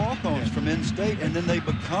of them are walk-ons from in-state, and then they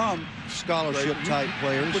become scholarship-type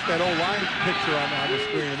players. Put that old line picture on the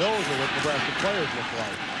screen, and those are what Nebraska players look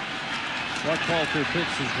like. Buckhalter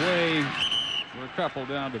picks his way for a couple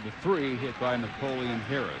down to the 3, hit by Napoleon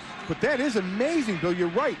Harris. But that is amazing, Bill. You're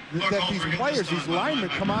right that these players, these linemen,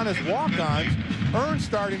 come on as walk-ons, earn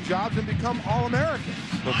starting jobs, and become All-Americans.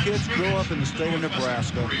 Well, kids grow up in the state of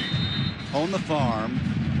Nebraska, on the farm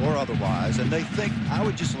or otherwise, and they think, I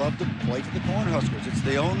would just love to play for the Cornhuskers.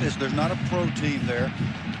 There's not a pro team there.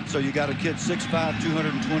 So you got a kid 6'5",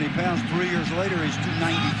 220 pounds. 3 years later, he's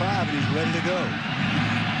 295, and he's ready to go.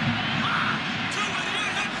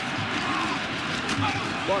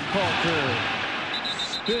 Buckhalter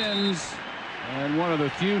spins, and one of the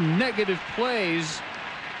few negative plays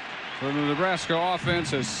for the Nebraska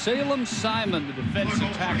offense as Salem Simon, the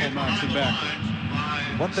defensive tackle, knocks it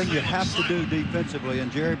backwards. One thing you have to do defensively,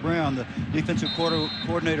 and Jerry Brown, the defensive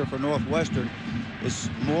coordinator for Northwestern,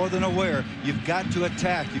 is more than aware. You've got to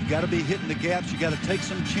attack. You've got to be hitting the gaps. You've got to take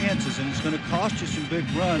some chances, and it's going to cost you some big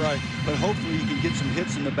runs. Right. But hopefully you can get some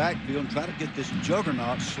hits in the backfield and try to get this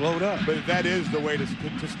juggernaut slowed up. But that is the way to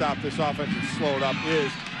stop this offense and slow it up,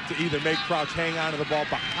 is to either make Crouch hang on to the ball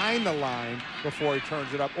behind the line before he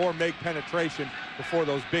turns it up, or make penetration before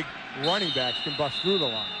those big running backs can bust through the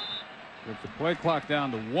line. With the play clock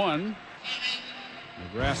down to 1,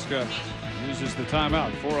 Nebraska uses the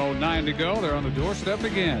timeout. 4:09 to go. They're on the doorstep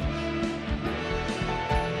again.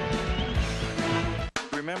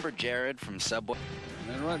 Remember Jared from Subway?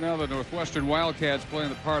 And right now the Northwestern Wildcats playing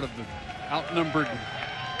the part of the outnumbered,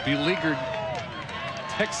 beleaguered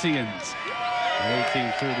Texians.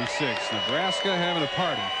 1836. Nebraska having a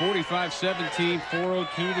party. 45-17,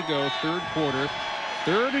 4:02 to go, third quarter.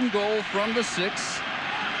 Third and goal from the 6.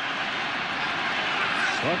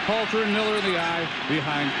 Buckhalter and Miller in the eye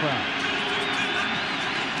behind Crouch.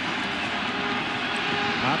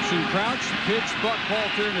 Option Crouch, pitch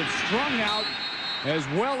Buckhalter, and it's strung out as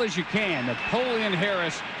well as you can. Napoleon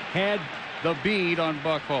Harris had the bead on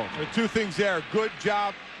Buckhalter. The two things there. Good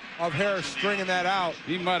job of Harris stringing that out.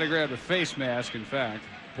 He might have grabbed a face mask, in fact.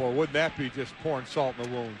 Boy, wouldn't that be just pouring salt in the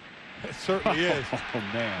wound? It certainly is. Oh,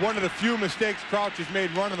 man. One of the few mistakes Crouch has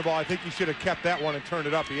made running the ball. I think he should have kept that one and turned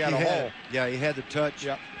it up. He had a hole. Yeah, he had the touch.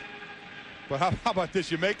 Yeah. But how about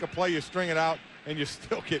this? You make a play, you string it out, and you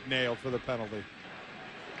still get nailed for the penalty.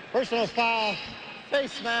 Personal foul,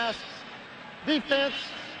 face masks, defense,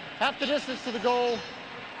 half the distance to the goal,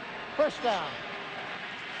 first down.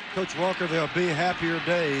 Coach Walker, there'll be happier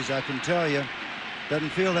days, I can tell you. Doesn't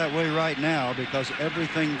feel that way right now because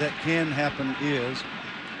everything that can happen is.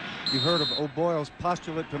 You heard of O'Boyle's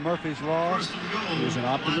postulate to Murphy's Law? He was an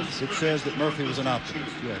optimist. It says that Murphy was an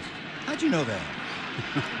optimist, yes. How'd you know that?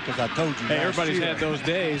 Because I told you. Hey, everybody's had those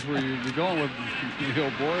days where you're going with the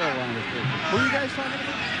O'Boyle line of thinking. Who are you guys talking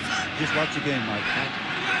about? Just watch the game, Mike.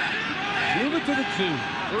 Move it to the 2.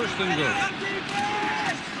 First and goal.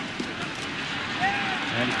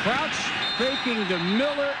 And Crouch faking to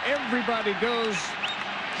Miller. Everybody goes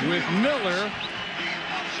with Miller.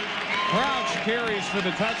 Crouch carries for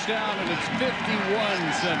the touchdown, and it's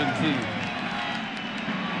 51-17.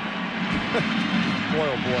 Boy,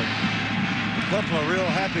 oh boy. A couple of real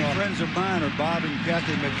happy friends of mine are Bob and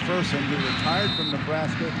Kathy McPherson, who retired from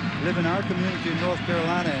Nebraska, live in our community in North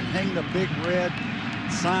Carolina, and hang the big red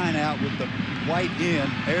sign out with the white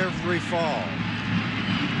N every fall.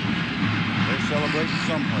 They're celebrating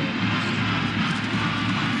somewhere.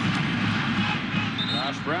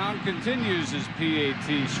 Josh Brown continues his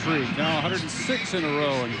PAT streak. Now 106 in a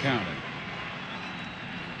row and counting.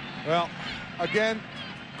 Well, again,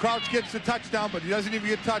 Crouch gets the touchdown, but he doesn't even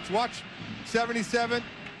get touched. Watch 77,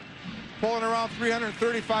 pulling around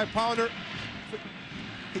 335-pounder.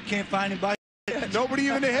 He can't find anybody. Nobody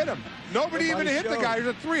even hit him. Nobody even hit the guy.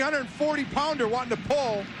 There's a 340-pounder wanting to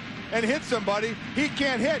pull and hit somebody. He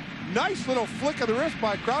can't hit. Nice little flick of the wrist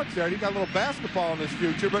by Crouch there. He got a little basketball in his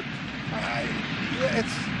future, but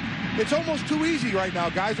it's almost too easy right now,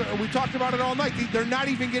 guys. We talked about it all night. They're not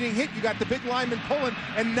even getting hit. You got the big lineman pulling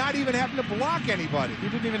and not even having to block anybody. He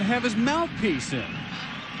didn't even have his mouthpiece in.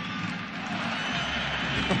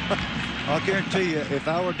 I'll guarantee you, if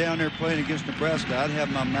I were down there playing against Nebraska, I'd have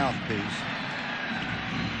my mouthpiece.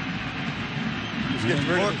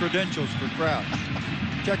 More credentials for Crouch.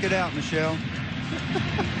 Check it out, Michelle.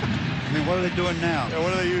 I mean, what are they doing now? Yeah,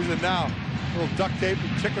 what are they using now? A little duct tape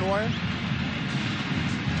and chicken wire?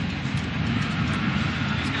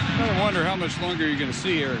 I wonder how much longer you're going to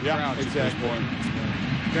see Eric Crouch at this point.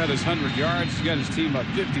 Got his 100 yards. He's got his team up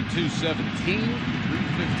 52-17.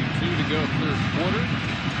 3:52 to go, third quarter.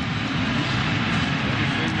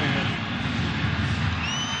 Everything they have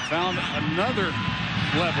found another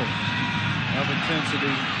level of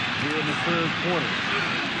intensity here in the third quarter.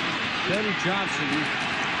 Teddy Johnson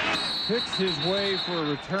picks his way for a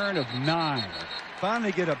return of 9.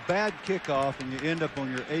 Finally get a bad kickoff and you end up on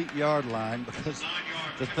your 8-yard line because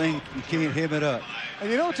the thing, you can't hit it up.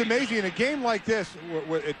 And you know what's amazing? In a game like this,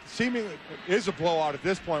 where it seemingly is a blowout at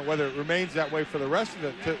this point, whether it remains that way for the rest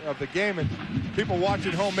of the game, and people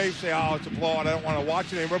watching home may say, oh, it's a blowout, I don't want to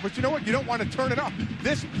watch it anymore. But you know what? You don't want to turn it off.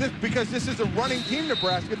 Because this is a running team,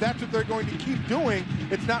 Nebraska, that's what they're going to keep doing.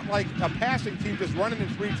 It's not like a passing team just running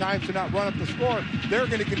it 3 times to not run up the score. They're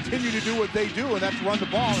going to continue to do what they do, and that's run the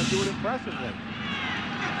ball and do it impressively.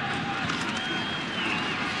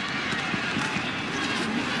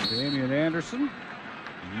 Damian Anderson,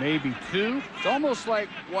 maybe 2. It's almost like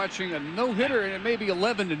watching a no-hitter, and it may be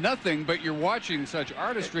 11-0, but you're watching such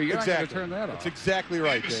artistry. You're not going to turn that off. That's exactly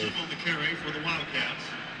right, Dave. On the carry for the Wildcats.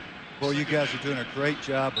 Well, you guys are doing a great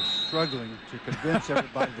job of struggling to convince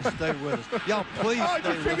everybody to stay with us. Y'all, please stay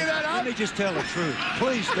did you figure that out? Let me just tell the truth.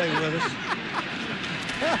 Please stay with us.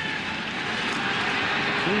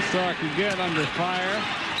 Kustok again under fire.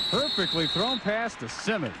 Perfectly thrown pass to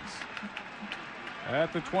Simmons.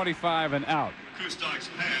 At the 25 and out. Kustak's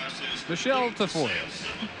pass is Michelle Tafoya.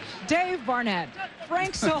 Dave Barnett,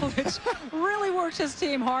 Frank Solich really worked his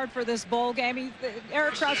team hard for this bowl game.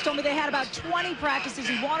 Eric Crouch told me they had about 20 practices.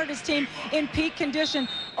 He wanted his team in peak condition.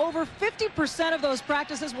 Over 50% of those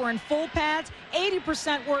practices were in full pads.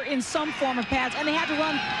 80% were in some form of pads. And they had to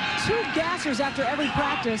run 2 gassers after every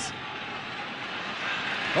practice.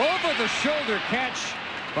 Over the shoulder catch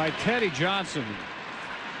by Teddy Johnson.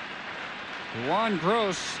 Juwan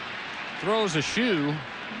Gross throws a shoe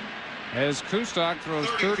as Kustok throws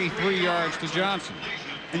 33 yards to Johnson.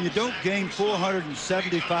 And you don't gain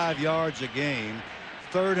 475 yards a game,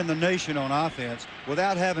 third in the nation on offense,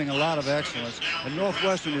 without having a lot of excellence. And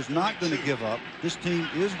Northwestern is not going to give up. This team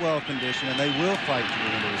is well conditioned, and they will fight to the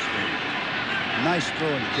end of this game. Nice throw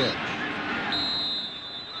and catch.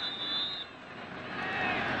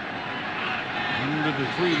 Into the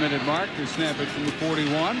 3-minute mark to snap it from the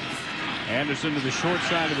 41. Anderson to the short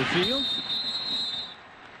side of the field.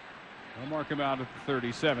 They'll mark him out at the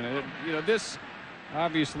 37. You know, this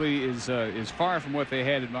obviously is far from what they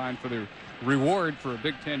had in mind for the reward for a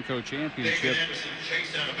Big Ten co-championship.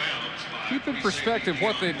 Keep in perspective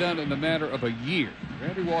what they've done in the matter of a year.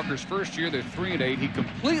 Randy Walker's first year, they're 3-8. He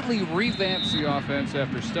completely revamps the offense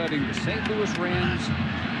after studying the St. Louis Rams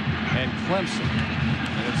and Clemson.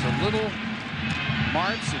 And it's a little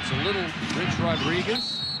Martz, it's a little Rich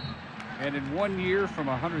Rodriguez. And in 1 year, from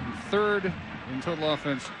 103rd in total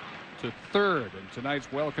offense to 3rd. And tonight's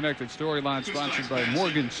well-connected storyline, sponsored by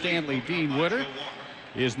Morgan Stanley Dean Witter,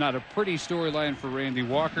 is not a pretty storyline for Randy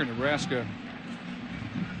Walker. Nebraska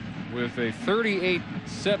with a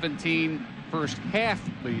 38-17 first half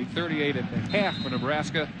lead, 38 at the half for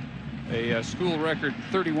Nebraska. A school record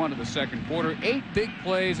 31 in the second quarter. 8 big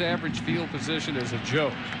plays, average field position is a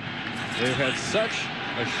joke. They've had such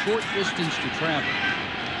a short distance to travel.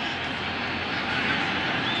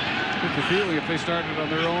 I get the feeling if they started on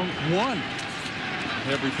their own, one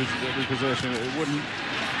every possession, it wouldn't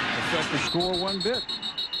affect the score one bit.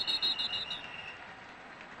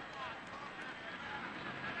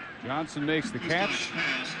 Johnson makes the catch.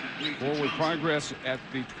 Forward progress at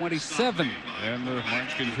the 27, and the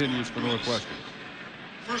march continues for Northwestern.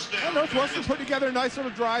 Well, Northwestern put together a nice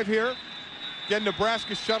little drive here. Again,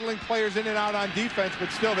 Nebraska shuttling players in and out on defense,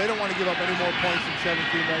 but still they don't want to give up any more points than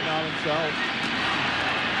 17 right now themselves.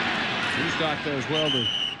 Kustok does well to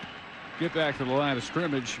get back to the line of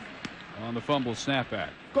scrimmage on the fumble snapback.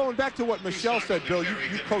 Going back to what Michelle said, Bill, you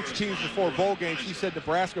coach teams before bowl games. She said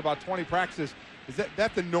Nebraska about 20 practices. Is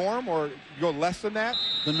that the norm, or you go less than that?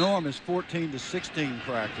 The norm is 14 to 16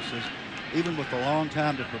 practices, even with a long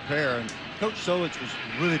time to prepare. And Coach Solich was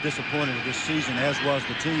really disappointed with this season, as was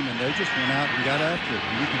the team, and they just went out and got after it.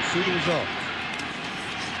 And you can see the result.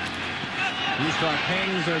 Kustok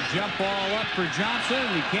hangs a jump ball up for Johnson.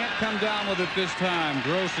 He can't come down with it this time.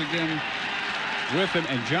 Gross again with him,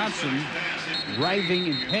 and Johnson writhing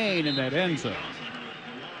in pain in that end zone.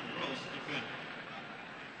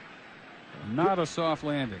 Not a soft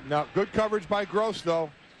landing. Now, good coverage by Gross, though.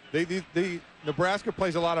 The Nebraska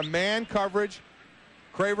plays a lot of man coverage.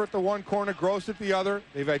 Craver at the one corner, Gross at the other.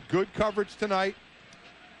 They've had good coverage tonight.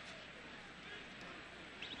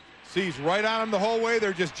 Sees right on him the whole way.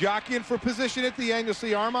 They're just jockeying for position at the end. You'll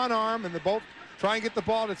see arm on arm, and they both try and get the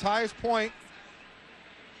ball at its highest point.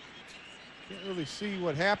 Can't really see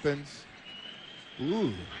what happens.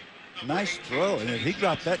 Ooh, nice throw. And he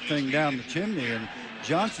dropped that thing down the chimney, and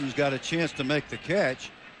Johnson's got a chance to make the catch.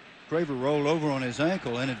 Craver rolled over on his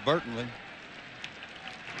ankle inadvertently.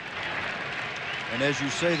 And as you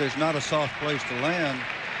say, there's not a soft place to land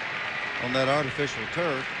on that artificial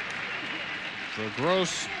turf. So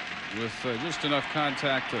Gross with just enough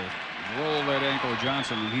contact to roll that ankle of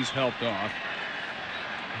Johnson, and he's helped off.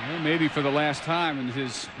 Well, maybe for the last time in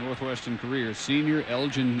his Northwestern career. Senior,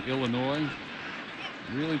 Elgin, Illinois.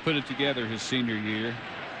 Really put it together his senior year.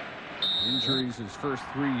 Injuries his first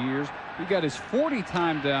 3 years. He got his 40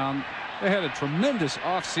 time down. They had a tremendous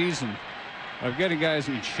offseason of getting guys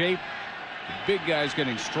in shape. The big guys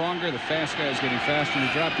getting stronger, the fast guys getting faster. He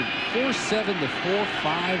dropped it 4.7 to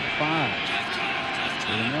 4.55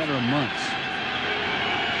 in a matter of months.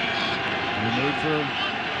 And he made for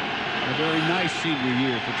a very nice senior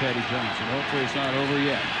year for Teddy Johnson. Hopefully it's not over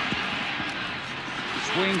yet.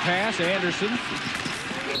 Swing pass, Anderson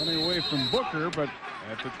running away from Booker, but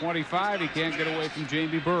at the 25, he can't get away from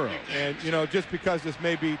Jamie Burrow. And, you know, just because this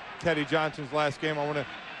may be Teddy Johnson's last game, I want to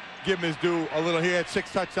give him his due a little. He had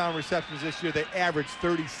 6 touchdown receptions this year. They averaged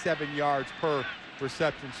 37 yards per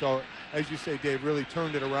reception. So, as you say, Dave, really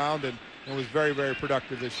turned it around and was very, very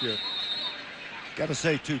productive this year. Got to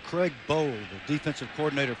say, too, Craig Bowl, the defensive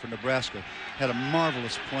coordinator for Nebraska, had a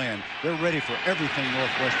marvelous plan. They're ready for everything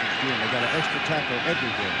Northwestern's doing. They got an extra tackle every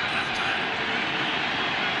day.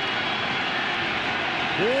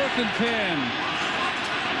 4th and 10.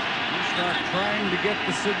 Kustok trying to get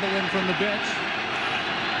the signal in from the bench.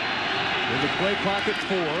 With the play clock at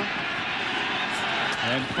 4.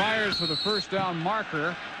 And fires for the first down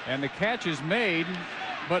marker. And the catch is made,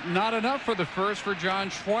 but not enough for the first for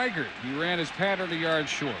John Schweigert. He ran his pattern a yard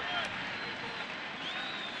short.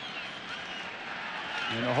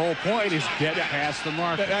 And the whole point is get past the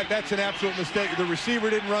marker. That's an absolute mistake. The receiver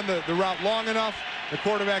didn't run the route long enough. The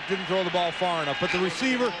quarterback didn't throw the ball far enough. But the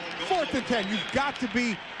receiver, 4th and 10, you've got to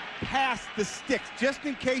be past the sticks. Just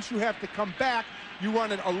in case you have to come back, you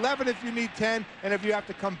run at 11 if you need 10, and if you have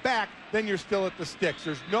to come back, then you're still at the sticks.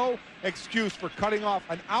 There's no excuse for cutting off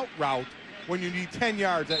an out route when you need 10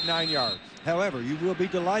 yards at 9 yards. However, you will be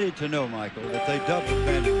delighted to know, Michael, that they doubled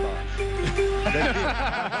Vanden Bosch.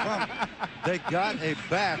 They got a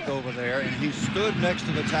back over there, and he stood next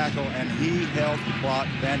to the tackle, and he helped block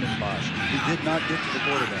Vanden Bosch. He did not get to the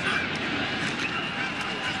quarterback.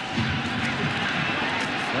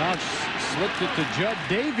 Now slipped it to Judd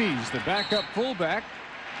Davies, the backup fullback.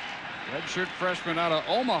 Redshirt freshman out of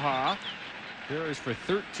Omaha. Carries for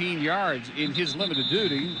 13 yards in his limited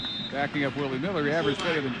duty. Backing up Willie Miller, he averaged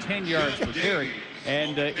better than 10 yards per carry.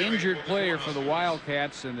 And injured player for the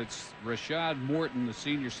Wildcats, and it's Rashad Morton, the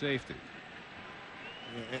senior safety.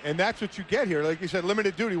 And that's what you get here. Like you said,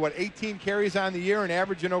 limited duty, what, 18 carries on the year and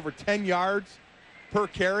averaging over 10 yards per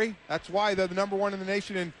carry. That's why they're the #1 in the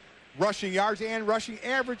nation in rushing yards and rushing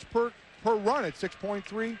average per run at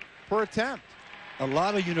 6.3 per attempt. A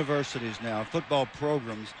lot of universities now, football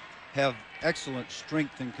programs, have excellent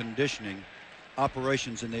strength and conditioning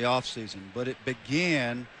operations in the offseason, but it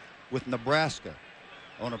began with Nebraska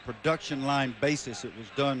on a production line basis. It was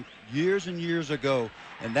done years and years ago,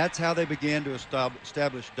 and that's how they began to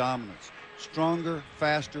establish dominance. Stronger,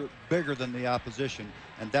 faster, bigger than the opposition,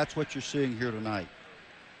 and that's what you're seeing here tonight.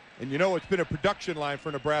 And you know, it's been a production line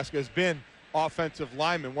for Nebraska has been offensive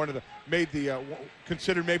lineman.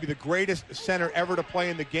 Considered maybe the greatest center ever to play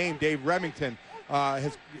in the game, Dave Remington,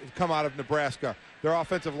 has come out of Nebraska. Their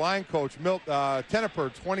offensive line coach, Milt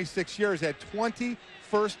Tenneper, 26 years, had 20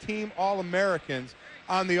 first-team All-Americans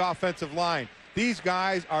on the offensive line. These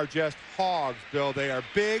guys are just hogs, Bill. They are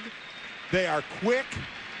big, they are quick,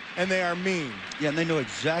 and they are mean. Yeah, and they know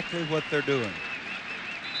exactly what they're doing.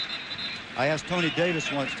 I asked Tony Davis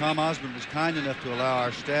once. Tom Osborne was kind enough to allow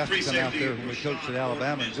our staff to come out there when we coached at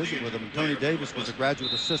Alabama and visit with him. And Tony Davis was a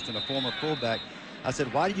graduate assistant, a former fullback. I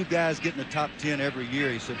said, why do you guys get in the top 10 every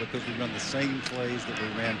year? He said, because we run the same plays that we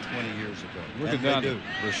ran 20 years ago. Look at that.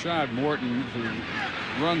 Rashad Morton, who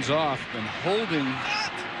runs off and holding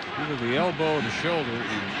either the elbow or the shoulder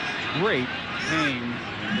in great pain.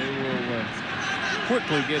 And they will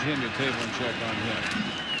quickly get him to table and check on him.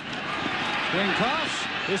 Swing toss.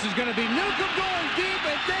 This is going to be Newcomb going deep,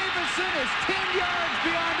 and Davison is 10 yards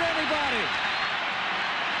beyond anybody.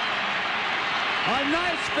 A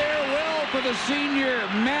nice farewell for the senior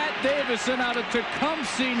Matt Davison out of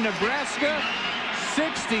Tecumseh, Nebraska.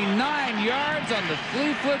 69 yards on the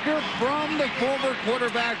flea flicker from the former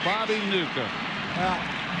quarterback Bobby Newcomb.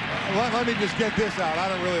 Let me just get this out. I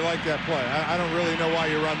don't really like that play. I don't really know why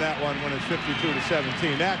you run that one when it's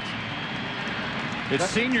 52-17. It's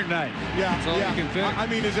senior night. Yeah, that's all you can think. I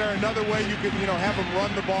mean, is there another way you could, have them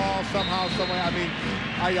run the ball somehow, some way? I mean,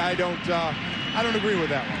 I don't agree with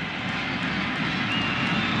that one.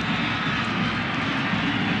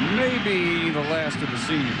 Maybe the last of the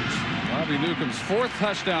seniors. Bobby Newcomb's 4th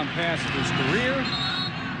touchdown pass of his career,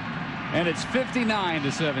 and it's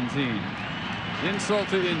 59-17. Insult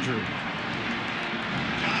to injury.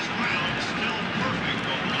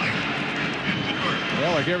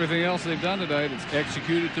 Well, like everything else they've done tonight, it's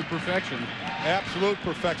executed to perfection. Absolute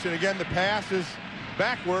perfection. Again, the pass is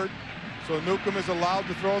backward, so Newcomb is allowed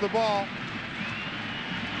to throw the ball.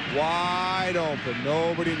 Wide open,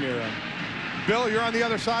 nobody near him. Bill, you're on the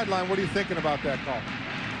other sideline. What are you thinking about that call?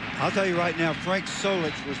 I'll tell you right now, Frank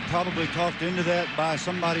Solich was probably talked into that by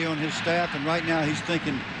somebody on his staff, and right now he's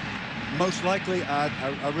thinking, most likely, I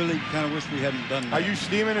really kind of wish we hadn't done that. Are you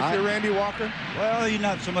steaming if you're Randy Walker? Well, you're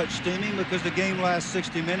not so much steaming because the game lasts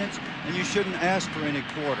 60 minutes, and you shouldn't ask for any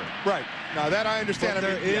quarter. Right. Now, that I understand. But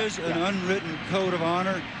there is an unwritten code of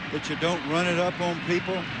honor that you don't run it up on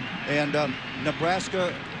people, and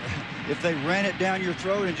Nebraska, if they ran it down your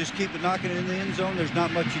throat and just keep knocking it in the end zone, there's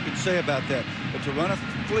not much you can say about that. But to run a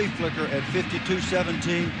flea flicker at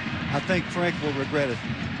 52-17, I think Frank will regret it.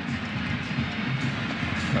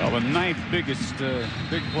 Well, the 9th biggest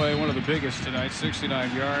big play, one of the biggest tonight,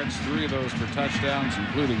 69 yards, 3 of those for touchdowns,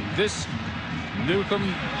 including this.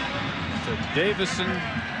 Newcomb to Davison.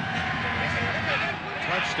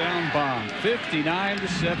 Touchdown bomb, 59-17.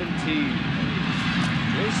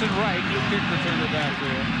 Jason Wright, new kick returner back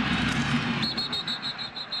there.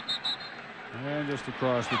 And just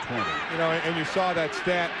across the 20. And you saw that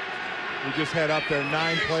stat we just had up there,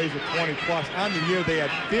 9 plays of 20+. On the year, they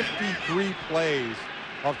had 53 plays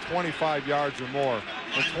of 25 yards or more,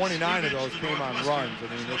 and 29 of those came on runs. I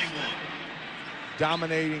mean,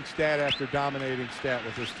 dominating stat after dominating stat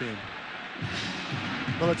with this team.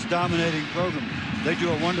 Well, it's a dominating program. They do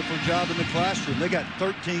a wonderful job in the classroom. They got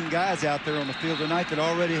 13 guys out there on the field tonight that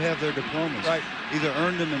already have their diplomas. Right. Either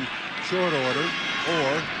earned them in short order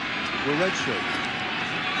or were redshirt.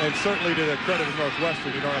 And certainly to the credit of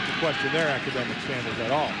Northwestern, you don't have to question their academic standards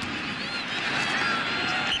at all.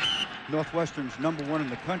 Northwestern's #1 in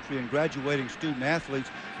the country in graduating student athletes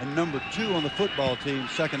and #2 on the football team,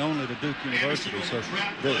 second only to Duke University. So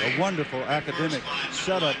a wonderful academic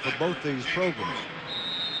setup for both these programs.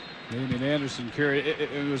 Damian Anderson carried.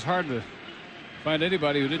 It was hard to find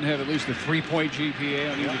anybody who didn't have at least a 3-point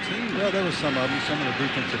GPA on either team. Well, there was some of them, some of the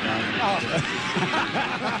defensive linemen.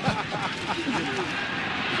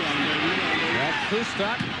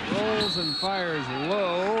 Kustok rolls and fires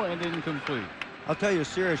low and incomplete. I'll tell you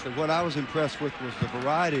seriously, what I was impressed with was the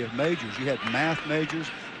variety of majors. You had math majors,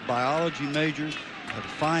 biology majors,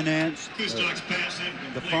 finance,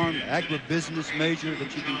 the farm agribusiness major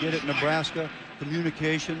that you can get at Nebraska,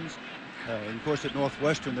 communications. And of course, at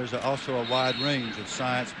Northwestern, there's also a wide range of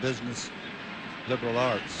science, business, liberal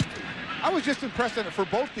arts. I was just impressed for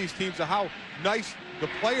both these teams of how nice the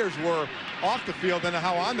players were off the field and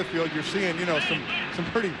how on the field you're seeing, you know, some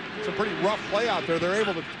pretty rough play out there. They're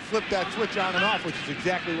able to flip that switch on and off, which is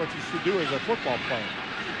exactly what you should do as a football player.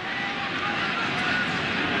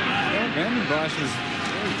 Vandenbosch is a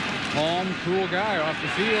very calm, cool guy off the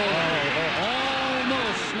field.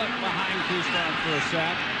 Almost snuck behind Kustok for a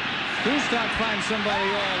sack. Kustok finds somebody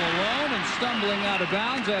all alone and stumbling out of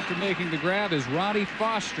bounds after making the grab is Ronnie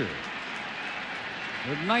Foster.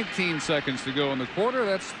 With 19 seconds to go in the quarter,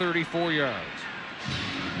 that's 34 yards.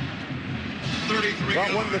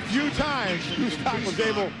 But one of the few times Kustok was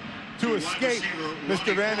able to escape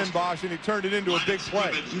Mr. Vandenbosch, and he turned it into a big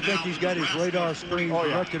play. You think he's got his radar screen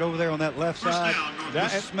directed over there on that left side?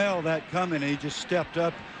 Just smell that coming, and he just stepped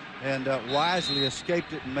up and wisely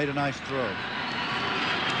escaped it and made a nice throw.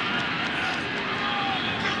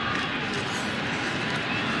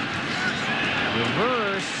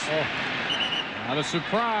 Reverse. Not a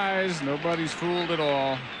surprise. Nobody's fooled at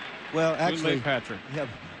all. Well, actually, Patrick. Yeah,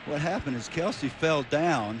 what happened is Kelsey fell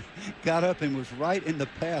down, got up, and was right in the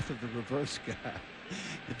path of the reverse guy.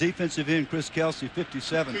 The defensive end, Chris Kelsey,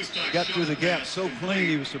 57, got through the gap so clean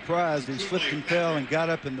he was surprised. He slipped and fell and got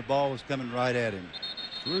up, and the ball was coming right at him.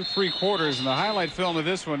 Through 3 quarters, and the highlight film of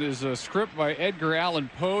this one is a script by Edgar Allan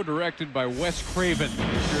Poe, directed by Wes Craven,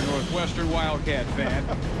 if you're a Northwestern Wildcat fan.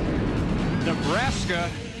 Nebraska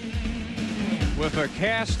with a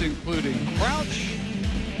cast including Crouch,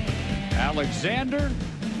 Alexander,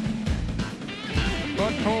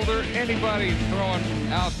 Buckholder, anybody throwing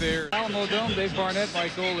out there. Alamo Dome, Dave Barnett,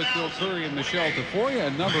 Mike Golick, Phil Curry, and Michelle Tafoya.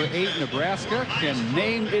 And number 8, Nebraska, can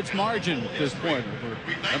name its margin at this point.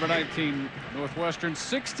 For number 19, Northwestern,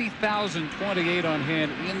 60,028 on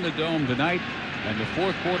hand in the Dome tonight. And the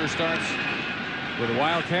 4th quarter starts with the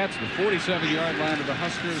Wildcats, the 47-yard line of the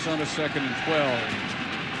Huskers on a 2nd and 12.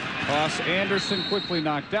 Toss Anderson quickly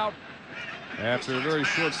knocked out after a very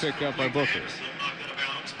short pickup by Booker.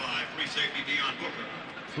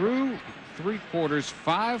 Through 3 quarters,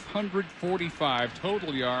 545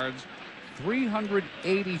 total yards,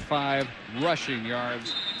 385 rushing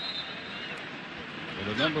yards for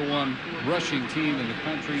the #1 rushing team in the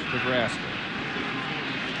country, Nebraska.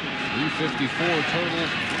 354 total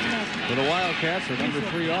for the Wildcats, the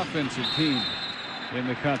 #3 offensive team in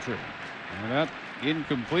the country. And that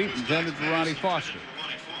incomplete, intended for Ronnie Foster.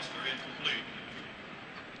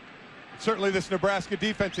 Certainly this Nebraska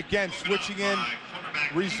defense, again, switching in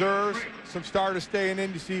reserves, some starters staying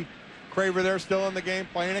in. You see Craver there still in the game,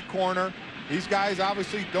 playing at corner. These guys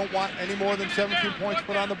obviously don't want any more than 17 points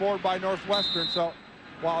put on the board by Northwestern. So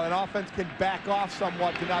while an offense can back off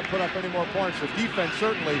somewhat to not put up any more points, the defense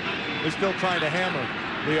certainly is still trying to hammer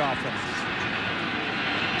the offense.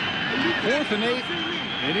 4th and 8.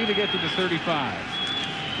 They need to get to the 35.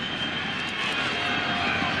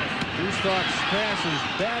 Kustak's pass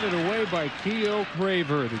is batted away by Keo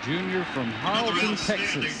Craver, the junior from Harleton,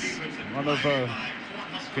 Texas. One of a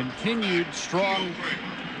continued strong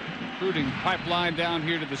recruiting pipeline down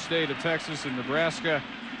here to the state of Texas, and Nebraska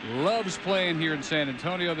loves playing here in San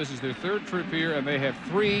Antonio. This is their 3rd trip here, and they have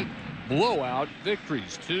 3 blowout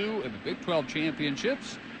victories, 2 in the Big 12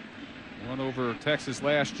 championships, 1 over Texas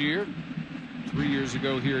last year, 3 years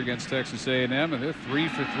ago here against Texas A&M, and they're 3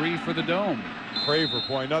 for 3 for the Dome. Craver,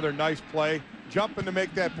 boy, another nice play, jumping to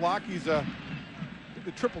make that block. He's a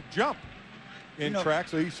triple jump in track,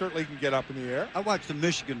 so he certainly can get up in the air. I watched the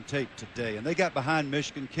Michigan tape today, and they got behind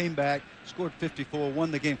Michigan, came back, scored 54,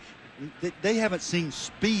 won the game. they haven't seen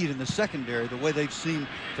speed in the secondary the way they've seen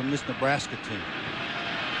from this Nebraska team.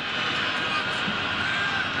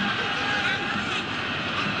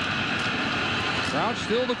 Crouch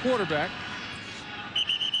still the quarterback.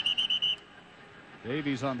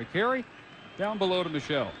 Davies on the carry. Down below to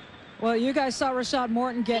Michelle. Well, you guys saw Rashad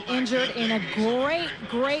Morton get injured in a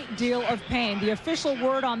great deal of pain. The official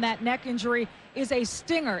word on that neck injury is a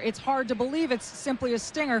stinger. It's hard to believe it's simply a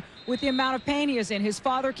stinger with the amount of pain he is in. His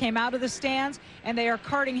father came out of the stands, and they are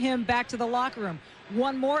carting him back to the locker room.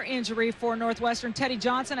 One more injury for Northwestern. Teddy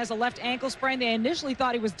Johnson has a left ankle sprain. They initially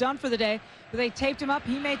thought he was done for the day, but they taped him up.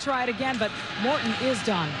 He may try it again, but Morton is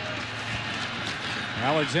done.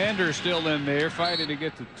 Alexander still in there fighting to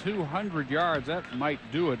get to 200 yards. That might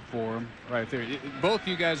do it for him right there. Both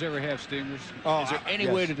you guys ever have stingers? Is there any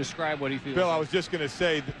way to describe what he feels? Bill, I was just going to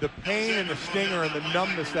say the pain and the stinger and the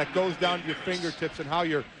numbness that goes down to your fingertips and how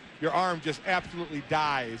your arm just absolutely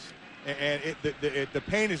dies. And the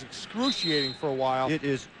pain is excruciating for a while. It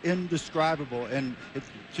is indescribable. And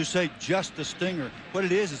to say just a stinger, what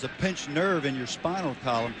it is a pinched nerve in your spinal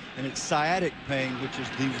column, and it's sciatic pain, which is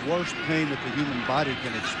the worst pain that the human body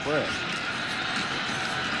can express.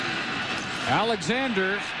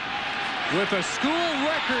 Alexander with a school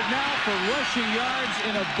record now for rushing yards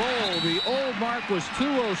in a bowl. The old mark was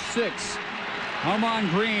 206. Hamon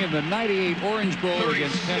Green, the 98 Orange Bowl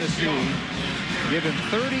against Tennessee. Give him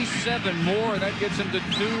 37 more, and that gets him to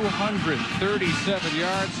 237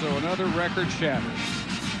 yards, so another record shattered.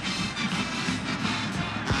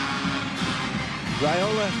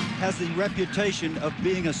 Raiola has the reputation of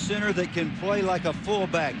being a center that can play like a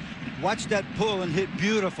fullback. Watch that pull and hit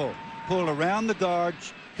beautiful. Pull around the guard,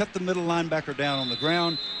 cut the middle linebacker down on the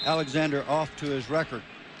ground. Alexander off to his record.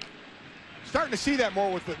 Starting to see that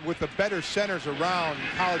more with the better centers around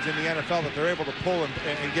college and the NFL, that they're able to pull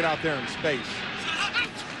and get out there in space.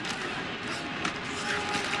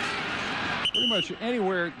 Pretty much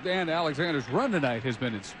anywhere Dan Alexander's run tonight has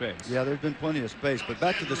been in space. Yeah, there's been plenty of space. But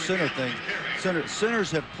back to the center thing.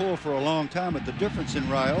 Centers have pulled for a long time, but the difference in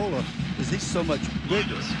Raiola is he's so much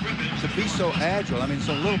bigger. To be so agile, I mean,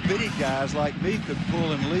 so little bitty guys like me could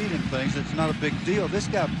pull and lead in things. It's not a big deal. This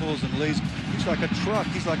guy pulls and leads. He's like a truck.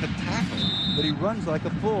 He's like a tackle, but he runs like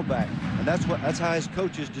a fullback. And that's how his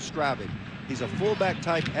coaches describe him. He's a fullback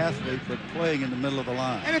type athlete, but playing in the middle of the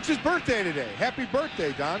line. And it's his birthday today. Happy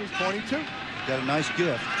birthday, Don. He's 22. Got a nice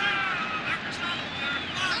gift.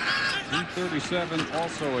 237,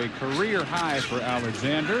 also a career high for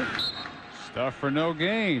Alexander. Stuff for no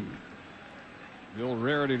gain. Real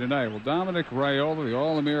rarity tonight. Well, Dominic Raiola, the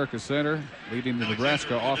All-America center, leading the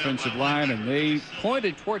Nebraska offensive line, and they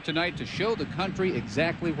pointed toward tonight to show the country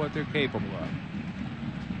exactly what they're capable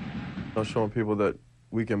of. Showing people that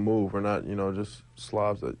we can move. We're not, just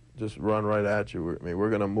slobs that just run right at you. We're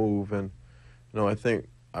going to move, and,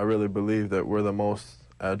 I really believe that we're the most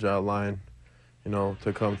agile line,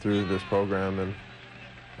 to come through this program, and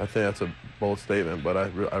I think that's a bold statement, but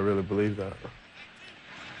I really believe that.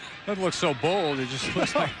 Doesn't look so bold. It just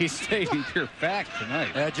looks like he's stating pure fact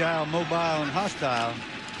tonight. Agile, mobile, and hostile.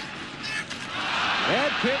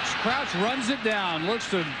 Bad pitch. Crouch runs it down. Looks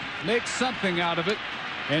to make something out of it,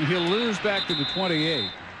 and he'll lose back to the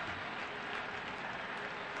 28.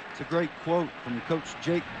 It's a great quote from Coach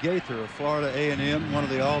Jake Gaither of Florida A&M, one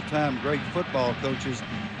of the all-time great football coaches.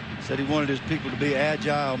 Said he wanted his people to be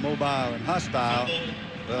agile, mobile, and hostile.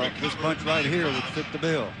 Well, this bunch right here would fit the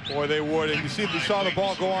bill. Boy, they would. And you saw the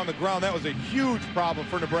ball go on the ground. That was a huge problem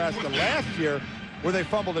for Nebraska last year, where they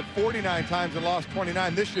fumbled it 49 times and lost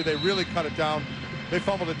 29. This year, they really cut it down. They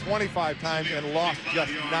fumbled it 25 times and lost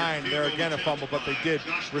just 9. There again a fumble, but they did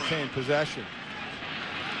retain possession.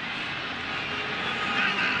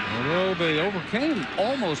 Although they overcame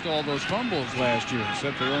almost all those fumbles last year,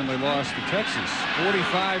 except they only lost to Texas.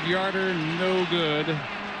 45-yarder, no good.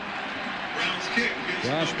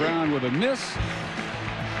 Josh Brown with a miss.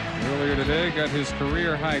 Earlier today, got his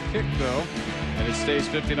career-high kick, though, and it stays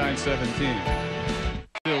 59-17.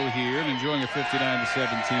 Still here and enjoying a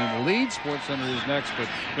 59-17 lead. SportsCenter is next, but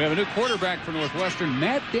we have a new quarterback for Northwestern,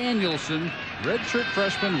 Matt Danielson, redshirt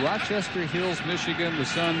freshman, Rochester Hills, Michigan, the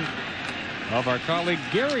son of our colleague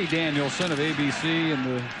Gary Danielson of ABC and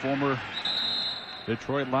the former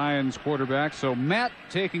Detroit Lions quarterback. So Matt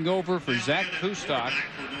taking over for Zach Kustok,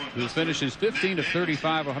 who finishes 15 of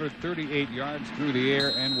 35, 138 yards through the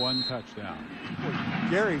air and 1 touchdown.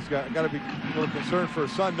 Gary's got to be a little concerned for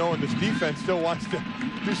his son, knowing this defense still wants to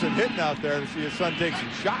do some hitting out there to see his son take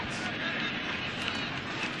some shots.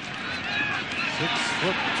 6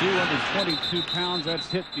 foot 222 pounds.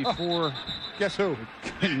 That's hit before. Guess who?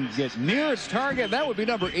 even get near its target. That would be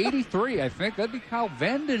number 83, I think. That'd be Kyle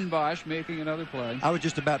Vandenbosch making another play. I was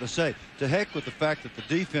just about to say, to heck with the fact that the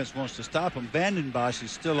defense wants to stop him. Vandenbosch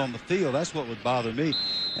is still on the field. That's what would bother me.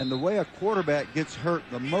 And the way a quarterback gets hurt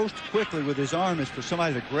the most quickly with his arm is for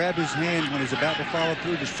somebody to grab his hand when he's about to follow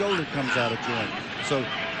through. The shoulder comes out of joint. So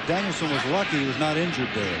Danielson was lucky he was not injured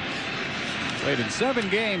there. Played in 7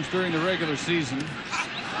 games during the regular season.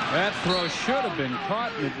 That throw should have been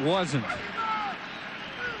caught, and it wasn't.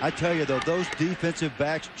 I tell you, though, those defensive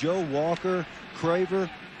backs, Joe Walker, Craver,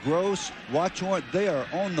 Gross, Watchorn, they are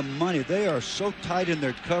on the money. They are so tight in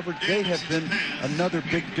their coverage. They have been another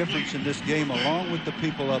big difference in this game, along with the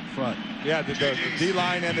people up front. Yeah, the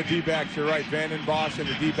D-line and the D-backs, you're right. Vandenbosch and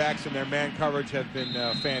the D-backs and their man coverage have been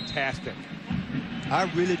fantastic. I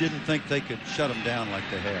really didn't think they could shut them down like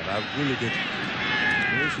they have. I really didn't.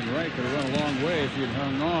 Jason Wright could have run a long way if he had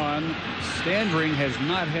hung on. Standring has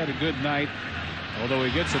not had a good night, although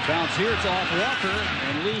he gets a bounce here. It's off Walker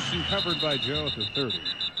and loose and covered by Joe at the 30.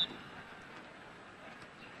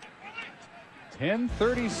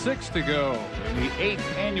 10:36 to go in the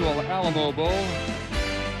 8th annual Alamo Bowl.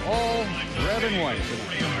 All red and white.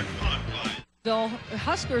 The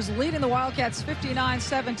Huskers leading the Wildcats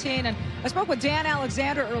 59-17. And I spoke with Dan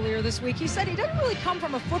Alexander earlier this week. He said he didn't really come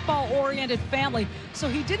from a football-oriented family, so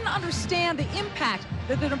he didn't understand the impact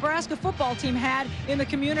that the Nebraska football team had in the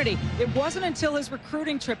community. It wasn't until his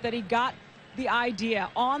recruiting trip that he got the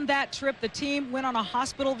idea. On that trip, the team went on a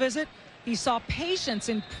hospital visit. He saw patients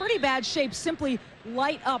in pretty bad shape simply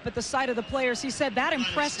light up at the sight of the players. He said that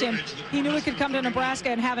impressed him. He knew he could come to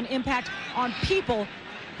Nebraska and have an impact on people.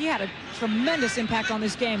 He had a tremendous impact on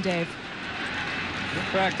this game, Dave.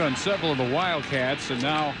 Impact on several of the Wildcats, and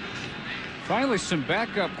now finally some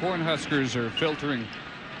backup Cornhuskers are filtering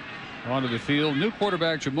onto the field. New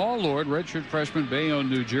quarterback Jamal Lord, redshirt freshman, Bayonne,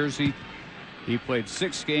 New Jersey. He played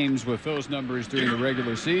 6 games with those numbers during the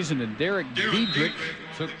regular season, and Derek Diedrich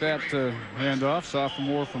took that handoff,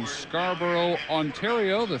 sophomore from Scarborough,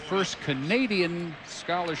 Ontario, the first Canadian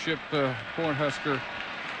scholarship Cornhusker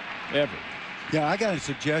ever. Yeah, I got a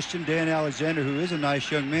suggestion. Dan Alexander, who is a nice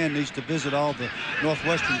young man, needs to visit all the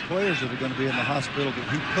Northwestern players that are going to be in the hospital that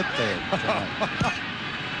he put there tonight.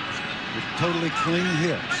 With totally clean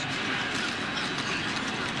hits.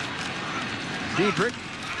 Diedrich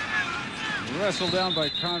wrestled down by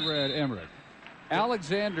Conrad Emmerich.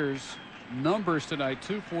 Alexander's numbers tonight,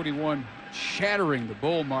 241, shattering the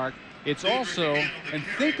bowl mark. It's also, and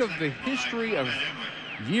think of the history of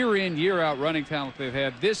year in, year out running talent they've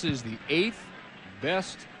had. This is the 8th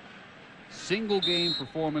best single game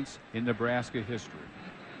performance in Nebraska history.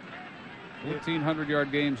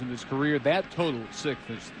 1,400-yard games in his career. That total 6th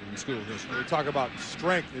in school history. We talk about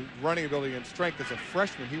strength, running ability, and strength. As a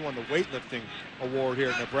freshman, he won the weightlifting award here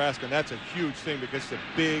at Nebraska, and that's a huge thing because it's a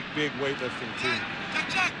big, big weightlifting team.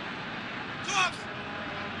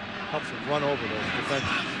 Helps him run over those defenses.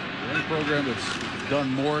 Any program that's done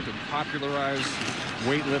more to popularize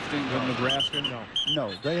weightlifting than Nebraska?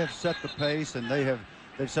 No, they have set the pace, and they've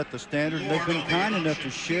set the standard. And they've been kind enough to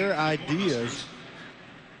share ideas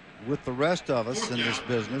with the rest of us in this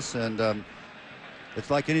business, and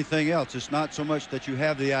it's like anything else. It's not so much that you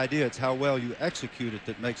have the idea, it's how well you execute it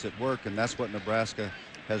that makes it work, and that's what Nebraska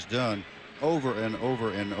has done over and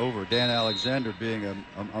over and over. Dan Alexander being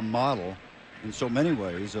a model in so many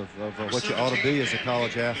ways of what you ought to be as a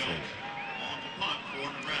college athlete.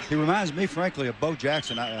 He reminds me, frankly, of Bo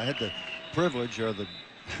Jackson. I had the privilege or the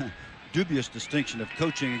dubious distinction of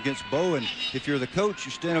coaching against Bo, and if you're the coach,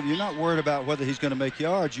 you stand up, you're not worried about whether he's going to make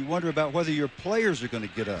yards, you wonder about whether your players are going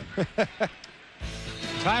to get up.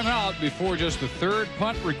 Timeout before just the 3rd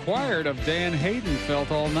punt required of Dan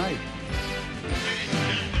Haydenfeld all night.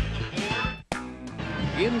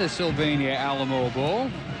 In the Sylvania Alamo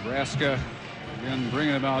Bowl, Nebraska again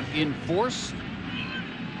bringing them out in force.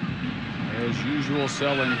 As usual,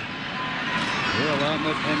 selling their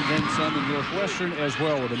allotment and then some in Northwestern as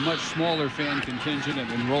well, with a much smaller fan contingent and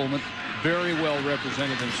enrollment. Very well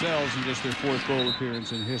represented themselves in just their 4th bowl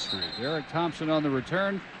appearance in history. Derek Thompson on the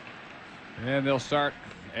return, and they'll start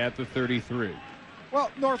at the 33. Well,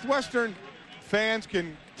 Northwestern fans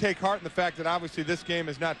can take heart in the fact that obviously this game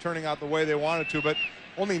is not turning out the way they wanted to, but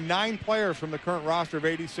only 9 players from the current roster of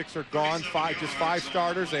 86 are gone. Just 5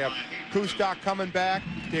 starters. They have Kustok coming back,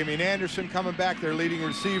 Damian Anderson coming back, their leading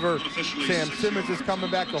receiver Sam Simmons is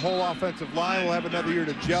coming back. The whole offensive line will have another year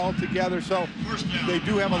to gel together, so they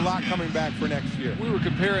do have a lot coming back for next year. We were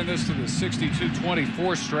comparing this to the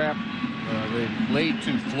 62-24 strap they laid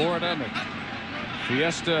to Florida, and the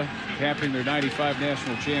Fiesta capping their 95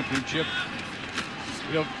 national championship.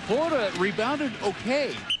 You know, Florida rebounded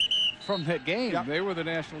okay from that game. Yep. They were the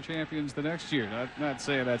national champions the next year. Not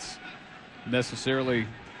saying that's necessarily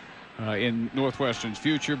in Northwestern's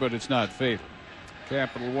future, but it's not fatal.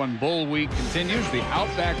 Capital One Bowl Week continues. The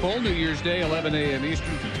Outback Bowl, New Year's Day, 11 a.m.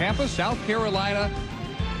 Eastern from Tampa, South Carolina.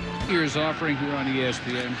 Here's offering here on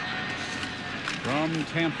ESPN from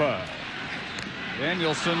Tampa.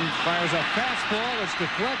 Danielson fires a fastball. It's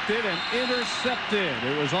deflected and intercepted.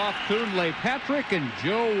 It was off Kunle Patrick, and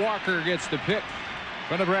Joe Walker gets the pick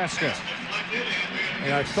for Nebraska.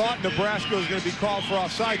 And I thought Nebraska was going to be called for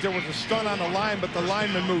offsides. There was a stun on the line, but the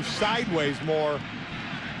lineman moved sideways more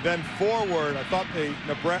than forward. I thought the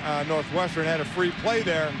Northwestern had a free play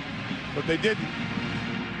there, but they didn't.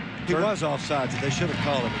 He was offsides. They should have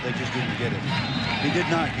called it, but they just didn't get it. He did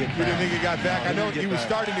not get back. You didn't think he got back? No, I know he was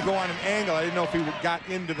starting to go on an angle. I didn't know if he got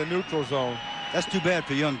into the neutral zone. That's too bad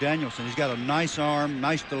for young Danielson. He's got a nice arm,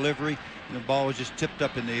 nice delivery, and the ball was just tipped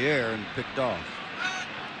up in the air and picked off.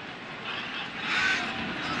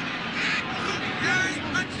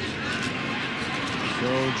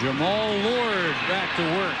 So Jamal Lord back to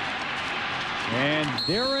work. And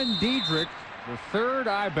Darren Diedrich, the third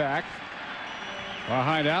I-back,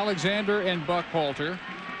 behind Alexander and Buckhalter,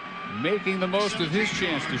 making the most of his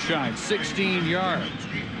chance to shine. 16 yards.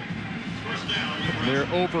 They're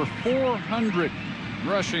over 400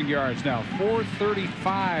 rushing yards now.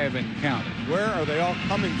 435 and counting. Where are they all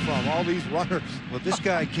coming from, all these runners? Well, this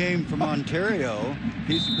guy came from Ontario.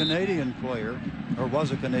 He's a Canadian player, or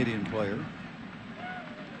was a Canadian player.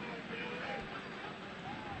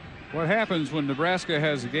 What happens when Nebraska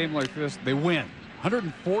has a game like this? They win.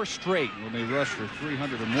 104 straight when they rush for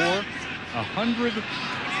 300 or more.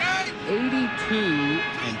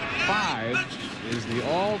 182-5 is the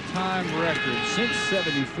all-time record since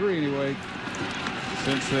 '73 anyway,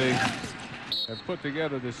 since they have put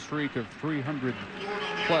together this streak of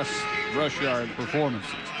 300-plus rush yard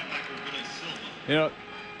performances. You know,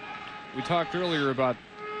 we talked earlier about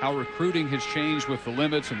how recruiting has changed with the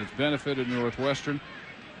limits and it's benefited Northwestern.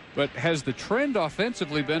 But has the trend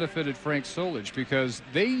offensively benefited Frank Solich? Because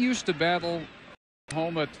they used to battle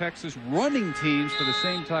Oklahoma, Texas running teams for the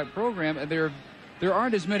same type program, and there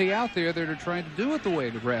aren't as many out there that are trying to do it the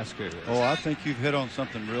way Nebraska is. Oh, I think you've hit on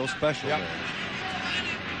something real special there.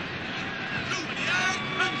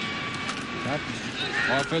 That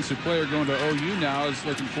offensive player going to OU now is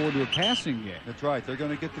looking forward to a passing game. That's right. They're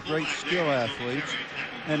going to get the great skill athletes,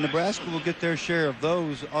 and Nebraska will get their share of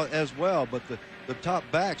those as well. But the top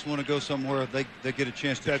backs want to go somewhere they get a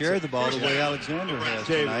chance to carry the ball the way Alexander has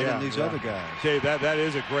tonight and these other guys. Jay, that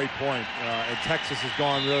is a great point. And Texas has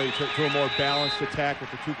gone really to a more balanced attack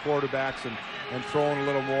with the two quarterbacks and throwing a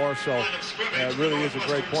little more. So it really is a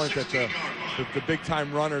great point that the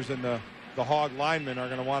big-time runners and the hog linemen are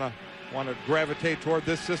going to want to gravitate toward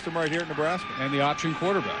this system right here at Nebraska. And the option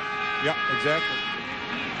quarterback. Yeah, exactly.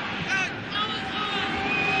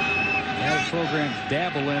 A lot of programs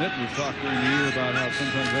dabble in it. We've talked during the year about how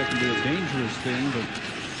sometimes that can be a dangerous thing, but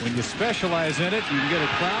when you specialize in it, you can get a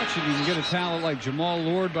crouch and you can get a talent like Jamal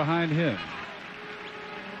Lord behind him.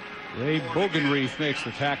 Ray Bogenreef makes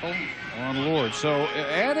the tackle on Lord. So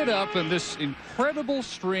added up, and this incredible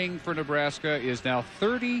string for Nebraska is now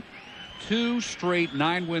 32 straight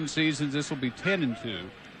 9-win seasons. This will be 10-2.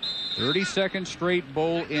 32nd straight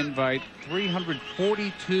bowl invite,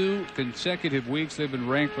 342 consecutive weeks they've been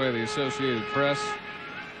ranked by the Associated Press.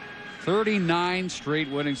 39 straight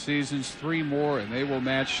winning seasons, 3 more, and they will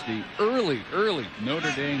match the early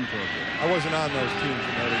Notre Dame program. I wasn't on those teams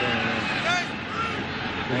in Notre Dame.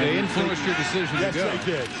 And they influenced your decision to go. Yes,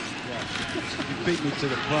 they did. Yes. You beat me to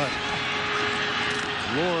the punch.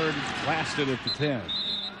 Lord blasted at the 10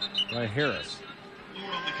 by Harris.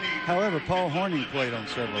 However, Paul Hornung played on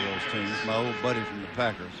several of those teams, my old buddy from the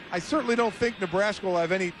Packers. I certainly don't think Nebraska will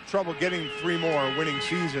have any trouble getting 3 more winning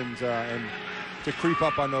seasons and to creep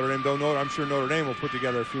up on Notre Dame. Though I'm sure Notre Dame will put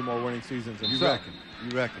together a few more winning seasons themselves.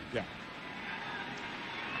 You reckon? Yeah.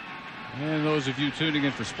 And those of you tuning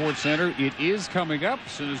in for Sports Center, it is coming up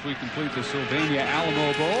as soon as we complete the Sylvania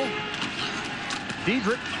Alamo Bowl.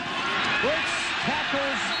 Diedrich breaks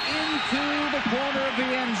tackles into the corner of the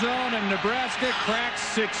end zone, and Nebraska cracks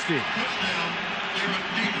 60.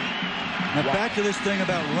 Now back to this thing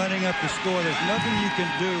about running up the score. There's nothing you can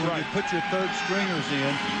do when you put your third stringers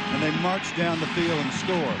in and they march down the field and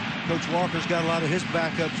score. Coach Walker's got a lot of his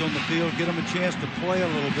backups on the field, get them a chance to play a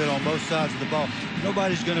little bit on both sides of the ball.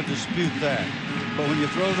 Nobody's going to dispute that. But when you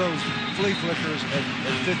throw those flea flickers at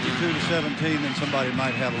 52-17, then somebody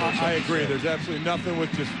might have a little I agree. There's absolutely nothing with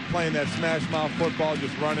just playing that smash mouth football,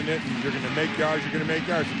 just running it, and you're going to make yards, The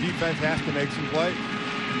defense has to make some play.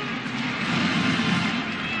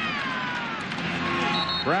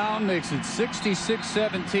 Brown makes it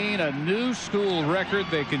 66-17, a new school record.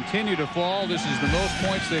 They continue to fall. This is the most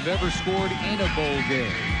points they've ever scored in a bowl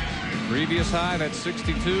game. Previous high, that's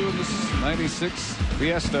 62 in this 96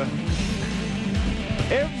 Fiesta.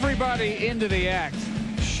 Everybody into the act,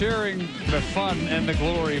 sharing the fun and the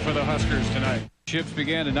glory for the Huskers tonight. Chips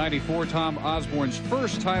began in 94. Tom Osborne's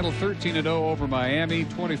first title, 13-0 over Miami,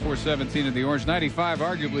 24-17 in the Orange. 95,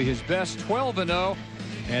 arguably his best, 12-0.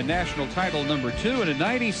 And national title number 2. And in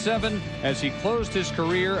 97, as he closed his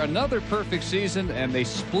career, another perfect season, and they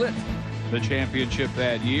split the championship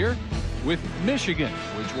that year with Michigan,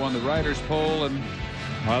 which won the writers' poll, and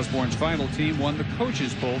Osborne's final team won the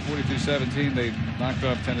coaches' poll, 42-17. They knocked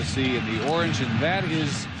off Tennessee in the Orange, and that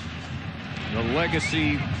is the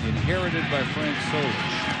legacy inherited by Frank Solich,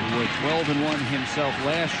 who was 12-1 himself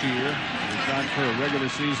last year. He got for a regular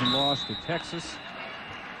season loss to Texas.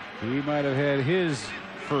 He might have had his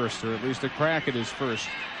first, or at least a crack at his first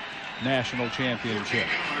national championship.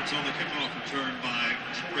 Yards on the kickoff return by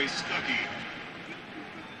Troy Stuckey.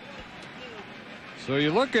 So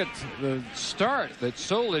you look at the start that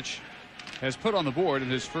Solich has put on the board in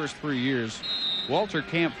his first 3 years. Walter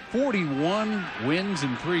Camp, 41 wins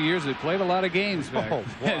in 3 years. They played a lot of games back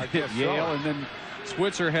at Yale. So. And then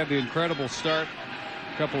Switzer had the incredible start,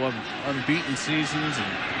 a couple of unbeaten seasons.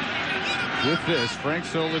 And with this, Frank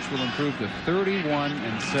Solich will improve to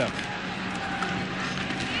 31-7.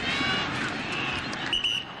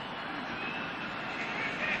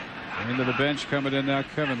 Into the bench coming in now,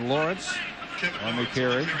 Kevin Lawrence on the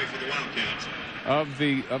carry. Of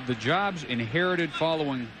the jobs inherited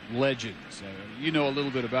following legends. You know a little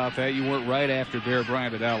bit about that. You weren't right after Bear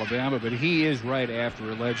Bryant at Alabama, but he is right after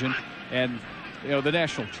a legend. And you know, the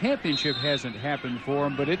national championship hasn't happened for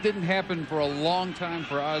him, but it didn't happen for a long time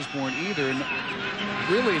for Osborne either. And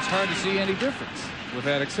really, it's hard to see any difference with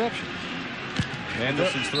that exception.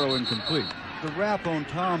 Anderson's throw incomplete. The rap on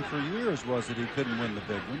Tom for years was that he couldn't win the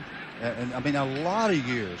big one. And I mean, a lot of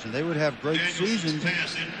years, and they would have great seasons,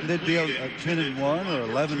 and they'd be a 10-1 or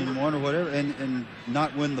 11-1 or whatever, and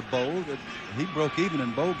not win the bowl. He broke even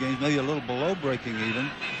in bowl games, maybe a little below breaking even,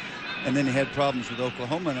 and then he had problems with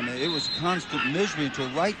Oklahoma. And I mean, it was constant misery until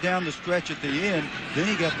right down the stretch at the end. Then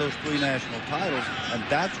he got those 3 national titles, and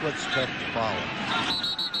that's what's tough to follow.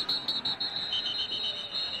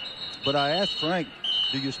 But I asked Frank,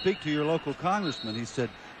 do you speak to your local congressman? He said,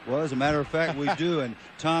 well, as a matter of fact, we do. And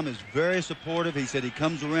Tom is very supportive. He said he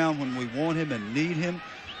comes around when we want him and need him.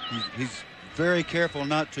 He's very careful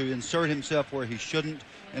not to insert himself where he shouldn't.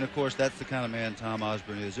 And, of course, that's the kind of man Tom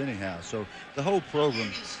Osborne is anyhow. So the whole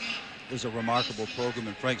program is a remarkable program,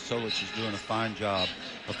 and Frank Solich is doing a fine job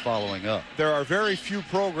of following up. There are very few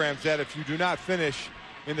programs that if you do not finish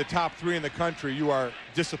in the top 3 in the country, you are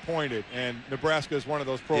disappointed, and Nebraska is one of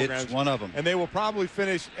those programs. It's one of them. And they will probably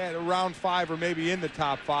finish at around 5 or maybe in the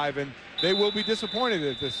top 5, and they will be disappointed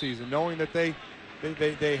at this season, knowing that they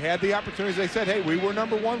had the opportunities. They said, hey, we were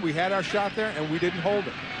number 1, we had our shot there, and we didn't hold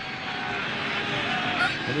it.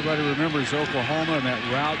 Everybody remembers Oklahoma and that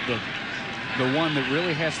route, the one that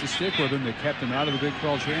really has to stick with them that kept them out of the Big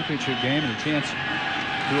 12 championship game, and a chance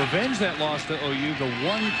to avenge that loss to OU, the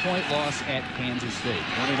 1-point loss at Kansas State,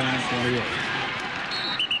 29-28.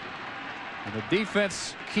 And the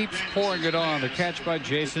defense keeps pouring it on. The catch by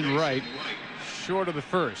Jason Wright, short of the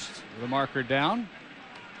first. The marker down.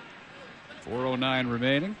 4:09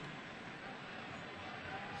 remaining.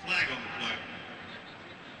 Flag on the play.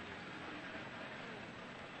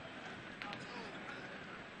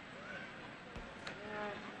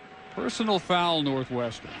 Personal foul,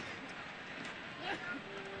 Northwestern.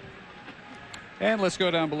 And let's go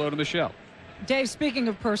down below to Michelle. Dave, speaking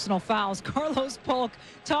of personal fouls, Carlos Polk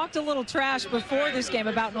talked a little trash before this game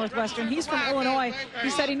about Northwestern. He's from Illinois. He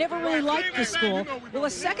said he never really liked the school. Well, a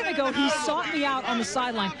second ago, he sought me out on the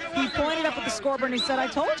sideline. He pointed up at the scoreboard and he said, I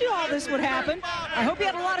told you all this would happen. I hope you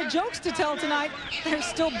had a lot of jokes to tell tonight. They're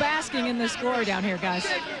still basking in this glory down here, guys.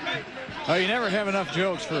 Oh, you never have enough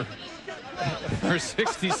jokes for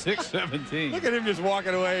 66-17. Look at him just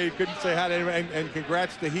walking away. He couldn't say hi to anyone. And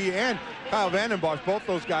congrats to he and Kyle Vandenbosch, both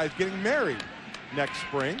those guys getting married next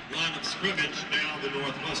spring. Line of scrimmage now, the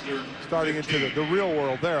Northwestern. Starting into the real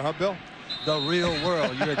world there, huh, Bill? The real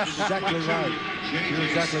world. You're exactly right. You're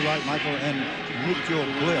exactly right, Michael. And mutual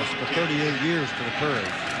bliss for 38 years to the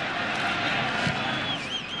Courage.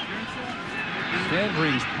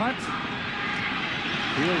 Stanbreed's punt.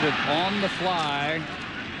 Fielded on the fly.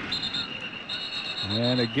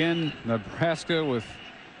 And again, Nebraska with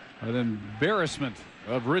an embarrassment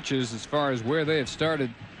of riches as far as where they have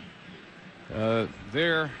started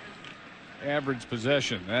their average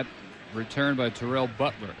possession. That return by Terrell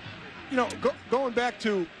Butler. You know, going back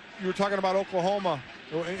to, you were talking about Oklahoma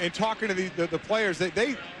and talking to the players,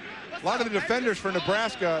 a lot of the defenders for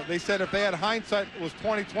Nebraska, they said if they had hindsight, it was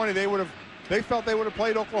 2020, they felt they would have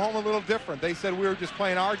played Oklahoma a little different. They said we were just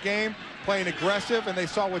playing our game, playing aggressive, and they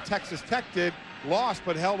saw what Texas Tech did, lost,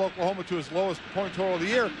 but held Oklahoma to his lowest point total of the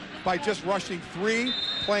year by just rushing 3,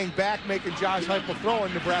 playing back, making Josh Heupel throw,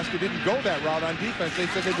 and Nebraska didn't go that route on defense. They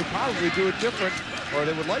said they would probably do it different, or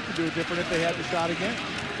they would like to do it different if they had the shot again.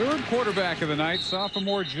 Third quarterback of the night,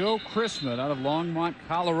 sophomore Joe Chrisman out of Longmont,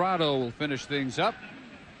 Colorado, will finish things up.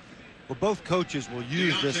 Well, both coaches will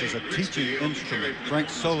use this as a teaching instrument. Frank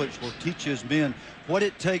Solich will teach his men what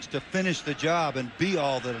it takes to finish the job and be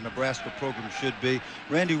all that a Nebraska program should be.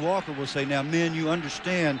 Randy Walker will say, now, men, you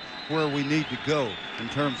understand where we need to go in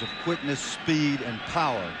terms of quickness, speed, and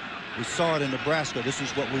power. We saw it in Nebraska. This is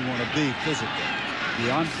what we want to be physically.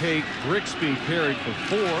 Deontay Brixby carried for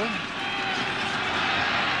 4.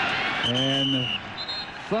 And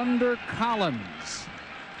Thunder Collins.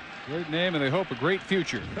 Great name, and they hope a great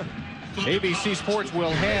future. ABC Sports will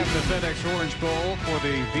have the FedEx Orange Bowl for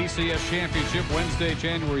the BCS Championship Wednesday,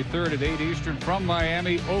 January 3rd at 8 Eastern from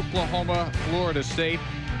Miami, Oklahoma, Florida State.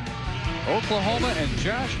 Oklahoma and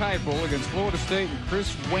Josh Heupel against Florida State and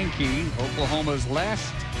Chris Wenke. Oklahoma's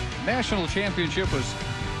last national championship was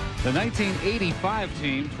the 1985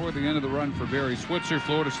 team toward the end of the run for Barry Switzer.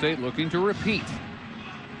 Florida State looking to repeat.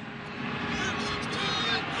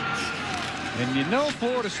 And you know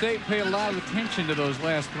Florida State paid a lot of attention to those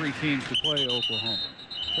last 3 teams to play Oklahoma.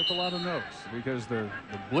 Took a lot of notes because the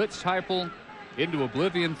blitz Heupel into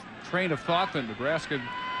oblivion train of thought that Nebraska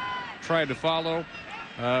tried to follow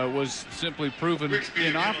was simply proven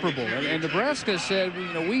inoperable. And Nebraska said,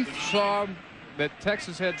 you know, we saw that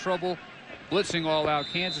Texas had trouble blitzing all out.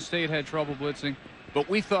 Kansas State had trouble blitzing. But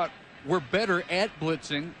we thought we're better at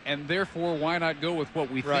blitzing, and therefore why not go with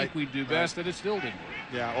what we think we do best, and it still didn't work.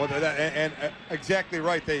 Yeah, well, and exactly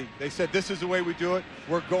right. They said this is the way we do it.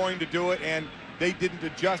 We're going to do it, and they didn't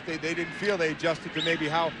adjust. They didn't feel they adjusted to maybe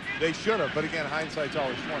how they should have. But again, hindsight's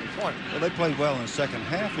always 20/20. Well, they played well in the second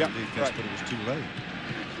half on defense, but it was too late.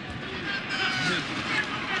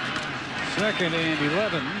 2nd and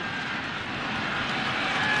 11.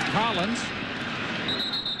 Collins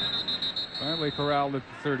finally corralled at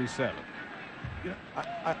the 37. You know,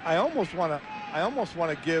 I almost want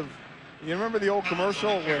to give. You remember the old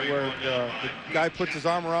commercial where the guy puts his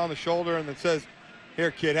arm around the shoulder and then says,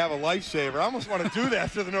 "Here, kid, have a lifesaver." I almost want to do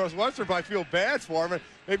that to the Northwestern, but I feel bad for him.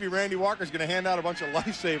 Maybe Randy Walker's going to hand out a bunch of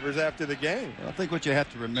lifesavers after the game. Well, I think what you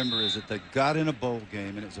have to remember is that they got in a bowl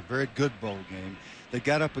game, and it's a very good bowl game. They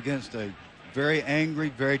got up against a very angry,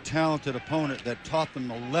 very talented opponent that taught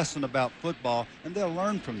them a lesson about football, and they'll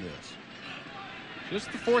learn from this.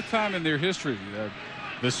 Just the 4th time in their history.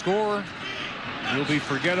 The score will be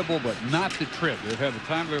forgettable, but not the trip. They've had the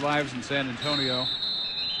time of their lives in San Antonio.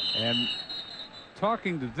 And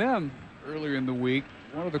talking to them earlier in the week,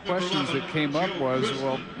 one of the questions that came up was,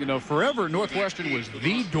 well, you know, forever Northwestern was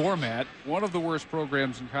the doormat, one of the worst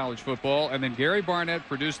programs in college football. And then Gary Barnett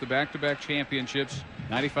produced the back-to-back championships,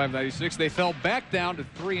 95-96. They fell back down to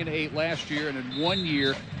 3-8 last year, and in 1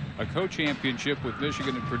 year, a co-championship with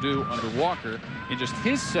Michigan and Purdue under Walker in just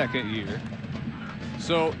his 2nd year.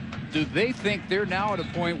 So do they think they're now at a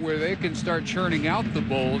point where they can start churning out the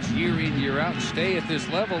bowls year in, year out, and stay at this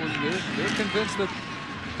level? And they're convinced that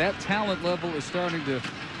that talent level is starting to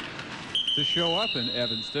show up in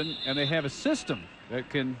Evanston, and they have a system that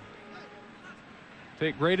can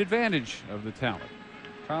take great advantage of the talent.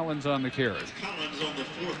 Collins on the carry. Collins on the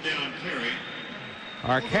 4th down carry.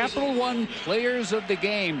 Our Capital One players of the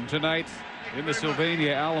game tonight in the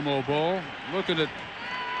Sylvania Alamo Bowl. Looking at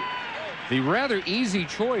the rather easy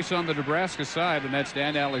choice on the Nebraska side, and that's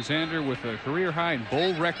Dan Alexander with a career-high and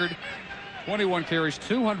bowl record. 21 carries,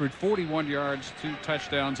 241 yards, 2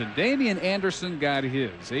 touchdowns, and Damian Anderson got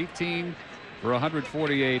his. 18 for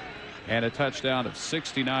 148 and a touchdown of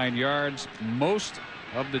 69 yards. Most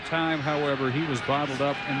of the time, however, he was bottled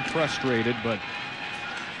up and frustrated, but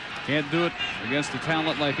can't do it against a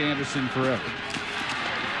talent like Anderson forever.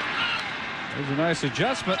 There's a nice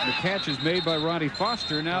adjustment, and the catch is made by Ronnie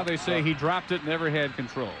Foster. Now they say he dropped it, never had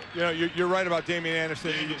control. You know, you're right about Damian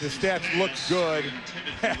Anderson. The stats look good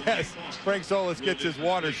as Frank Solich gets his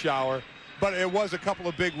water shower, but it was a couple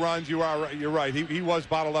of big runs. You're right. He was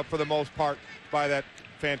bottled up for the most part by that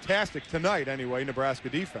fantastic, tonight anyway, Nebraska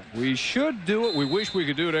defense. We should do it. We wish we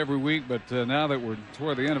could do it every week, but now that we're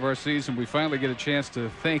toward the end of our season, we finally get a chance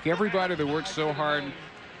to thank everybody that worked so hard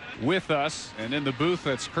with us. And in the booth,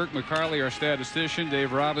 that's Kirk McCarley, our statistician,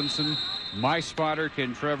 Dave Robinson, my spotter,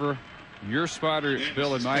 Ken Trevor, Your spotter,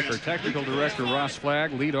 Bill and Mike, our technical director, Ross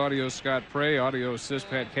Flagg, lead audio, Scott Prey, audio assist,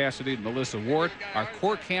 Pat Cassidy and Melissa Ward. Our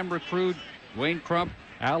core camera crew, Wayne Crump,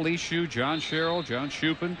 Al Lishu, John Sherrill, John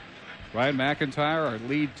Shupin, Ryan McIntyre, our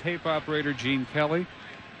lead tape operator, Gene Kelly,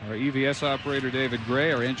 our EVS operator, David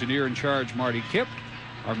Gray, our engineer in charge, Marty Kipp,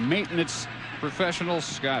 our maintenance professional,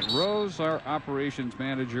 Scott Rose, our operations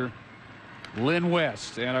manager, Lynn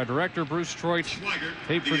West, and our director, Bruce Troit,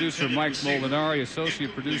 tape producer, Mike Molinari,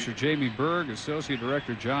 associate producer, Jamie Berg, associate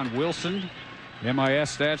director, John Wilson,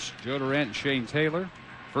 MIS stats, Joe Durant and Shane Taylor,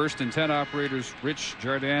 first and 10 operators, Rich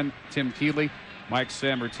Jardin, Tim Keeley, Mike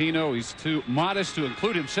Sammartino. He's too modest to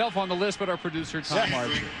include himself on the list, but our producer, Tom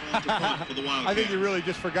Archer. I think he really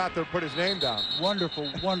just forgot to put his name down.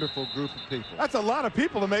 Wonderful, wonderful group of people. That's a lot of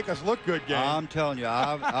people to make us look good, gang. I'm telling you,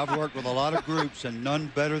 I've worked with a lot of groups, and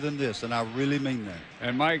none better than this, and I really mean that.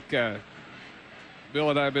 And Mike, Bill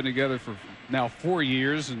and I have been together for now 4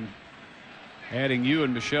 years, and adding you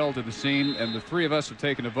and Michelle to the scene, and the three of us have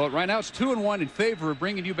taken a vote. Right now, it's 2-1 in favor of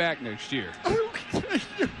bringing you back next year.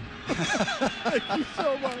 Thank you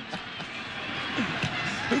so much.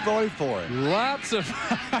 Who voted for it? Lots of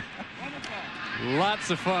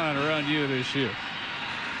fun around you this year.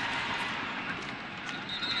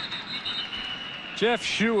 Jeff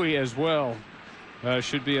Shuey as well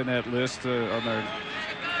should be in that list on our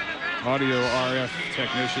audio RF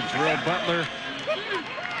technicians. Terrell Butler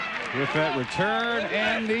with that return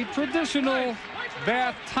and the traditional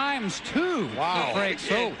bath ×2. Wow. For Frank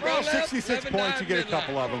Soule. Well, 66 points, you get a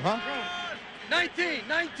couple of them, huh? 19.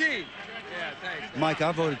 Yeah, thanks. Mike,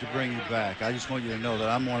 I voted to bring you back. I just want you to know that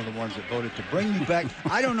I'm one of the ones that voted to bring you back.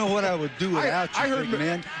 I don't know what I would do without you, big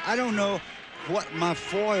man. I don't know what my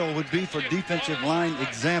foil would be for defensive line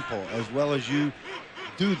example, as well as you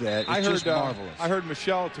do that. It's just marvelous. I heard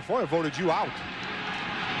Michelle Tafoya voted you out.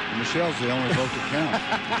 Michelle's the only vote that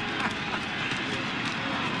counts.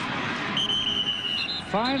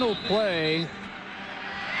 Final play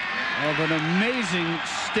of an amazing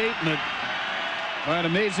statement by an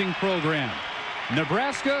amazing program.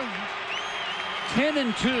 Nebraska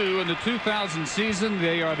 10-2 in the 2000 season.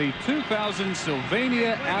 They are the 2000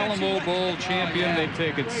 Sylvania Alamo Bowl champion. They've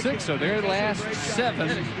taken 6 of their last 7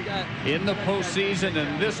 in the postseason,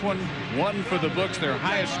 and this one for the books, their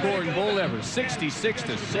highest scoring bowl ever,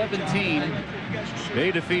 66-17.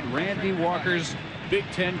 They defeat Randy Walker's Big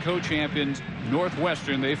Ten co-champions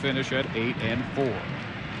Northwestern. They finish at 8-4.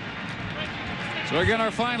 So again,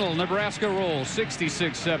 our final, Nebraska rolls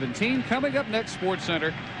 66-17. Coming up next, Sports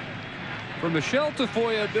Center. From Michelle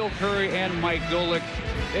Tafoya, Bill Curry, and Mike Golick,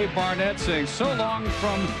 Dave Barnett saying so long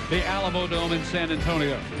from the Alamo Dome in San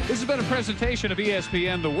Antonio. This has been a presentation of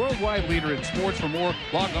ESPN, the worldwide leader in sports. For more,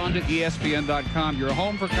 log on to ESPN.com. Your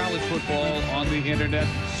home for college football on the internet.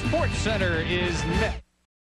 Sports Center is next.